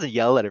like he doesn't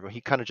yell at everyone.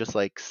 He kind of just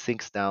like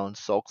sinks down,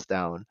 sulks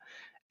down,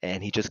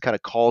 and he just kind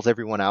of calls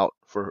everyone out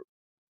for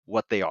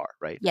what they are,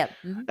 right? Yep.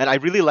 Mm-hmm. And I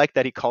really like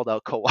that he called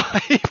out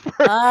Kawhi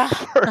Ah.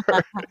 for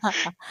her,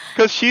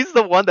 because she's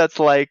the one that's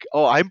like,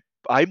 oh,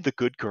 I'm the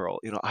good girl.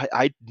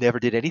 I never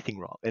did anything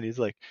wrong. And he's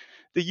like,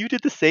 you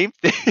did the same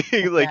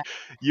thing. Yeah. Like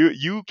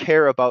you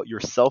care about your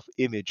self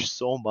image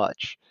so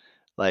much,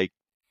 like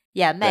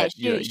Yeah, man. that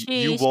you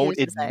She won't was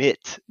just like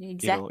admit, yeah,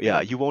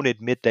 exactly. you won't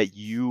admit that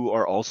you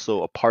are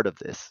also a part of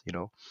this.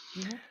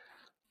 Mm-hmm.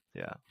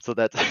 Yeah. So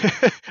that's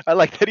I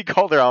like that he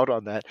called her out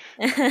on that.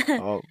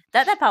 Um,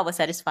 That part was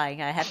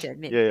satisfying, I have to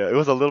admit. yeah, it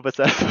was a little bit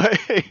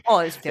satisfying. Oh,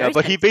 it's Yeah, very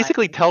but he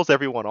basically satisfying. tells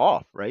everyone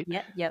off, right?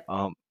 Yep. Yep.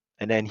 Um,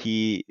 and then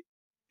he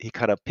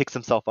kind of picks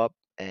himself up,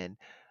 and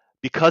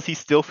because he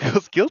still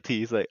feels guilty,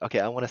 he's like, okay,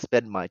 I want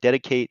to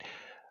dedicate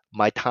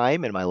my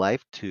time and my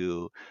life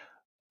to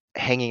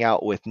hanging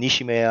out with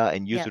Nishimiya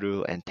and Yep.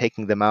 Yuzuru and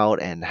taking them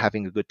out and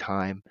having a good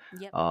time.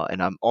 Yep.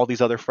 And I'm all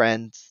these other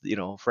friends,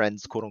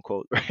 friends, quote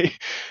unquote, right?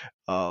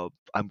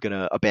 I'm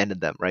gonna abandon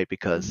them, right?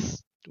 Mm-hmm.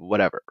 Because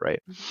whatever,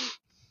 right? Mm-hmm.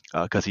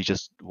 Because he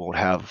just won't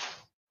have,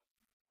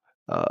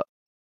 uh,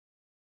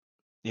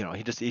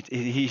 he just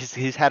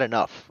he's had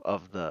enough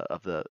of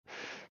the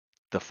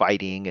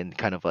fighting, and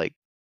kind of like,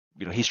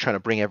 he's trying to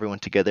bring everyone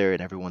together,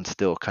 and everyone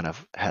still kind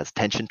of has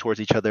tension towards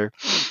each other.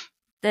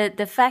 Mm.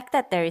 The fact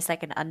that there is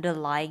like an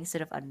underlying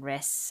sort of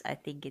unrest, I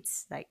think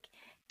it's like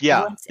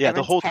Yeah, yeah,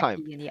 the everyone's whole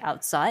time. happy on the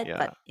outside, Yeah.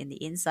 but in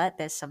the inside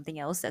there's something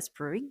else that's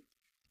brewing.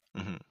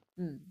 Hmm.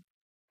 Mm.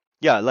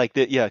 Yeah, like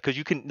yeah, because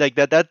you can like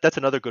that's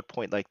another good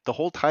point. Like the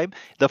whole time,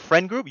 the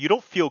friend group, you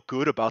don't feel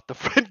good about the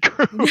friend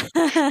group,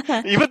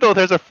 even though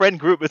there's a friend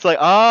group. It's like,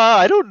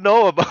 I don't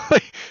know about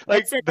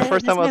like the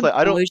first That's time I an was like,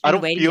 I implosion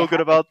don't waiting to feel good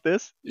happen. about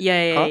this,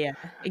 Yeah, yeah, huh? yeah.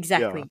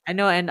 Yeah, Exactly. I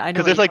know, and I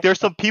know because what there's you're like talking there's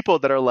some people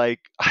that are like,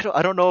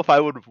 I don't know if I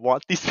would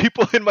want these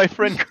people in my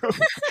friend group.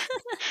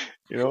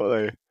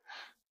 Like,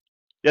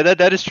 yeah,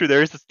 that is true.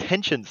 There is this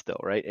tension still,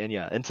 right? And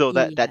yeah, and so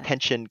that Yeah.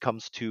 tension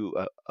comes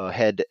to a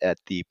head at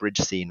the bridge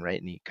scene, right?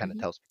 And he kind of Hmm.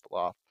 tells people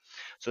off.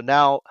 So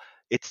now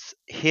it's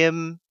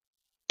him,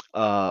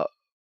 uh,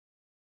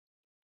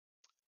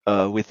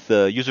 with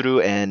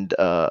Yuzuru and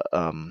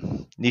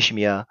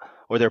Nishimiya,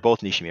 or they're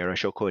both Nishimiya, right?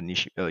 Shoko and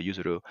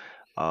Yuzuru.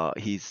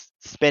 He's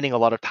spending a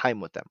lot of time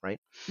with them, right?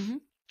 Hmm.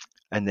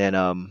 And then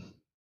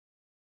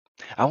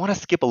I want to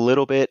skip a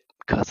little bit,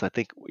 because I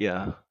think,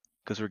 yeah,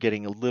 because we're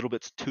getting a little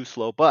bit too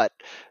slow, but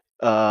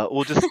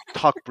we'll just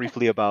talk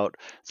briefly about,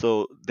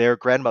 so their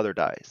grandmother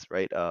dies,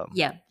 right?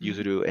 Yeah. Hmm.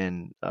 Yuzuru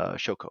and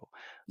Shoko.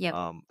 Yep.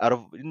 Out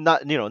of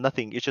not,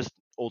 nothing. It's just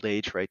old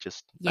age, right?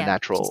 Just a Yeah.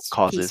 natural Just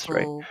causes,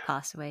 right? peaceful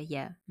pass away.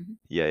 Yeah. Hmm.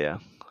 Yeah,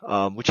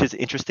 yeah. Which is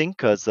interesting,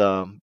 because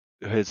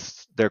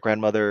their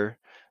grandmother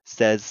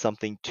says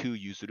something to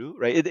Yuzuru,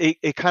 right?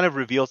 It kind of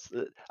reveals.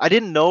 I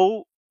didn't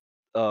know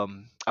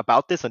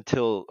about this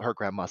until her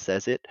grandma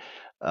says it.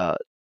 Uh,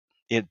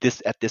 at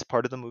this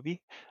part of the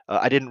movie,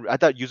 I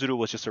thought Yuzuru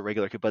was just a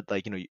regular kid, but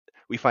like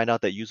we find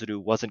out that Yuzuru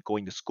wasn't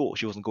going to school.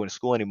 She wasn't going to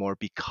school anymore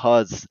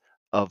because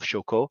of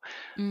Shoko.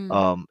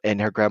 Mm.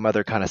 And her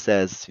grandmother kind of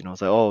says,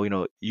 it's like, oh,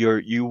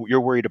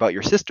 you're worried about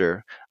your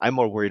sister. I'm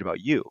more worried about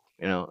you.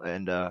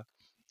 And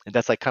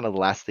that's like kind of the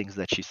last things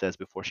that she says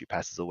before she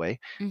passes away,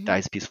 Mm-hmm.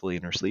 dies peacefully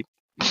in her sleep.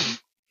 Mm-hmm.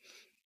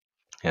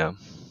 Yeah.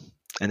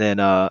 And then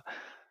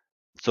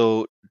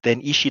so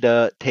then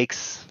Ishida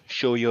takes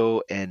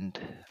Shoyo and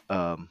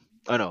oh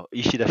no,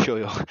 Ishida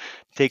Shoyo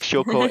takes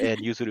Shoko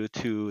and Yuzuru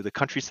to the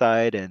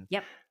countryside and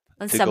Yep.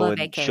 On to go summer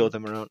and show vacay.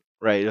 them around,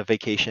 right? A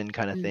vacation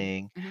kind of Mm.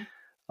 thing.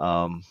 Mm-hmm.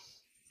 Um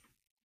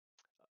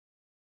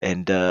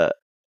and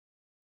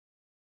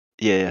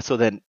yeah, so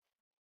then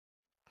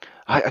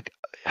I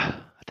I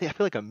think I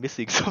feel like I'm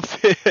missing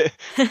something.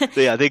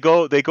 So yeah, they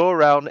go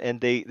around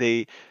and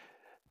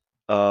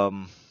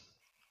um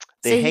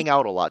they So hang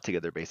out a lot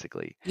together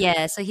basically.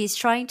 yeah, so he's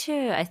trying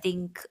to, I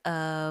think,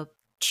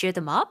 cheer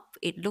them up.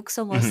 It looks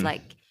almost Hmm.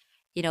 like,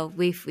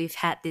 we've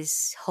had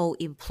this whole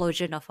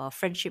implosion of our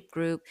friendship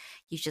group.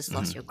 You just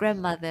lost your Hmm.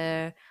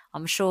 grandmother.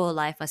 I'm sure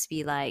life must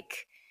be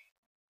like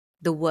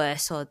the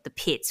worst or the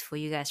pits for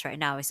you guys right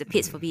now. It's the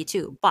pits for me Hmm.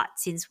 too. But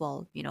since,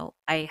 well,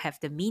 I have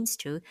the means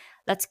to,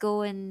 let's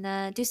go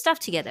and do stuff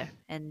together.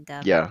 And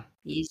Yeah.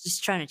 he's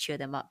just trying to cheer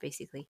them up,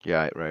 basically.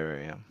 Yeah,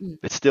 right, yeah. Mm.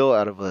 It's still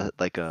out of a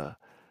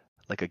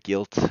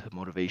guilt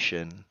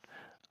motivation.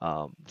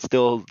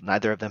 Still,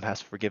 neither of them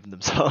has forgiven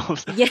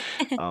themselves. Yeah,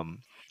 um,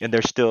 and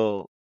they're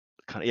still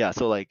kind of, yeah.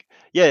 So like,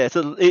 yeah.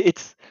 So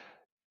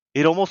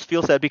it almost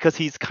feels sad because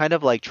he's kind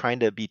of like trying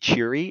to be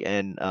cheery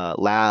and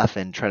laugh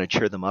and trying to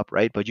cheer them up,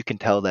 right? But you can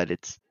tell that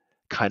it's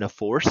kind of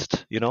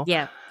forced,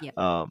 yeah, yeah,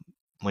 um,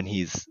 when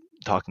he's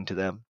talking to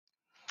them.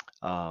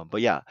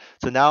 But yeah.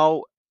 So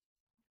now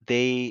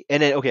they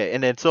and then okay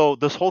and then so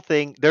this whole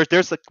thing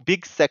there's a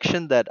big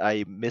section that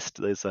I missed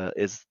is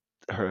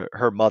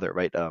her mother,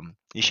 right?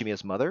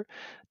 Nishimiya's mother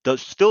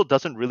still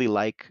doesn't really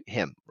like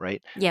him,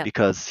 right? yeah.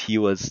 Because he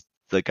was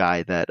the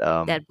guy that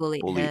That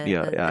bullied bullied, her,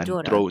 yeah, her, yeah, her and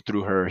daughter.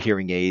 threw her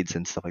hearing aids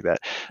and stuff like that.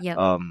 Yep.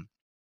 um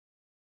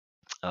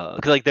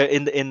because like they're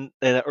in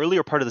the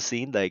earlier part of the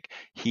scene, like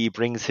he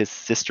brings his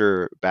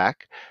sister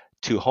back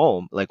to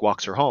home, like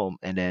walks her home,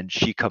 and then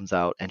she comes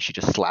out and she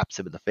just slaps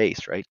him in the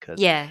face, right? Because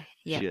Yeah.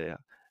 Yep. she, yeah.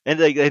 And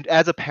like and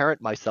as a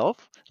parent myself,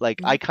 like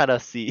I Mhm. kind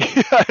of see,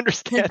 I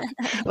understand,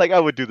 like I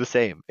would do the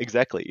same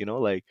exactly,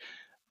 like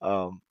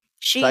um,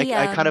 so she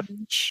I kind of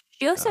she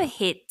also uh,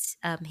 hit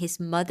his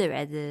mother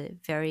at the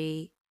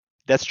very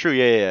that's true,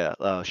 yeah,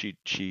 yeah, yeah.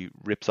 She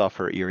rips off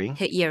her earring,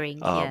 her earring.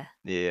 Yeah.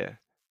 yeah,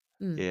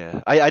 Mm.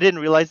 yeah. I didn't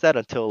realize that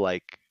until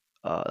like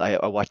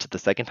I watched it the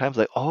second time. I was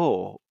like,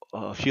 oh,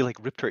 she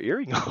like ripped her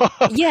earring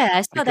off Yeah,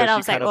 I saw that. because I she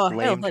was like, kind of oh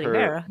hell, blamed holy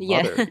her hell.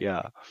 Yeah. mother.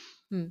 Yeah.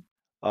 Mm.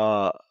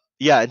 Uh,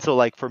 yeah, and so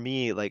like for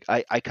me, like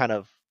I kind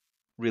of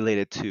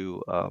related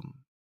to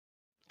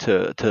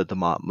the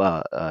mom,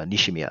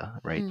 Nishimiya,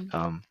 right?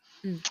 Mm.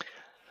 Mm.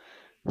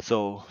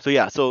 So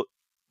yeah,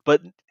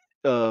 but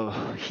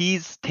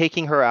he's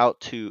taking her out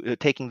to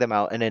taking them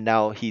out, and then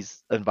now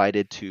he's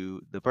invited to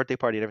the birthday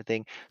party and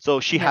everything. So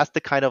she Yep. has to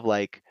kind of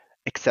like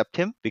accept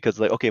him because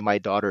like okay, my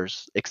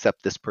daughters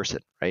accept this person,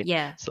 right?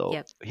 Yeah. So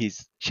Yep.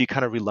 she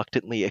kind of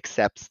reluctantly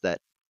accepts that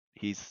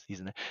he's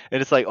in it,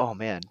 and it's like oh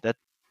man, that's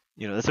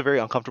a very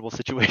uncomfortable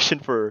situation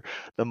for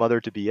the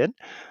mother to be in.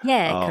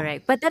 Yeah. Um,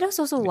 Correct. But that is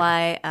also yeah.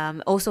 why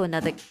also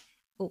another.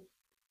 Oh,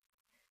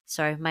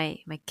 sorry, my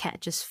cat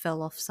just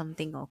fell off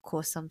something or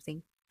caused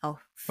something. I'll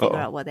figure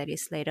Uh-oh. out what that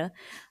is later.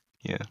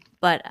 Yeah.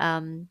 But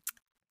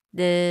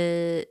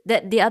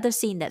the other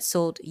scene that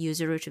sold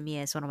Yuzuru to me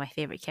as one of my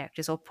favorite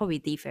characters, or probably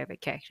the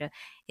favorite character,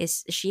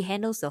 is she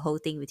handles the whole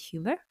thing with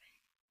humor.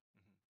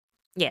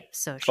 Yeah,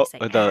 so Oh, she's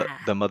like,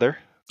 the mother,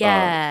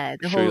 yeah,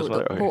 the Shiryo's whole the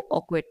mother. Okay. whole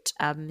awkward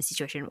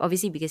situation.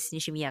 Obviously, because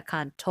Nishimiya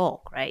can't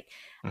talk, right?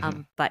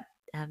 Hmm. But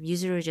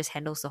Yuzuru just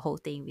handles the whole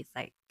thing with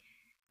like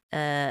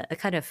a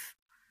kind of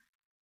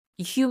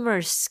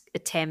humorous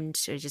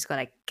attempt to just go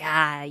like,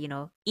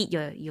 eat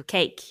your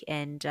cake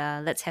and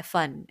let's have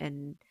fun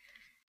and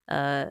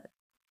uh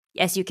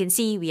as you can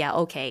see, we are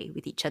okay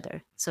with each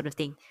other, sort of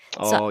thing.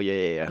 So, Oh yeah,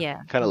 yeah, yeah. yeah,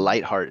 Kind of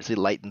lighthearted. So it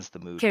lightens the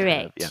mood, kind of.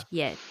 Yeah, correct.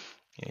 Yeah.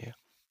 yeah, yeah.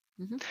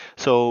 Hmm.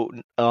 So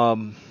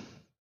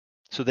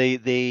so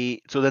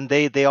so then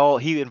they all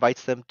he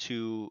invites them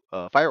to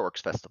a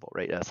fireworks festival,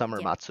 right? A summer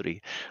Yep.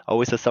 matsuri.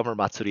 Always a summer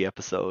matsuri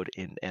episode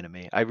in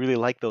anime. I really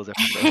like those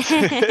episodes.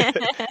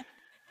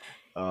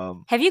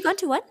 um, Have you gone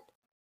to one?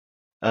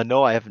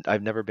 no, I haven't.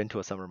 I've never been to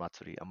a summer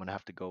matsuri. I'm gonna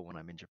have to go when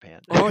I'm in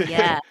Japan. Oh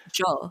yeah,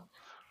 sure.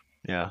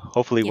 Yeah,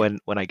 hopefully Yeah.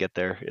 when I get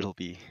there, it'll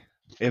be.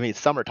 I mean, it's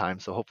summertime,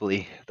 so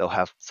hopefully they'll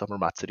have summer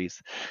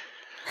matsuris.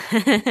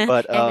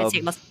 But And we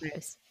take lots of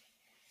photos.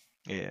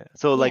 yeah.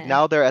 So like Yeah.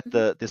 now they're at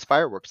Hmm. this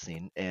fireworks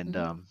scene, and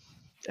Hmm.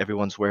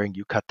 everyone's wearing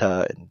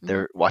yukata and Hmm.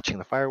 they're watching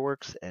the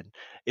fireworks, and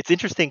it's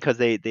interesting because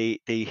they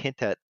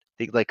hint at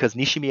think like because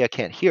Nishimiya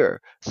can't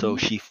hear, so Mhm.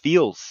 she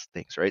feels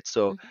things, right?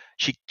 So Mhm.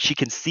 she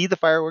can see the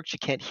fireworks, she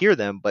can't hear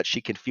them, but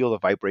she can feel the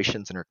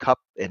vibrations in her cup,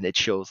 and it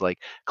shows like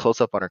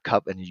close up on her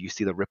cup, and you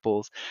see the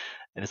ripples,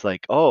 and it's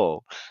like,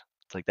 oh,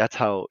 it's like that's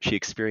how she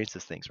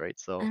experiences things, right?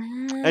 So,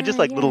 and just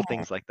like little Yeah.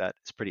 things like that,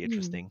 it's pretty Mm.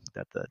 interesting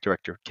that the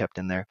director kept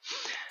in there.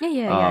 Yeah,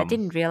 yeah, yeah. I Um,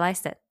 didn't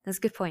realize that. That's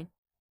a good point.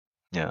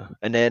 yeah,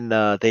 and then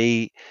uh,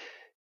 they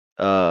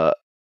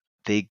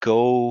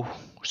go,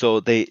 so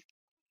they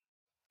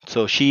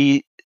so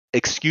she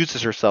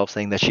excuses herself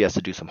saying that she has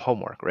to do some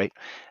homework, right?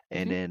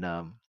 And Mhm.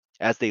 then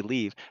as they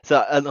leave,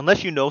 so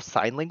unless you know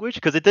sign language,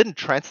 because it didn't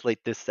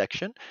translate this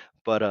section,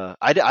 but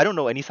I don't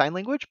know any sign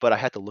language, but I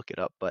had to look it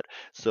up. But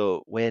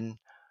so when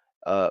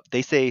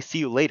they say "see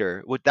you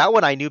later," with that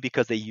one I knew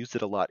because they used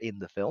it a lot in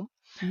the film.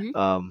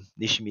 Mhm.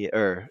 Nishimi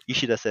or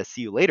Ishida says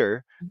 "see you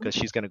later" Mhm. because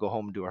she's gonna go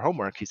home and do her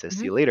homework. He says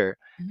 "see Mhm. you later,"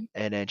 Mhm.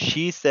 and then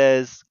she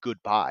says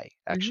goodbye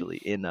Mhm. actually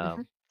in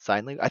Mhm.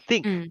 sign language. I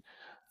think Mm.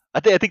 I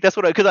think that's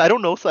what because I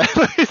don't know sign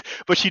language,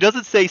 but she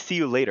doesn't say "see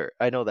you later."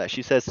 I know that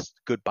she says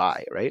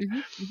goodbye, right?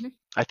 Mhm. Mhm.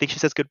 I think she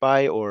says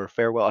goodbye or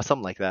farewell or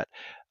something like that.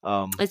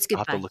 It's I'll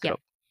have to goodbye. look it Yep.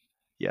 up.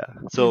 Yeah.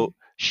 Mm. So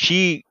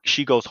she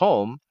goes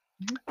home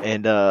Mhm.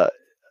 and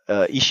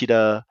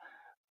Ishida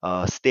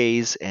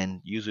stays,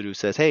 and Yuzuru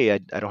says, "Hey, I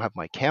don't have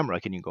my camera.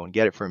 Can you go and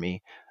get it for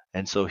me?"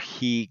 And so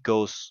he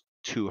goes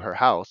to her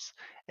house,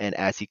 and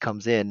as he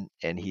comes in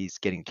and he's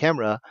getting the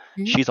camera,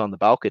 Mhm. she's on the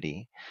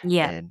balcony,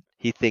 Yeah. and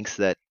he thinks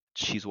that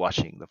she's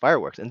watching the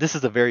fireworks. And this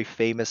is a very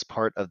famous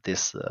part of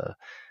this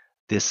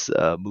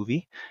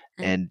movie.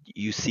 Uh, And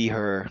you see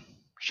her;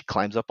 she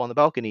climbs up on the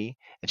balcony,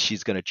 and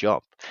she's gonna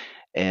jump,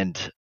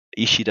 and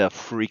Ishida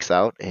freaks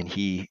out, and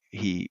he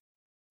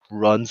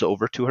runs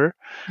over to her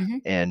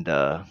mhm.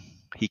 and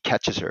he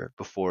catches her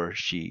before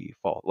she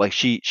falls. Like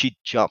she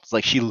jumps.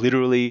 Like she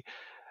literally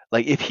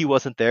like if he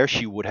wasn't there,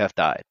 she would have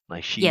died.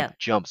 Like she Yeah.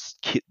 jumps,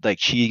 like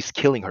she's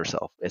killing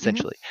herself Mhm.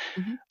 essentially.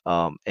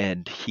 Mhm.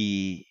 And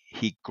he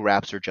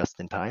grabs her just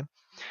in time,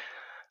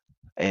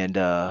 and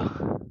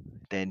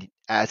then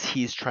as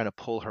he's trying to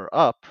pull her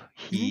up,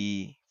 Mhm.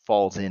 he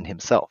falls in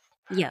himself,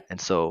 Yeah. and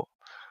so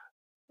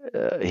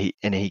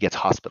he gets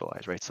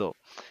hospitalized. Right. So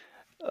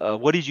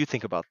what did you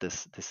think about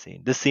this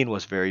scene? This scene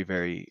was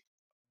very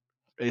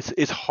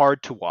it's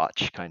hard to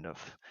watch kind of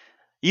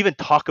even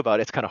talk about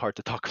it, it's kind of hard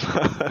to talk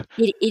about.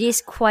 It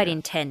is quite Yeah.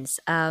 intense.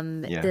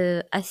 Yeah.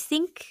 The I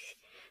think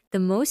the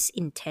most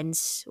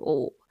intense,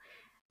 or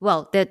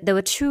well, there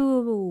were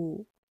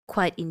two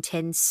quite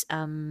intense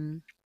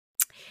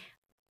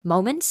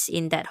moments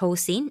in that whole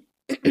scene.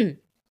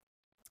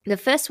 The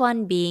first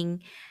one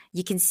being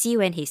you can see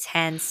when his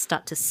hands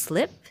start to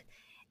slip,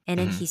 and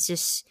then Hmm. he's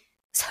just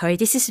sorry,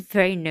 this is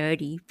very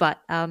nerdy,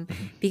 but Hmm.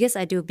 because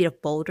I do a bit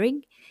of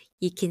bouldering,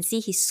 you can see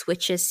he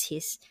switches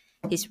his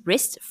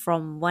wrist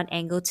from one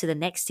angle to the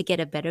next to get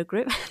a better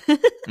grip.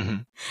 Hmm.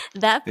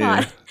 that part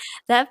Yeah.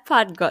 that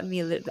part got me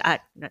a little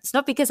bit. It's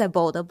not because I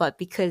boulder, but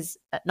because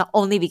not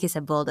only because I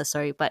boulder,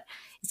 sorry, but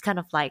it's kind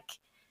of like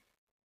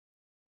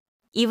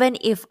even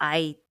if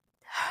I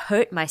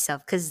hurt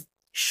myself, because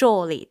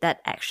surely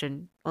that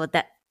action or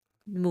that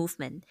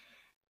movement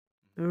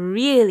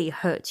really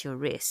hurts your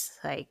wrist,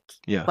 like,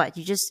 Yeah. but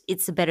you just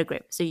it's a better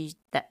grip, so you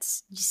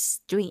that's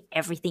just doing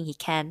everything he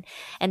can.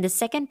 And the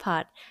second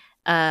part,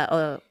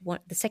 or one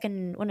the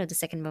second one of the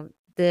second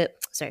the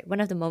sorry, one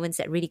of the moments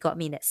that really got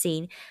me in that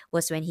scene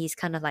was when he's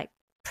kind of like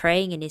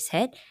praying in his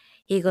head.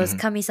 He goes, Hmm.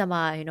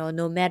 "Kami-sama,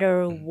 no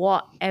matter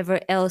whatever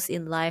else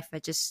in life, I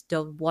just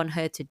don't want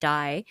her to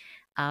die."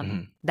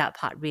 Hmm. That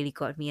part really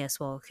got me as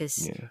well,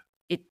 because Yeah.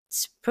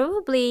 it's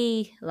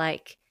probably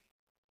like,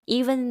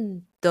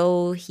 even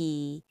though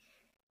he,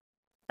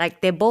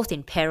 like, they're both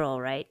in peril,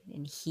 right?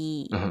 And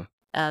Uh-huh.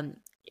 um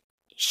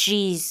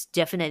she's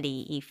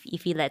definitely,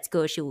 if he lets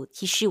go,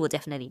 she will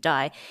definitely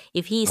die.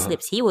 If he Uh-huh.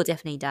 slips, he will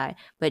definitely die.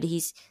 But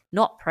he's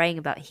not praying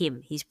about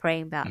him, he's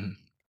praying about Hmm.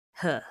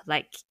 her.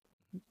 Like,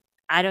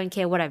 I don't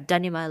care what I've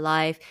done in my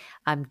life,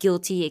 I'm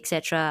guilty,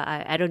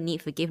 etc. I don't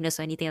need forgiveness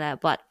or anything like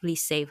that, but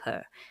please save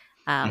her.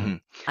 Hmm.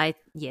 I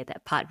Yeah,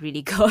 that part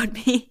really got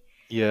me.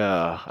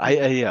 Yeah.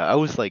 Mm. Yeah, I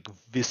was like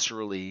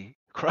viscerally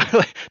crying.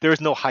 Like there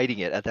was no hiding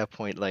it at that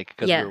point, like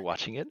because we Yeah. were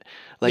watching it.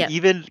 Like Yep.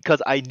 even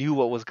because I knew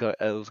what was gonna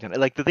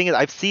like the thing is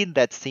I've seen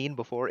that scene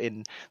before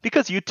in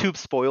because YouTube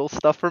spoils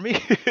stuff for me.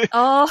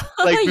 Oh,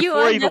 Like you before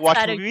are I even that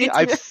watched the kind of movie,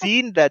 I've YouTuber.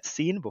 seen that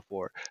scene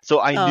before, so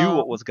I knew Oh,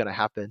 what was gonna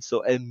happen.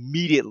 So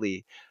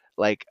immediately,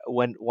 like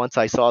when once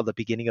I saw the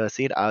beginning of the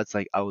scene, I was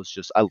like, I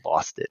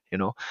lost it, you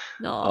know.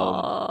 Um,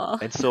 no.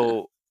 and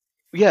so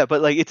yeah,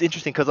 but like it's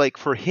interesting because like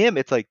for him,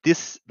 it's like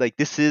this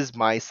is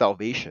my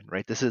salvation,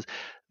 right? This is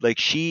like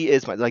she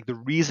is my like the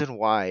reason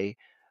why.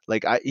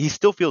 Like he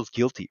still feels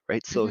guilty,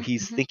 right? So Mhm,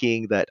 he's mhm,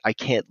 thinking that I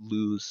can't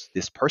lose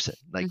this person.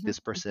 Like mhm, this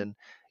mhm, person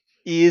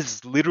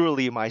is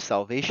literally my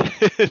salvation.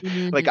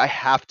 Like mhm. I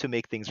have to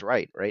make things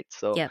right, right?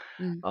 So Yep.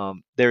 Mm,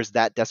 there's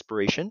that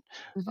desperation.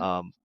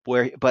 mhm,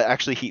 Where, but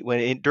actually,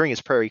 during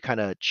his prayer, he kind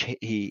of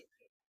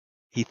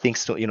he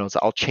thinks, so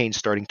I'll change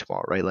starting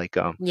tomorrow, right? Like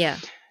yeah.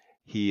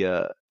 he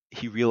uh,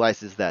 he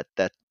realizes that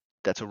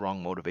that's a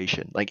wrong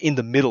motivation, like in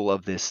the middle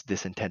of this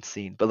intense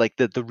scene. But like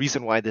the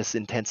reason why this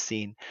intense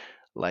scene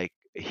like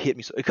hit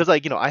me, so because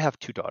like I have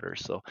two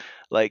daughters, so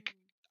like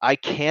I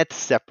can't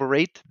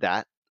separate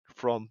that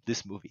from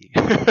this movie.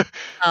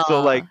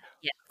 So like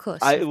Yeah, of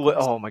course, of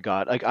course. oh my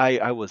god, like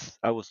I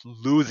was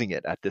losing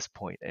it at this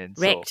point. And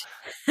so Wrecked.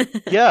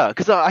 yeah,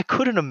 because I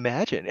couldn't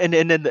imagine. And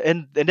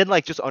then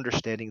like just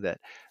understanding that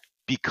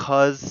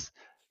because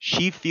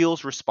she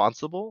feels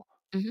responsible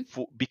Hmm.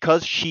 for,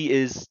 because she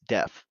is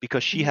deaf,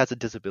 because she Hmm. has a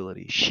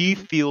disability, she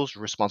Hmm. feels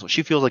responsible,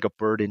 she feels like a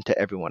burden to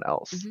everyone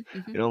else.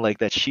 Hmm. Hmm. Like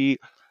that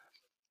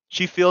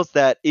she feels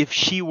that if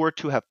she were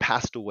to have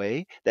passed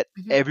away, that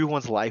Hmm.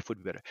 everyone's life would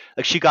be better.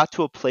 Like she got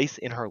to a place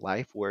in her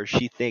life where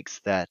she thinks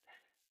that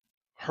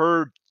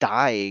her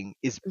dying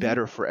is Hmm.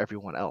 better for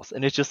everyone else.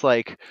 And it's just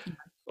like,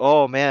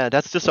 oh man,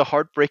 that's just a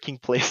heartbreaking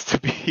place to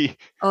be.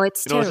 Oh,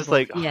 it's It's just terrible.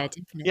 like, Yeah,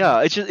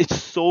 yeah, definitely. it's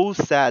so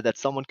sad that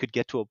someone could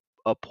get to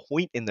a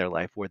point in their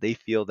life where they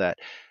feel that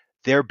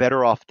they're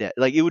better off dead.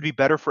 Like it would be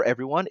better for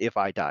everyone if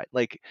I died.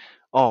 Like,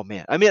 oh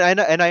man. I mean, and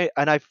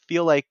I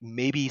feel like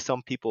maybe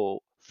some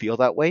people feel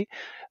that way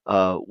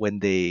when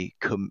they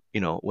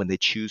when they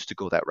choose to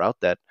go that route,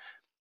 that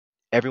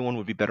everyone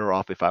would be better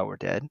off if I were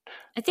dead,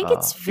 I think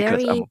it's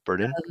because I'm very, a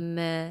burden.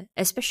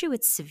 especially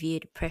with severe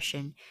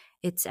depression,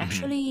 it's Hmm.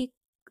 actually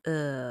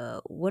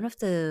one of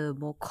the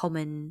more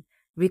common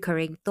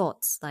recurring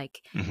thoughts.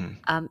 Like, Hmm.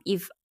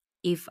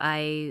 if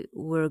I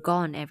were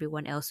gone,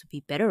 everyone else would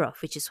be better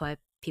off, which is why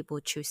people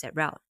choose that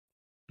route.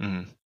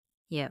 Hmm.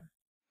 Yeah.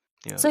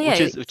 Yeah, So yeah,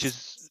 which is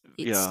it's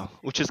yeah,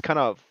 which is kind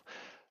of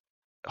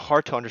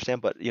hard to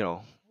understand, but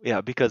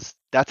yeah, because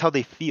that's how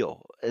they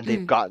feel, and they've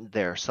mm, gotten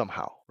there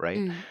somehow, right?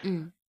 mm,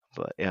 mm.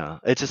 But yeah,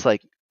 it's just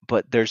like,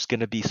 but there's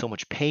gonna be so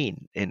much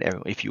pain in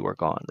if you are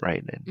gone,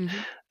 right? And Hmm.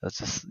 that's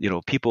just,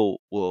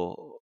 people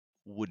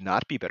would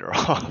not be better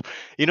off.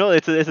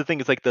 It's a thing.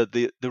 It's like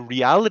the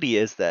reality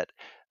is that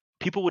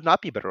people would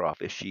not be better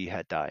off if she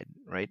had died,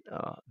 right?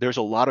 There's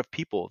a lot of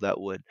people that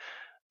would,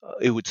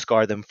 it would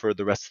scar them for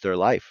the rest of their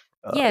life,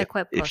 Yeah, if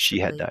quite she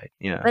had possibly. died.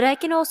 Yeah. But I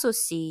can also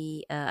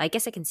see, I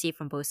guess I can see it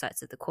from both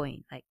sides of the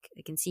coin. Like,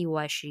 I can see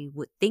why she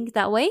would think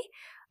that way,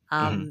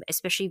 Hmm.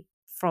 especially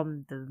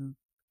from the,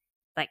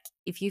 like,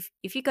 if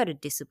you got a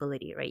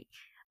disability, right?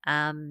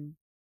 Um,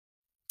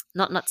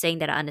 not saying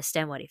that I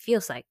understand what it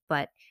feels like,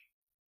 but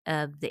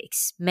the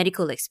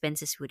medical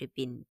expenses would have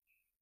been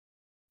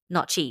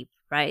not cheap,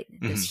 right?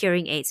 Those Hmm.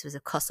 hearing aids was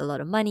cost a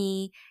lot of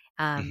money,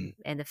 Hmm.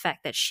 and the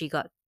fact that she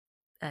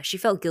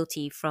felt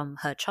guilty from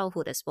her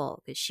childhood as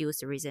well, because she was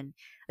the reason.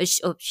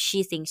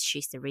 She thinks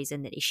she's the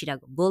reason that Ishida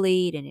got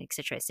bullied and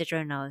etc.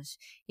 etc. And I was,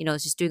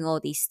 just doing all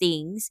these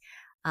things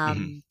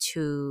Hmm.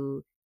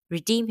 to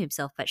redeem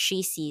himself, but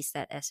she sees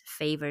that as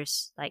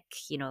favors. Like,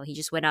 he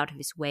just went out of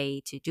his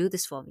way to do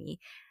this for me.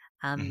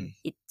 Hmm.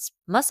 It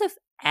must have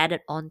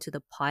added on to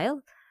the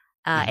pile,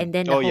 Hmm. and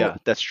then the Oh whole, yeah,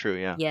 that's true.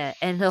 Yeah. yeah,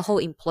 and her whole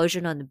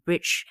implosion on the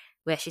bridge,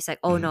 where she's like,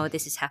 "Oh Hmm. no,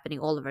 this is happening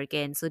all over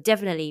again." So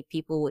definitely,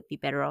 people would be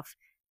better off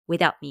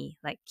without me.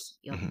 Like,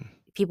 Hmm.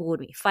 people would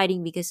be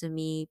fighting because of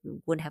me.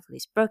 We wouldn't have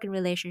these broken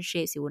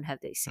relationships. We wouldn't have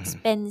these Hmm.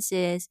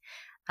 expenses.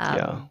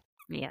 Yeah.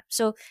 Yeah.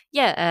 So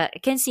yeah, I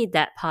can see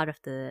that part of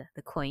the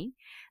coin.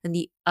 And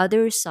the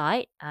other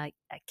side, I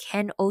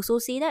can also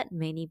see that,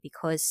 mainly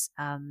because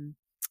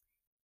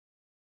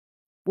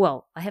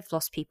well, I have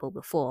lost people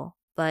before,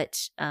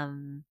 but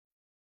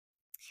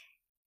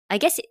I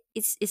guess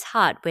it's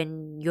hard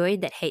when you're in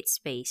that hate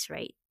space,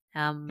 right?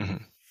 Um, Hmm.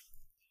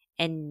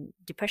 and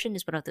depression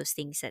is one of those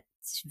things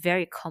that's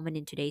very common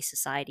in today's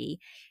society.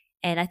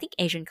 And I think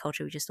Asian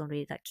culture, we just don't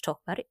really like to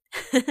talk about it.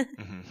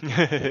 Hmm.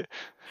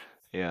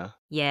 Yeah.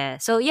 Yeah.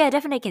 So yeah,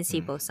 definitely can see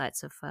Mm. both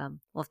sides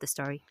of the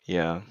story.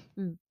 Yeah.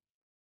 Mm.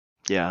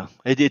 Yeah.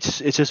 It's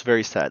just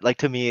very sad. Like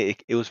to me,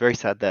 it was very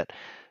sad that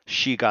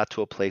she got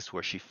to a place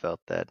where she felt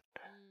that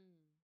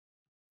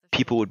For sure.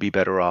 people would be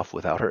better off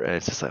without her, and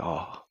it's just like,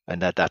 oh,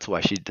 and that's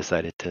why she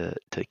decided to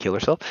kill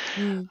herself.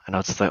 Mm. And I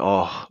was just like,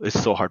 oh, it's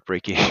so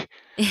heartbreaking.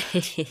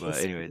 It But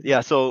is anyways, really.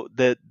 yeah. So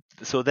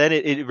then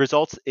it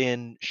results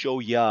in Sho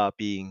Ya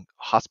being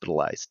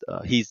hospitalized.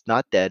 He's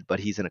not dead, but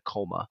he's in a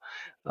coma,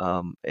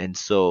 and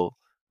so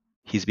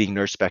he's being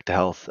nursed back to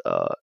health.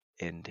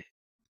 And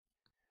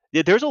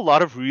yeah, there's a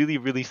lot of really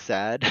really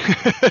sad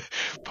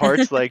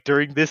parts like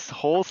during this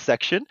whole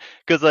section,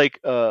 because like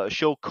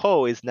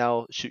Shoko is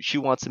now, she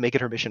wants to make it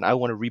her mission. I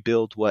want to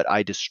rebuild what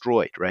I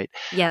destroyed, right?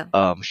 Yeah.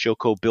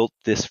 Shoko built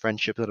this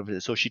friendship,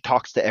 so she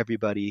talks to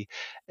everybody,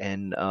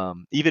 and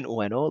even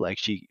Ueno, like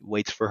she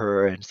waits for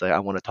her and it's like, I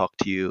want to talk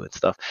to you and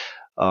stuff.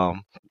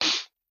 Um,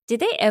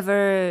 Did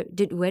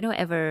Ueno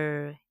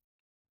ever,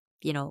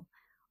 you know,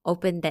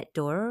 open that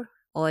door,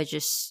 or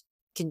just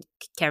can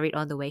carry it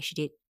on the way she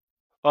did?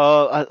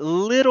 a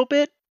little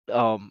bit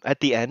at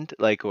the end,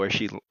 like where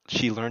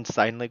she learned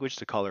sign language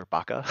to call her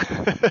Baka.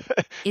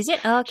 Is it?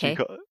 Oh, she okay.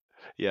 call,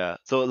 yeah.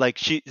 So like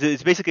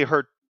it's basically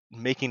her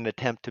making an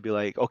attempt to be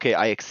like, okay,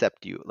 I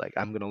accept you. Like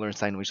I'm gonna learn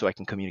sign language so I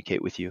can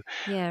communicate with you,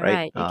 Yeah, right?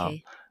 right.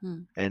 Okay.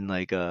 Hmm. And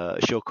like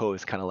Shoko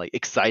is kind of like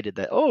excited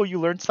that, oh, you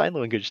learned sign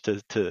language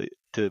to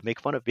to make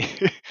fun of me.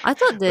 I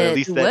thought But at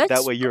the least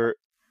that words. way you're,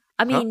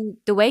 I huh? mean,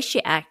 the way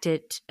she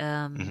acted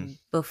Hmm.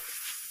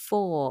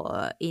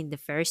 before in the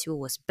Ferris wheel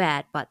was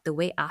bad, but the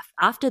way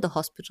after the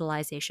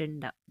hospitalization,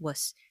 that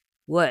was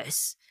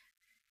worse.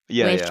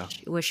 Yeah, yeah.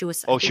 Where she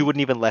was, I Oh, she think,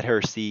 wouldn't even let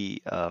her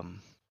see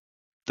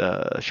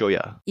the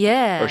Shoya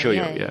or yeah,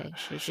 Shoyo. yeah, Yeah, yeah.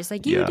 She's just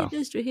like, you yeah, did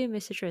this to him,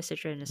 etc.,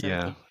 etc., and this yeah.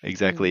 everything.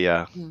 Exactly. Mm,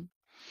 Yeah. mm.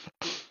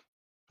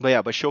 But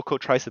yeah, but Shoko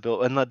tries to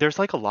build, and there's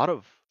like a lot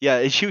of,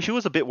 yeah. She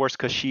was a bit worse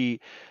because she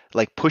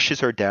like pushes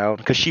her down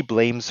because she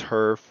blames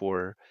her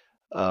for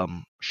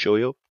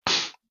Shoyo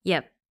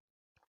Yep.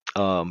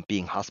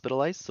 being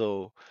hospitalized.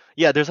 So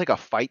yeah, there's like a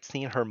fight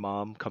scene. Her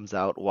mom comes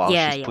out while Yeah,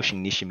 she's yeah.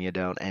 pushing Nishimiya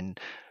down, and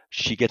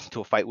she gets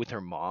into a fight with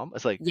her mom.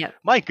 It's like, Yep.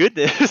 my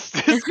goodness,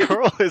 this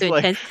girl So is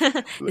like, intense.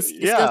 It's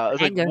yeah. girls I with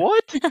was like, anger.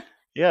 what?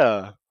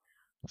 Yeah.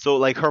 So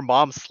like her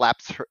mom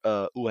slaps her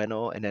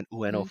Ueno, and then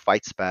Ueno Mm.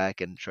 fights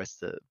back and tries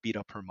to beat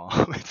up her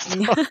mom and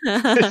stuff.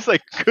 It's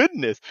like,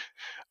 goodness.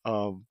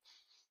 Um,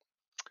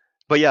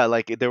 but yeah,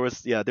 like there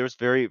was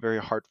very very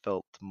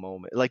heartfelt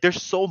moment. Like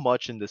there's so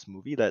much in this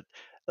movie that,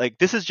 like,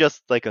 this is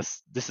just like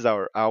this is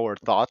our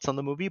thoughts on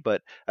the movie.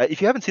 But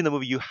if you haven't seen the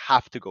movie, you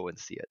have to go and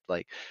see it.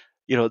 Like,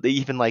 they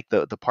even like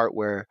the part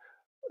where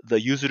the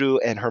Yuzuru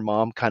and her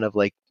mom kind of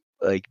like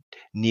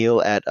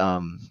kneel at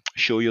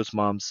Shoyo's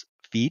mom's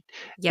feet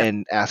Yep.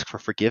 and ask for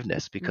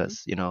forgiveness Hmm.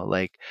 because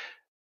like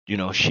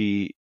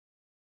she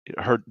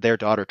their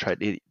daughter tried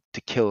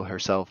to kill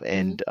herself,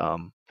 Hmm. and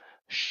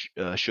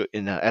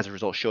and as a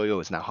result,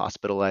 Shoyo is now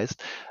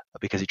hospitalized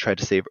because he tried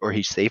to save, or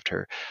he saved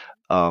her.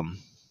 Um,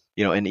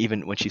 and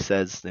even when she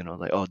says,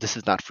 like, "Oh, this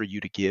is not for you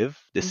to give.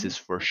 This Hmm. is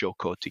for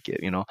Shoko to give.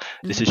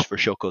 This Hmm. is for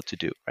Shoko to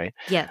do, right?"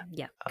 Yeah,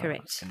 yeah,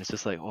 correct. And it's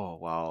just like, oh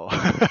wow.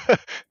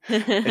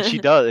 And she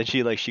does,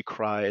 and she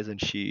cries,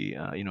 and she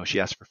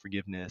asks for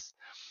forgiveness.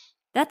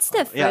 That's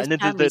the Yeah, first and then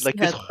time we see like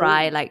this her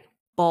cry, whole, like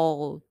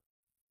bawl,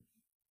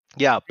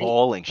 yeah, right?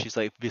 bawling. She's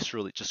like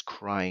viscerally just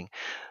crying,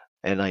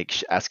 and like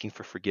asking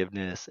for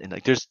forgiveness, and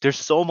like there's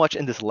so much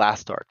in this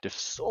last arc. There's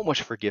so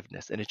much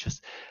forgiveness, and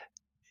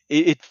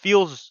it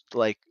feels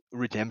like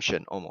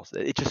redemption almost.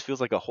 It just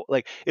feels like a whole,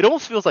 like, it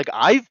almost feels like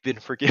I've been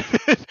forgiven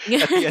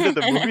at the end of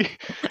the movie.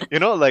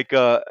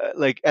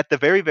 Like at the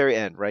very very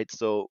end, right?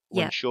 So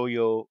when Yeah.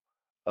 Shoyo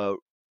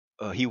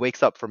uh, he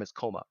wakes up from his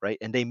coma, right?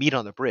 And they meet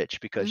on the bridge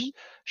Hmm. because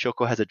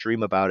Shoko has a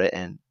dream about it,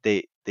 and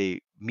they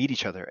meet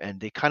each other, and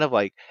they kind of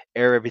like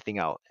air everything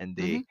out, and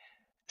Hmm. they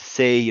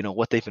say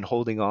what they've been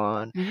holding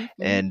on, Hmm.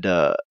 Hmm. and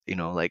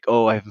like,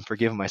 oh, I haven't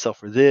forgiven myself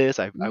for this.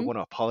 I Hmm. want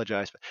to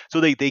apologize.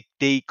 So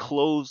they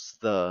close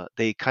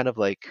they kind of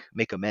like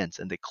make amends,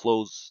 and they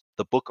close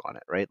the book on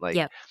it, right? Like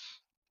Yep.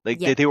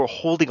 like they, Yep. they were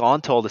holding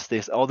on to all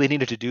this. All they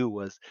needed to do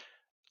was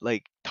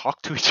like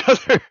talk to each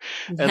other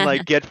and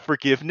like get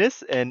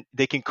forgiveness, and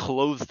they can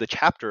close the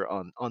chapter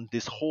on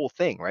this whole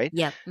thing, right?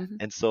 Yep. Hmm.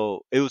 And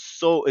so it was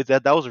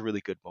that was a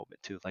really good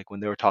moment too, like when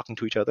they were talking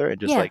to each other and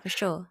just Yeah, for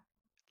sure.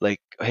 like,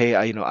 hey,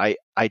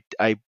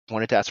 I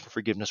wanted to ask for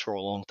forgiveness for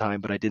a long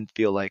time, but I didn't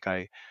feel like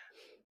I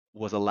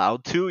was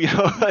allowed to,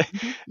 Hmm.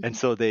 Hmm. and Hmm.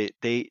 so they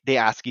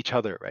ask each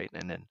other, right?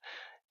 And then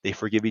they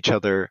forgive each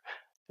other,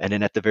 and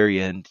then at the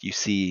very end you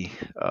see,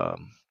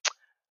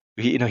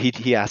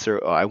 he asks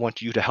her, oh, I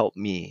want you to help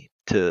me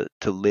to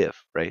live,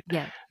 right?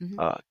 Yeah. Hmm.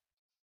 uh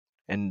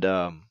and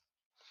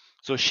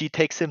so she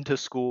takes him to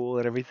school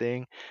and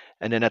everything,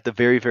 and then at the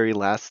very very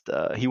last,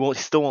 he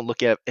still won't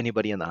look at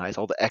anybody in the eyes.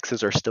 All the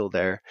exes are still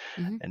there,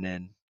 Hmm. and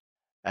then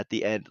at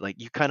the end, like,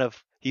 you kind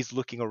of he's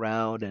looking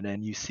around, and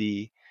then you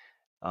see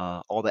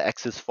all the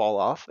X's fall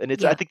off, and I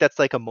Yep. think that's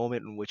like a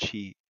moment in which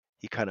he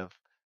kind of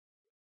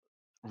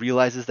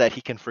realizes that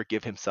he can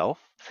forgive himself.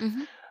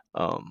 Hmm.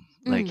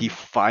 Like, he Mm.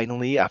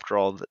 finally, after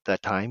all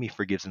that time, he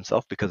forgives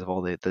himself because of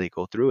all that they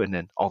go through, and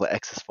then all the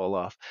X's fall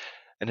off,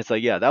 and it's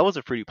like, yeah, that was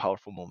a pretty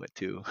powerful moment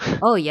too.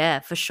 Oh yeah,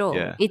 for sure.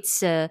 Yeah,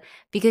 It's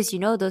because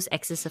those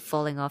X's are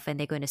falling off and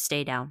they're going to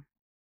stay down.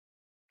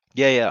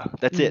 yeah, yeah.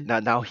 That's it.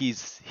 Mm. Now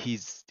he's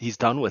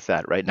done with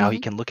that, right? Now he Hmm.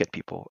 can look at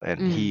people,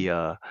 and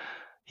Mm.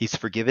 he's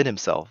forgiven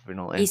himself, and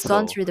He's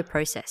gone so. through the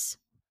process.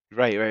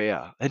 Right, right,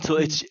 yeah. And so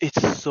Mm.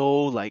 it's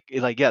so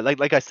yeah,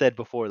 like I said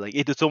before, like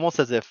it's almost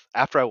as if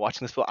after I watch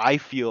this film, I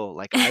feel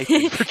like I've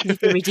been You've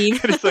been forgiven,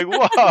 redeemed. and it's like,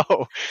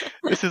 wow,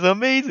 this is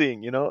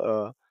amazing.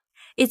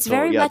 It's So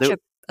very yeah, much a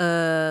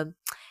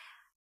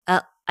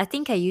uh, I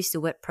think I used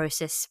the word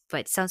process,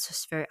 but it sounds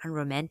just very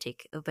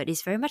unromantic. But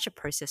it's very much a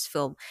process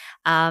film.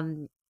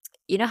 Um,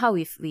 you know how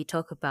we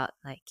talk about,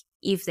 like,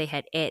 if they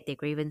had aired their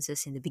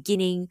grievances in the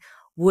beginning,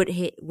 would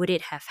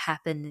it have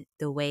happened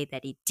the way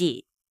that it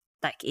did,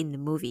 like in the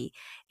movie?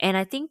 And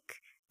I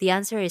think the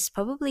answer is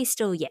probably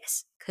still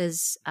yes,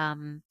 because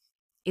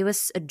it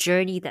was a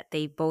journey that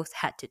they both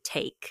had to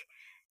take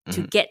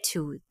to hmm get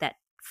to that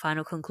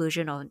final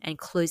conclusion on and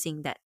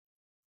closing that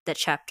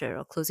chapter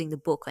or closing the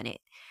book on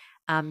it,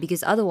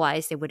 because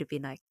otherwise there would have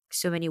been like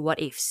so many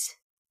what ifs,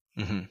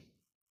 hmm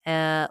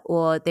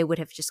or they would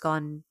have just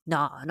gone,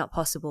 nah, not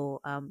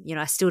possible,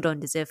 I still don't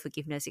deserve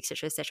forgiveness,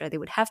 etc., etc. They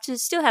would have to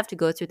still have to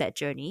go through that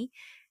journey,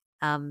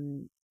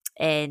 um,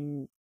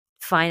 and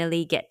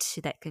finally get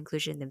to that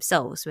conclusion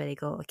themselves where they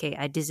go, okay,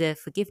 I deserve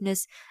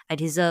forgiveness, I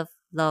deserve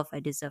love, I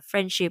deserve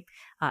friendship,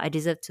 I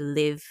deserve to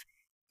live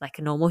like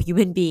a normal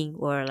human being,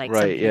 or like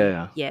Right.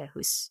 Yeah. somebody, Yeah. yeah,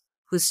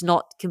 who's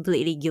not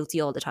completely guilty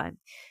all the time.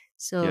 Yeah.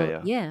 So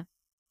Yeah. yeah,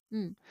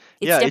 it's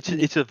Yeah,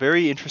 definitely. it's a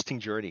very interesting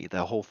journey,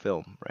 the whole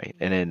film, right?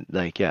 And then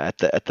like yeah,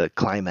 at the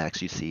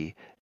climax you see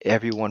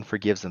everyone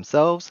forgives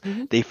themselves.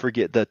 Hmm. They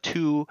forget the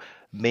two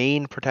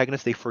main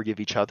protagonists, they forgive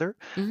each other.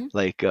 Hmm.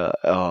 Like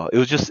it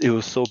was just it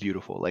was so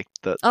beautiful. Like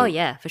Oh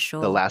yeah, for the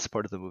sure. last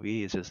part of the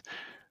movie is just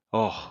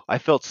oh, I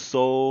felt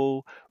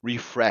so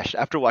refreshed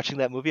after watching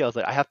that movie. I was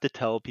like, I have to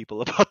tell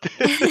people about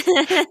this.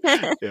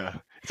 Yeah.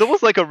 It's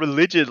almost like a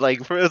religion.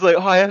 Like for it's like,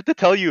 oh, I have to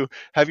tell you.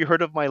 Have you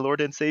heard of my Lord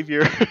and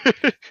Savior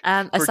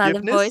A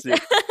silent forgiveness? voice.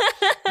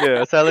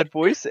 Yeah, a silent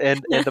voice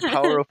and the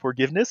power of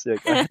forgiveness.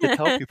 Like, I had to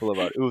tell people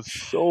about it. It was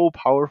so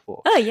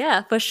powerful. Oh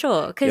yeah, for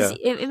sure. Because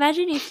Yeah.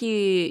 imagine if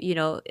you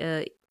know,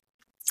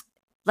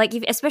 like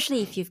if,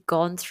 especially if you've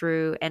gone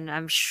through, and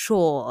I'm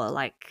sure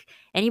like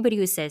anybody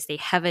who says they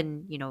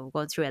haven't,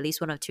 gone through at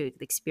least one or two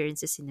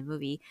experiences in the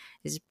movie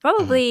is Mhm.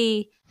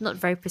 probably not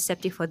very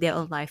perceptive for their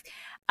own life.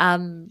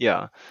 Um,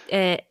 Yeah.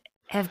 uh,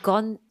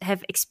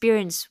 have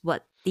experienced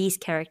what these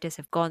characters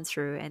have gone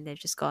through, and they've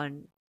just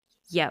gone,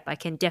 yep, I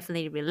can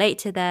definitely relate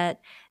to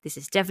that. This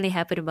has definitely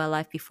happened in my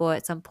life before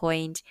at some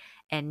point,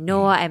 and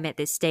no, Mhm. I'm at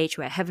this stage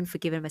where I haven't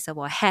forgiven myself,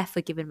 or I have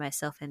forgiven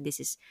myself, and this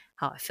is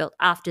how I felt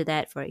after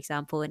that, for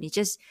example. And it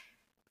just,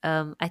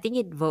 I think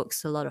it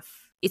evokes a lot of,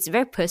 it's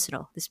very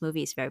personal. This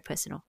movie is very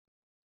personal.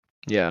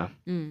 Yeah.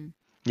 Mm.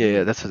 Yeah,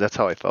 yeah, Mm. that's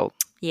how I felt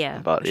Yeah,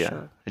 about for it, yeah.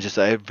 sure. It's just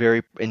I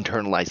very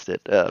internalized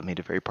it, made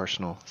it very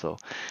personal. So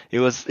it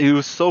was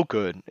so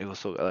good. It was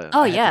so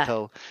Oh I had to yeah.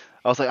 tell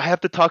I was like I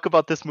have to talk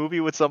about this movie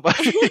with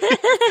somebody.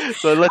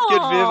 So let's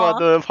get Viv on Aw.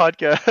 the I'm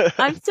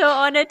podcast. so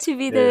honored to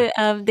be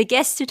Yeah. the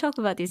guest to talk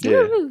about this. Yeah.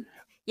 Woo-hoo.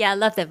 Yeah, I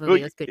love that Well,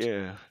 movie. It was good.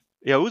 yeah.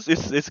 Yeah,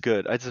 it's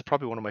good. It's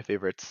probably one of my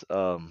favorites.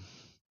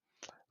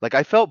 Like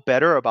I felt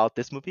better about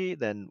this movie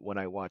than when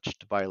I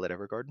watched Violet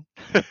Evergarden.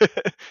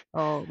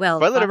 Oh well,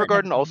 Violet Violet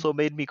Evergarden Evergarden. also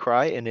made me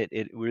cry, and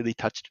it really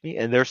touched me.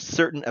 And there's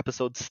certain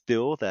episodes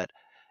still that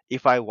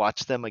if I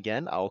watch them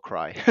again, I'll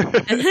cry.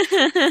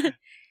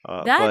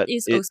 That But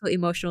is it, also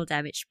emotional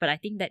damage, but I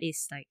think that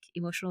is like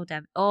emotional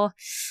damage. Or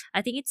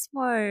I think it's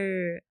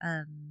more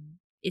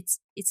it's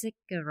like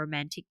a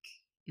romantic,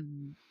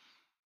 um,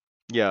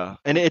 yeah,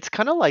 and it's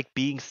kind of like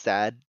being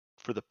sad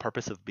for the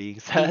purpose of being being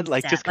sad,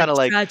 like sad, just kind like of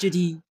like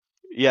tragedy.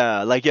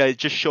 yeah, like yeah,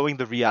 just showing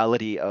the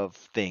reality of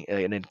thing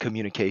and in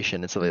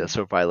communication and stuff like that. Mm.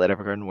 So Violet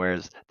Evergarden,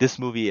 whereas this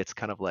movie, it's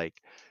kind of like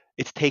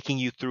it's taking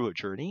you through a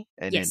journey,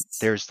 and then Yes.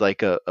 there's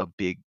like a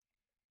big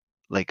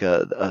like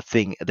a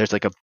thing. There's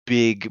like a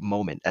big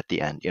moment at the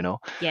end, you know.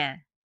 Yeah.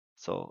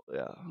 So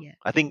yeah, Yeah.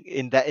 I think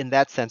in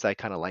that sense, I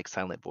kind of like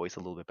Silent Voice a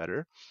little bit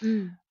better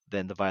Mm.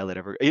 than the Violet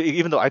Ever.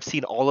 Even though I've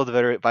seen all of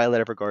the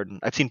Violet Evergarden,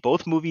 I've seen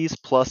both movies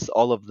plus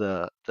all of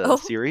the Oh,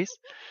 series.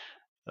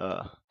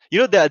 Uh, you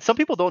know that some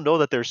people don't know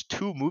that there's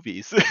two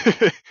movies.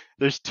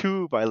 There's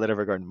two Violet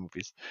Evergarden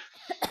movies.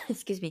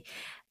 excuse me.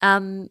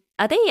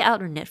 Are they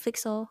out on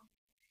Netflix or?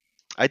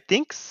 I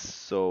think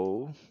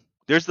so.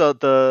 There's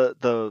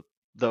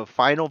the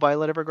final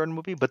Violet Evergarden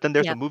movie, but then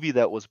there's a Yep. movie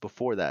that was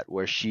before that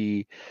where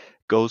she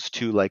goes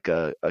to like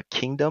a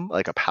kingdom,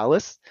 like a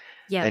palace,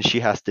 Yep. and she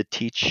has to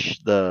teach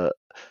the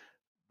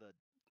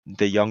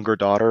younger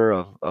daughter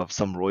of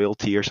some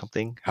royalty or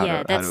something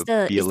Yeah, how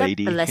to be a is that the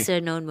lady. lesser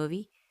known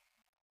movie?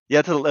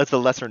 Yeah, it's a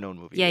lesser known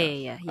movie. Yeah, Yeah, yeah,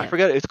 yeah, I yeah.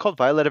 forget. It's called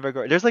Violet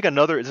Evergarden. There's like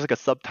another. There's like a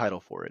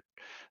subtitle for it.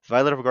 It's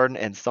Violet Evergarden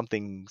and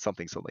something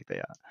like that.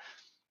 Yeah.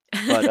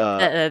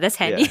 But That's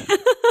handy. yeah,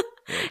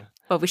 yeah.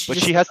 But we should But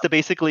just she look has to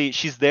basically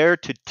she's there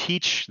to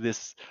teach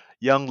this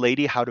young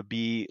lady how to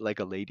be like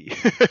a lady.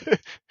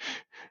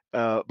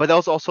 But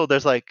also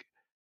there's like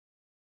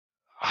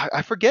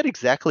I forget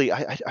exactly.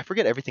 I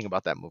forget everything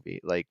about that movie.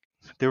 Like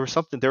there was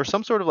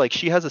some sort of like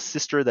she has a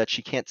sister that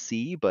she can't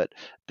see, but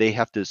they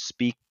have to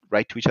speak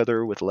right to each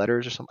other with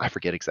letters or something. I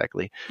forget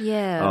exactly.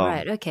 Yeah, Um,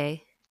 right.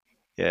 Okay.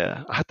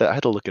 yeah, I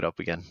had to look it up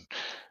again.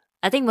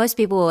 I think most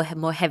people were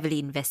more heavily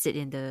invested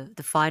in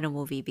the final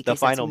movie The because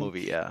that's final when,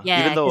 movie, yeah. Even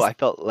yeah, though because I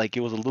felt like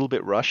it was a little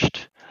bit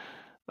rushed,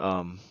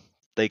 um,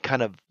 they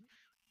kind of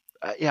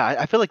yeah,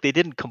 I feel like they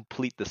didn't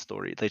complete the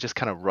story. They just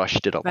kind of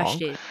rushed it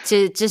rushed along. it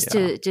to just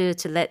Yeah,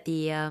 to let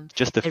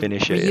just to the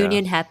finish it. Yeah,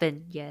 reunion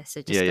happen. Yeah, so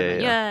yeah, just to yeah,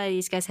 like, yeah, yeah,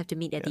 these guys have to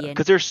meet at yeah. the end.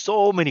 Because there's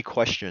so many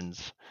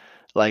questions.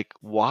 Like,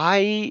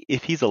 why,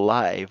 if he's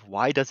alive,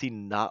 why does he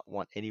not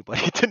want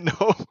anybody to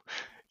know?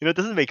 It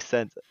doesn't make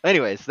sense.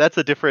 Anyways, that's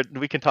a different.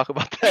 We can talk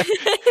about that.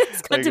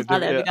 Let's go Like, to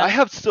Violet yeah, I Evergarden.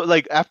 have so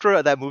like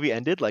after that movie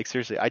ended, like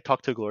seriously, I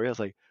talked to Gloria. I was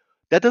like,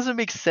 that doesn't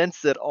make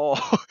sense at all.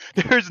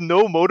 There's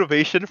no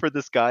motivation for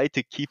this guy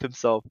to keep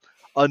himself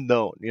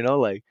unknown.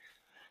 Like.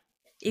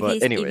 But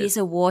If anyways, he's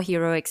a war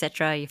hero,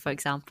 etc., for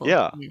example.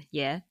 yeah, Yeah,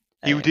 yeah.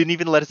 he didn't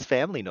even let his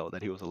family know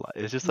that he was alive.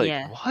 It's just like,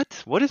 Yeah.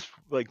 what? What is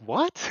like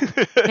what?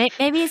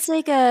 Maybe it's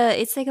like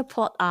a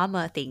plot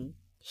armor thing.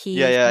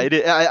 Yeah, He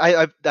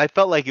yeah. I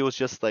felt like it was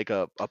just like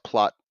a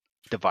plot.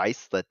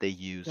 device that they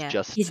use Yeah.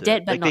 just He's to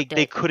dead but like not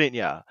they dead. couldn't,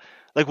 yeah.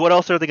 Like what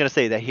else are they gonna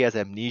say, that he has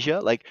amnesia?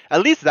 Like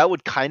at least that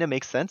would kind of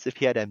make sense if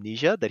he had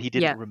amnesia, that he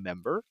didn't Yeah.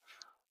 remember.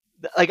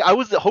 Like I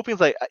was hoping,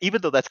 like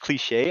even though that's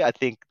cliche, I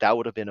think that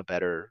would have been a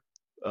better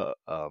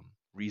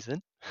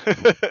reason.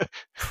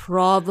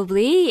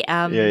 Probably.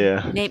 Yeah,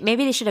 yeah,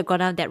 Maybe they should have gone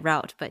down that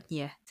route, but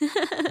yeah.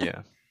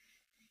 yeah.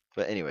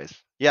 But anyways,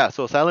 yeah.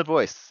 So Silent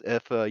Voice.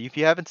 If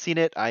you haven't seen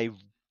it, I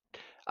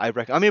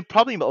mean,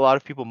 probably a lot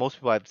of people, most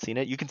people have seen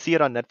it. You can see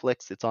it on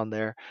Netflix. It's on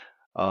there.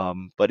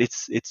 But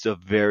it's a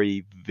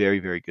very, very,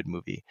 very good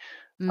movie.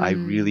 I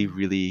really, Mm.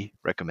 really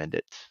recommend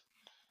it.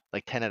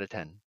 Like 10 out of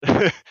 10.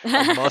 A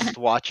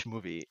must-watch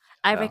movie.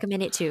 I Yeah.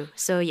 recommend it too.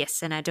 So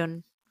yes, and I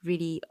don't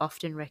really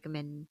often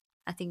recommend,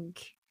 I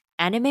think,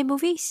 anime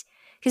movies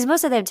because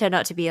most of them turn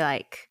out to be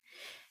like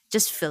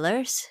just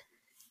fillers,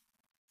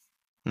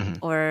 Hmm.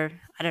 or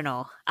I don't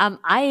know.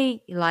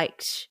 I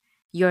liked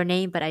Your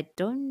Name, but I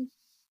don't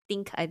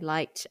think I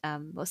liked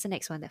what's the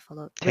next one that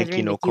followed? Tenki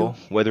Weathering no with You. Ko,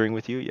 Weathering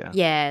with You. Yeah.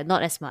 Yeah,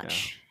 not as Yeah.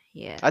 much.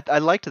 Yeah. I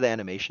liked the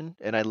animation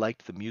and I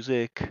liked the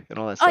music and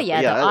all that Oh stuff. But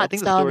yeah, yeah, the I art think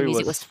the style, the story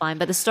music was, was fine,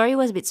 but the story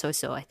was a bit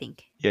so-so, I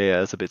think. yeah,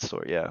 yeah, it's a bit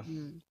story. Yeah.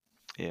 Mm.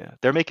 Yeah.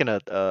 They're making a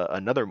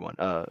another one.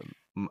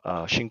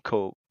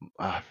 Shinko.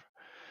 Uh,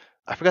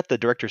 I forgot the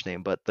director's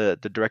name, but the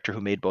director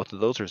who made both of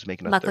those is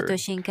making a Makoto third.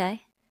 Shinkai.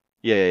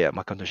 Yeah, yeah, yeah.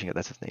 Makoto Shinkai,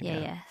 that's his name. Yeah,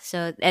 Yeah. yeah.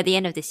 So at the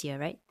end of this year,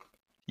 right?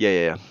 Yeah,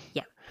 yeah, yeah.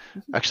 Yeah.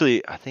 Mhm.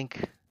 Actually, I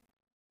think,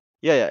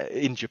 yeah, yeah.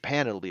 In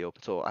Japan, it'll be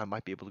open, so I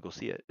might be able to go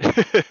see it.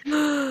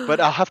 But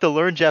I'll have to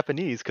learn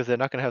Japanese because they're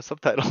not gonna have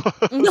subtitles.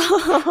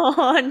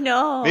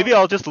 No, Maybe no.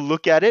 I'll just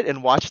look at it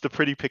and watch the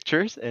pretty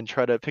pictures and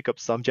try to pick up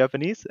some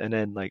Japanese, and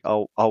then like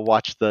I'll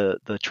watch the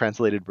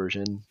translated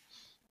version when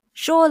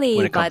Surely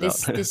it by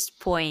comes out. this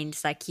point,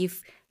 it's like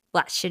you've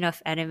watched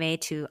enough anime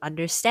to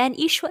understand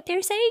ish what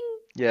they're saying.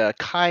 Yeah,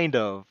 kind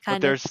of.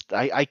 But Kind of.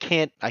 I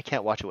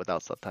can't watch it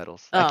without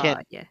subtitles. I Oh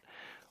can't. yeah.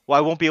 Well,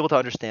 I won't be able to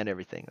understand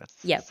everything. That's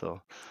Yep.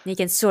 so. You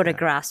can sort of Yeah.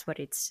 grasp what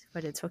it's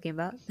talking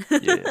about.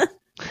 Yeah,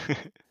 yeah.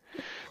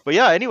 But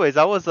yeah, anyways,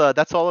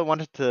 that's all I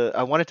wanted to.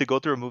 I wanted to go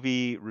through a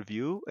movie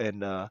review,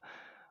 and I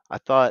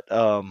thought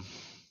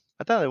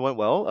I thought it went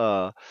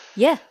well.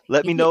 Yeah,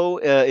 Let it me did. know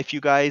if you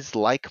guys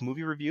like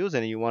movie reviews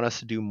and you want us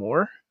to do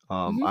more.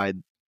 Hmm.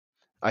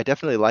 I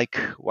definitely like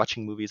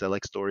watching movies. I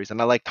like stories,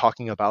 and I like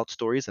talking about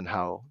stories and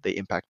how they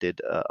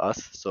impacted us.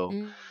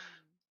 Mm.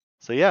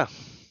 So yeah.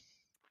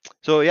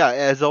 So yeah,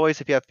 as always,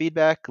 if you have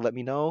feedback, let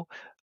me know.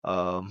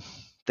 Um,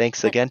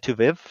 thanks But again to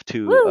Viv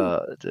woo,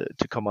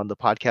 to come on the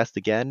podcast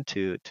again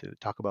to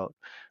talk about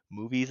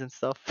movies and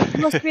stuff.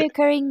 most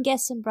reoccurring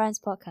guest in Brian's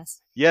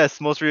podcast.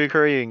 Yes, most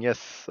recurring. Yes,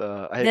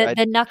 The I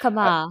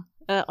nakama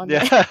on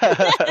yeah,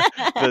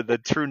 the. the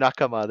true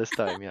nakama this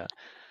time. Yeah.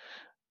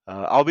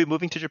 I'll be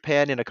moving to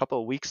Japan in a couple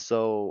of weeks,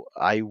 so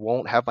I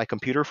won't have my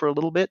computer for a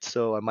little bit,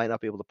 so I might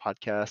not be able to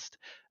podcast.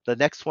 The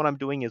next one I'm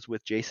doing is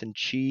with Jason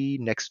Chi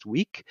next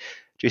week.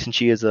 Jason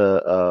Chi is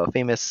a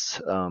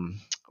famous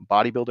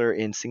bodybuilder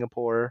in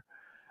Singapore.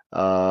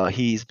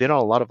 He's been on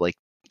a lot of like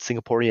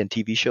Singaporean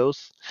TV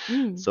shows,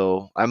 Mm.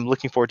 so I'm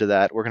looking forward to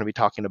that. We're going to be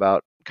talking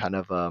about kind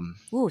of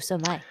Ooh, so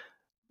am I.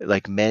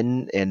 like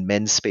men and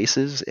men's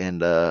spaces,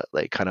 and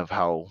like kind of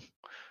how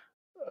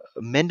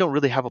men don't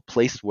really have a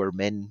place where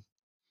men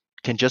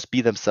can just be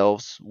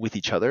themselves with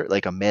each other,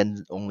 like a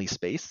men only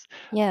space.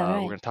 Yeah, We're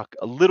right. going to talk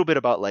a little bit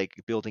about like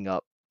building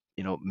up,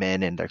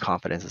 men and their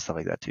confidence and stuff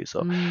like that too.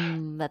 So,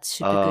 That's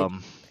super good.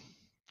 um,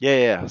 yeah,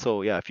 yeah, yeah.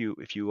 So yeah, if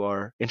you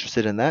are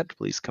interested in that,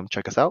 please come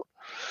check us out.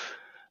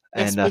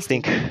 Yes, And I please do.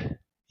 think,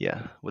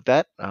 yeah, with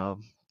that,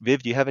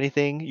 Viv, do you have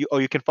anything? You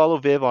can follow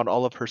Viv on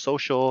all of her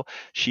social.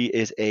 She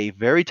is a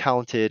very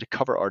talented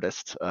cover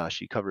artist.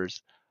 She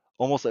covers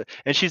almost,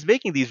 and she's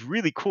making these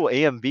really cool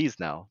AMVs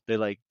now.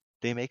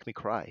 They make me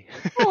cry.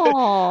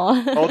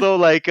 Oh. Although,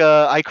 like,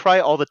 I cry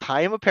all the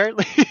time,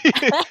 apparently.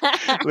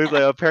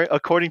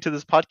 According to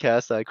this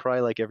podcast, I cry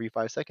like every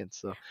 5 seconds.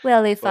 So,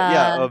 Well, if but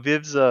yeah,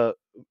 Viv's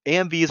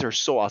AMVs are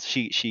so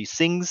awesome. She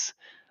sings,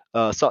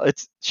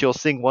 she'll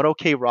sing One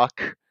OK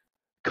Rock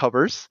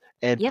covers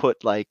and yep,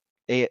 put like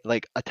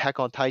Attack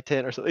on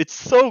Titan or so. It's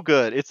so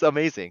good. It's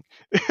amazing.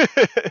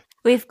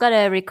 we've got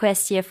a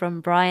request here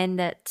from Brian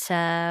that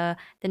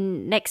the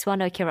next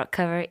one OK Rock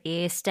cover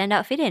is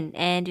standout fit in,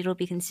 and it'll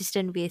be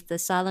consistent with the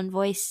silent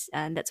voice,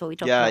 and that's what we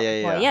talked Yeah, about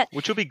yeah, before. yeah. Yeah,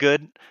 Which will be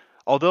good.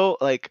 Although,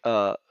 like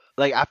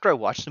after I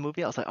watched the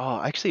movie, I was like,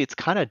 oh, actually, it's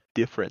kind of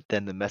different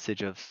than the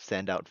message of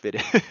Standout Fit,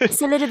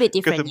 it's a little bit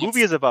because the different. movie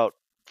Yes. is about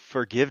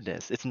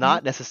forgiveness. It's Mm-hmm.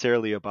 not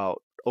necessarily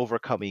about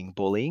overcoming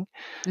bullying.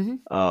 Mm-hmm.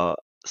 Uh,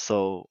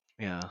 so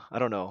yeah, I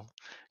don't know,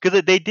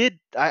 because they did.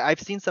 I've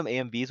seen some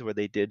AMVs where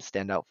they did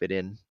Standout Fit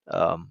in.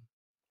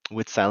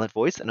 With silent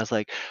voice, and I was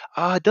like,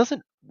 it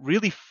doesn't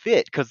really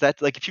fit, because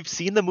that's like, if you've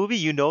seen the movie,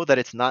 you know that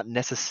it's not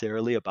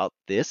necessarily about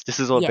this. This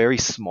is a Yeah. very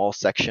small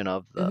section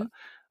Mm-hmm.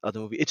 of the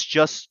movie. It's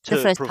just The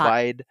to first part.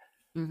 provide,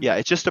 Mm-hmm. yeah,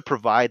 it's just to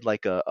provide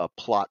like a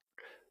plot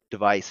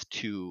device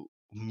to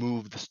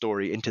move the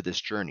story into this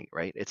journey,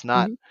 right?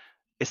 Mm-hmm.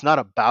 It's not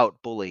about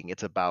bullying.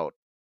 It's about,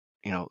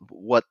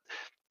 what.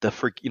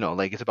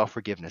 like it's about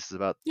forgiveness. It's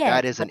about Yeah,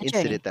 that it's is an about the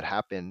incident journey. that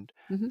happened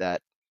Hmm.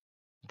 that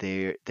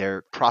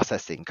they're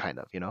processing kind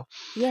of,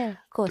 Yeah, of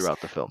course. throughout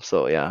the film.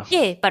 So yeah.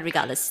 Yeah, but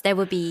regardless, there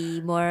will be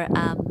more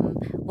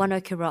One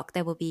Ok Rock.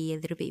 There will be a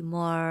little bit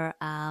more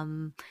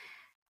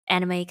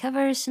anime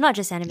covers. Not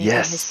just anime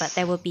covers, but Yes.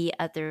 there will be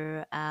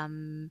other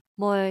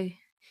more,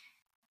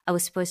 I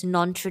would suppose,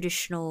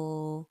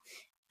 non-traditional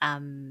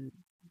um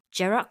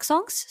J-rock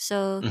songs.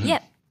 So Hmm.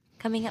 yeah,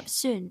 coming up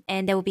soon,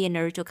 and there will be a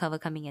Naruto cover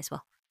coming as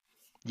well.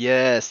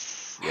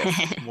 Yes,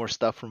 yes, more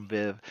stuff from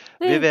Viv.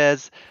 Viv Woo.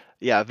 has,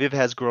 yeah, Viv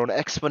has grown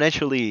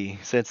exponentially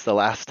since the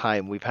last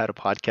time we've had a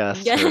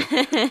podcast. Her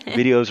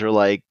videos are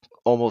like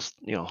almost,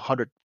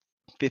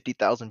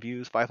 150,000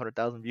 views,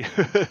 500,000 views.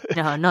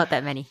 No, not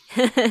that many.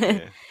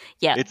 Yeah.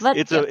 Yeah, It's but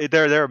it's yeah. a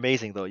they're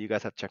amazing though. You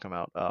guys have to check them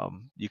out.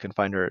 You can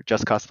find her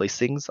Just Cosplay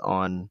Sings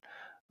on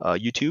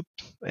YouTube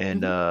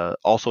and Hmm.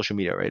 all social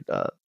media, right?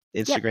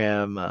 Yep,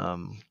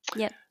 Instagram,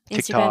 yep.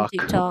 Instagram, TikTok.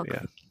 TikTok,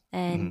 Yeah. Hmm.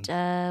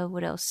 and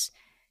what else?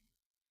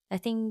 I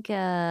think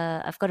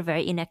I've got a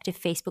very inactive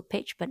Facebook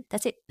page, but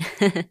that's it.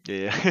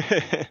 Yeah.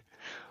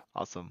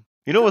 Awesome.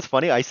 You know Cool. what's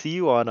funny? I see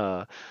you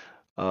on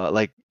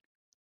like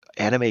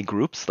anime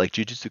groups, like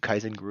Jujutsu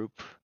Kaisen group.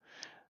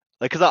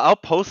 Like, cause I'll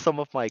post some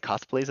of my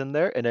cosplays in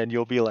there, and then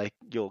you'll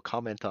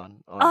comment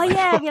on Oh my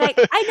yeah, post. be like,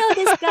 I know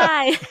this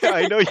guy.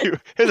 I know you.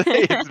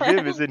 Hey, it's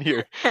Viv is in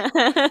here.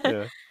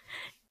 Yeah,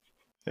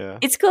 yeah.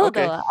 It's cool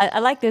Okay. though. I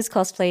like those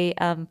cosplay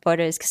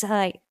photos because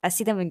I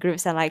see them in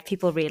groups and like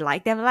people really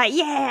like them. I'm like,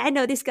 yeah, I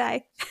know this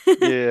guy.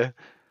 Yeah,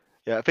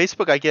 yeah.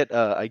 Facebook, I get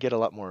a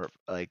lot more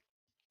like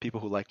people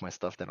who like my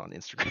stuff than on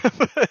Instagram.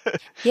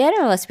 Yeah, I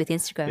don't know what's with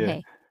Instagram, Yeah,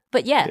 hey.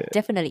 But yeah, yeah.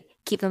 definitely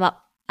keep them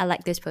up. I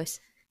like those posts.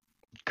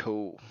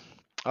 Cool.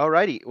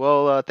 Alrighty.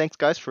 Well, thanks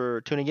guys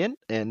for tuning in,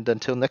 and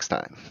until next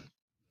time.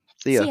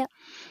 See See ya. ya.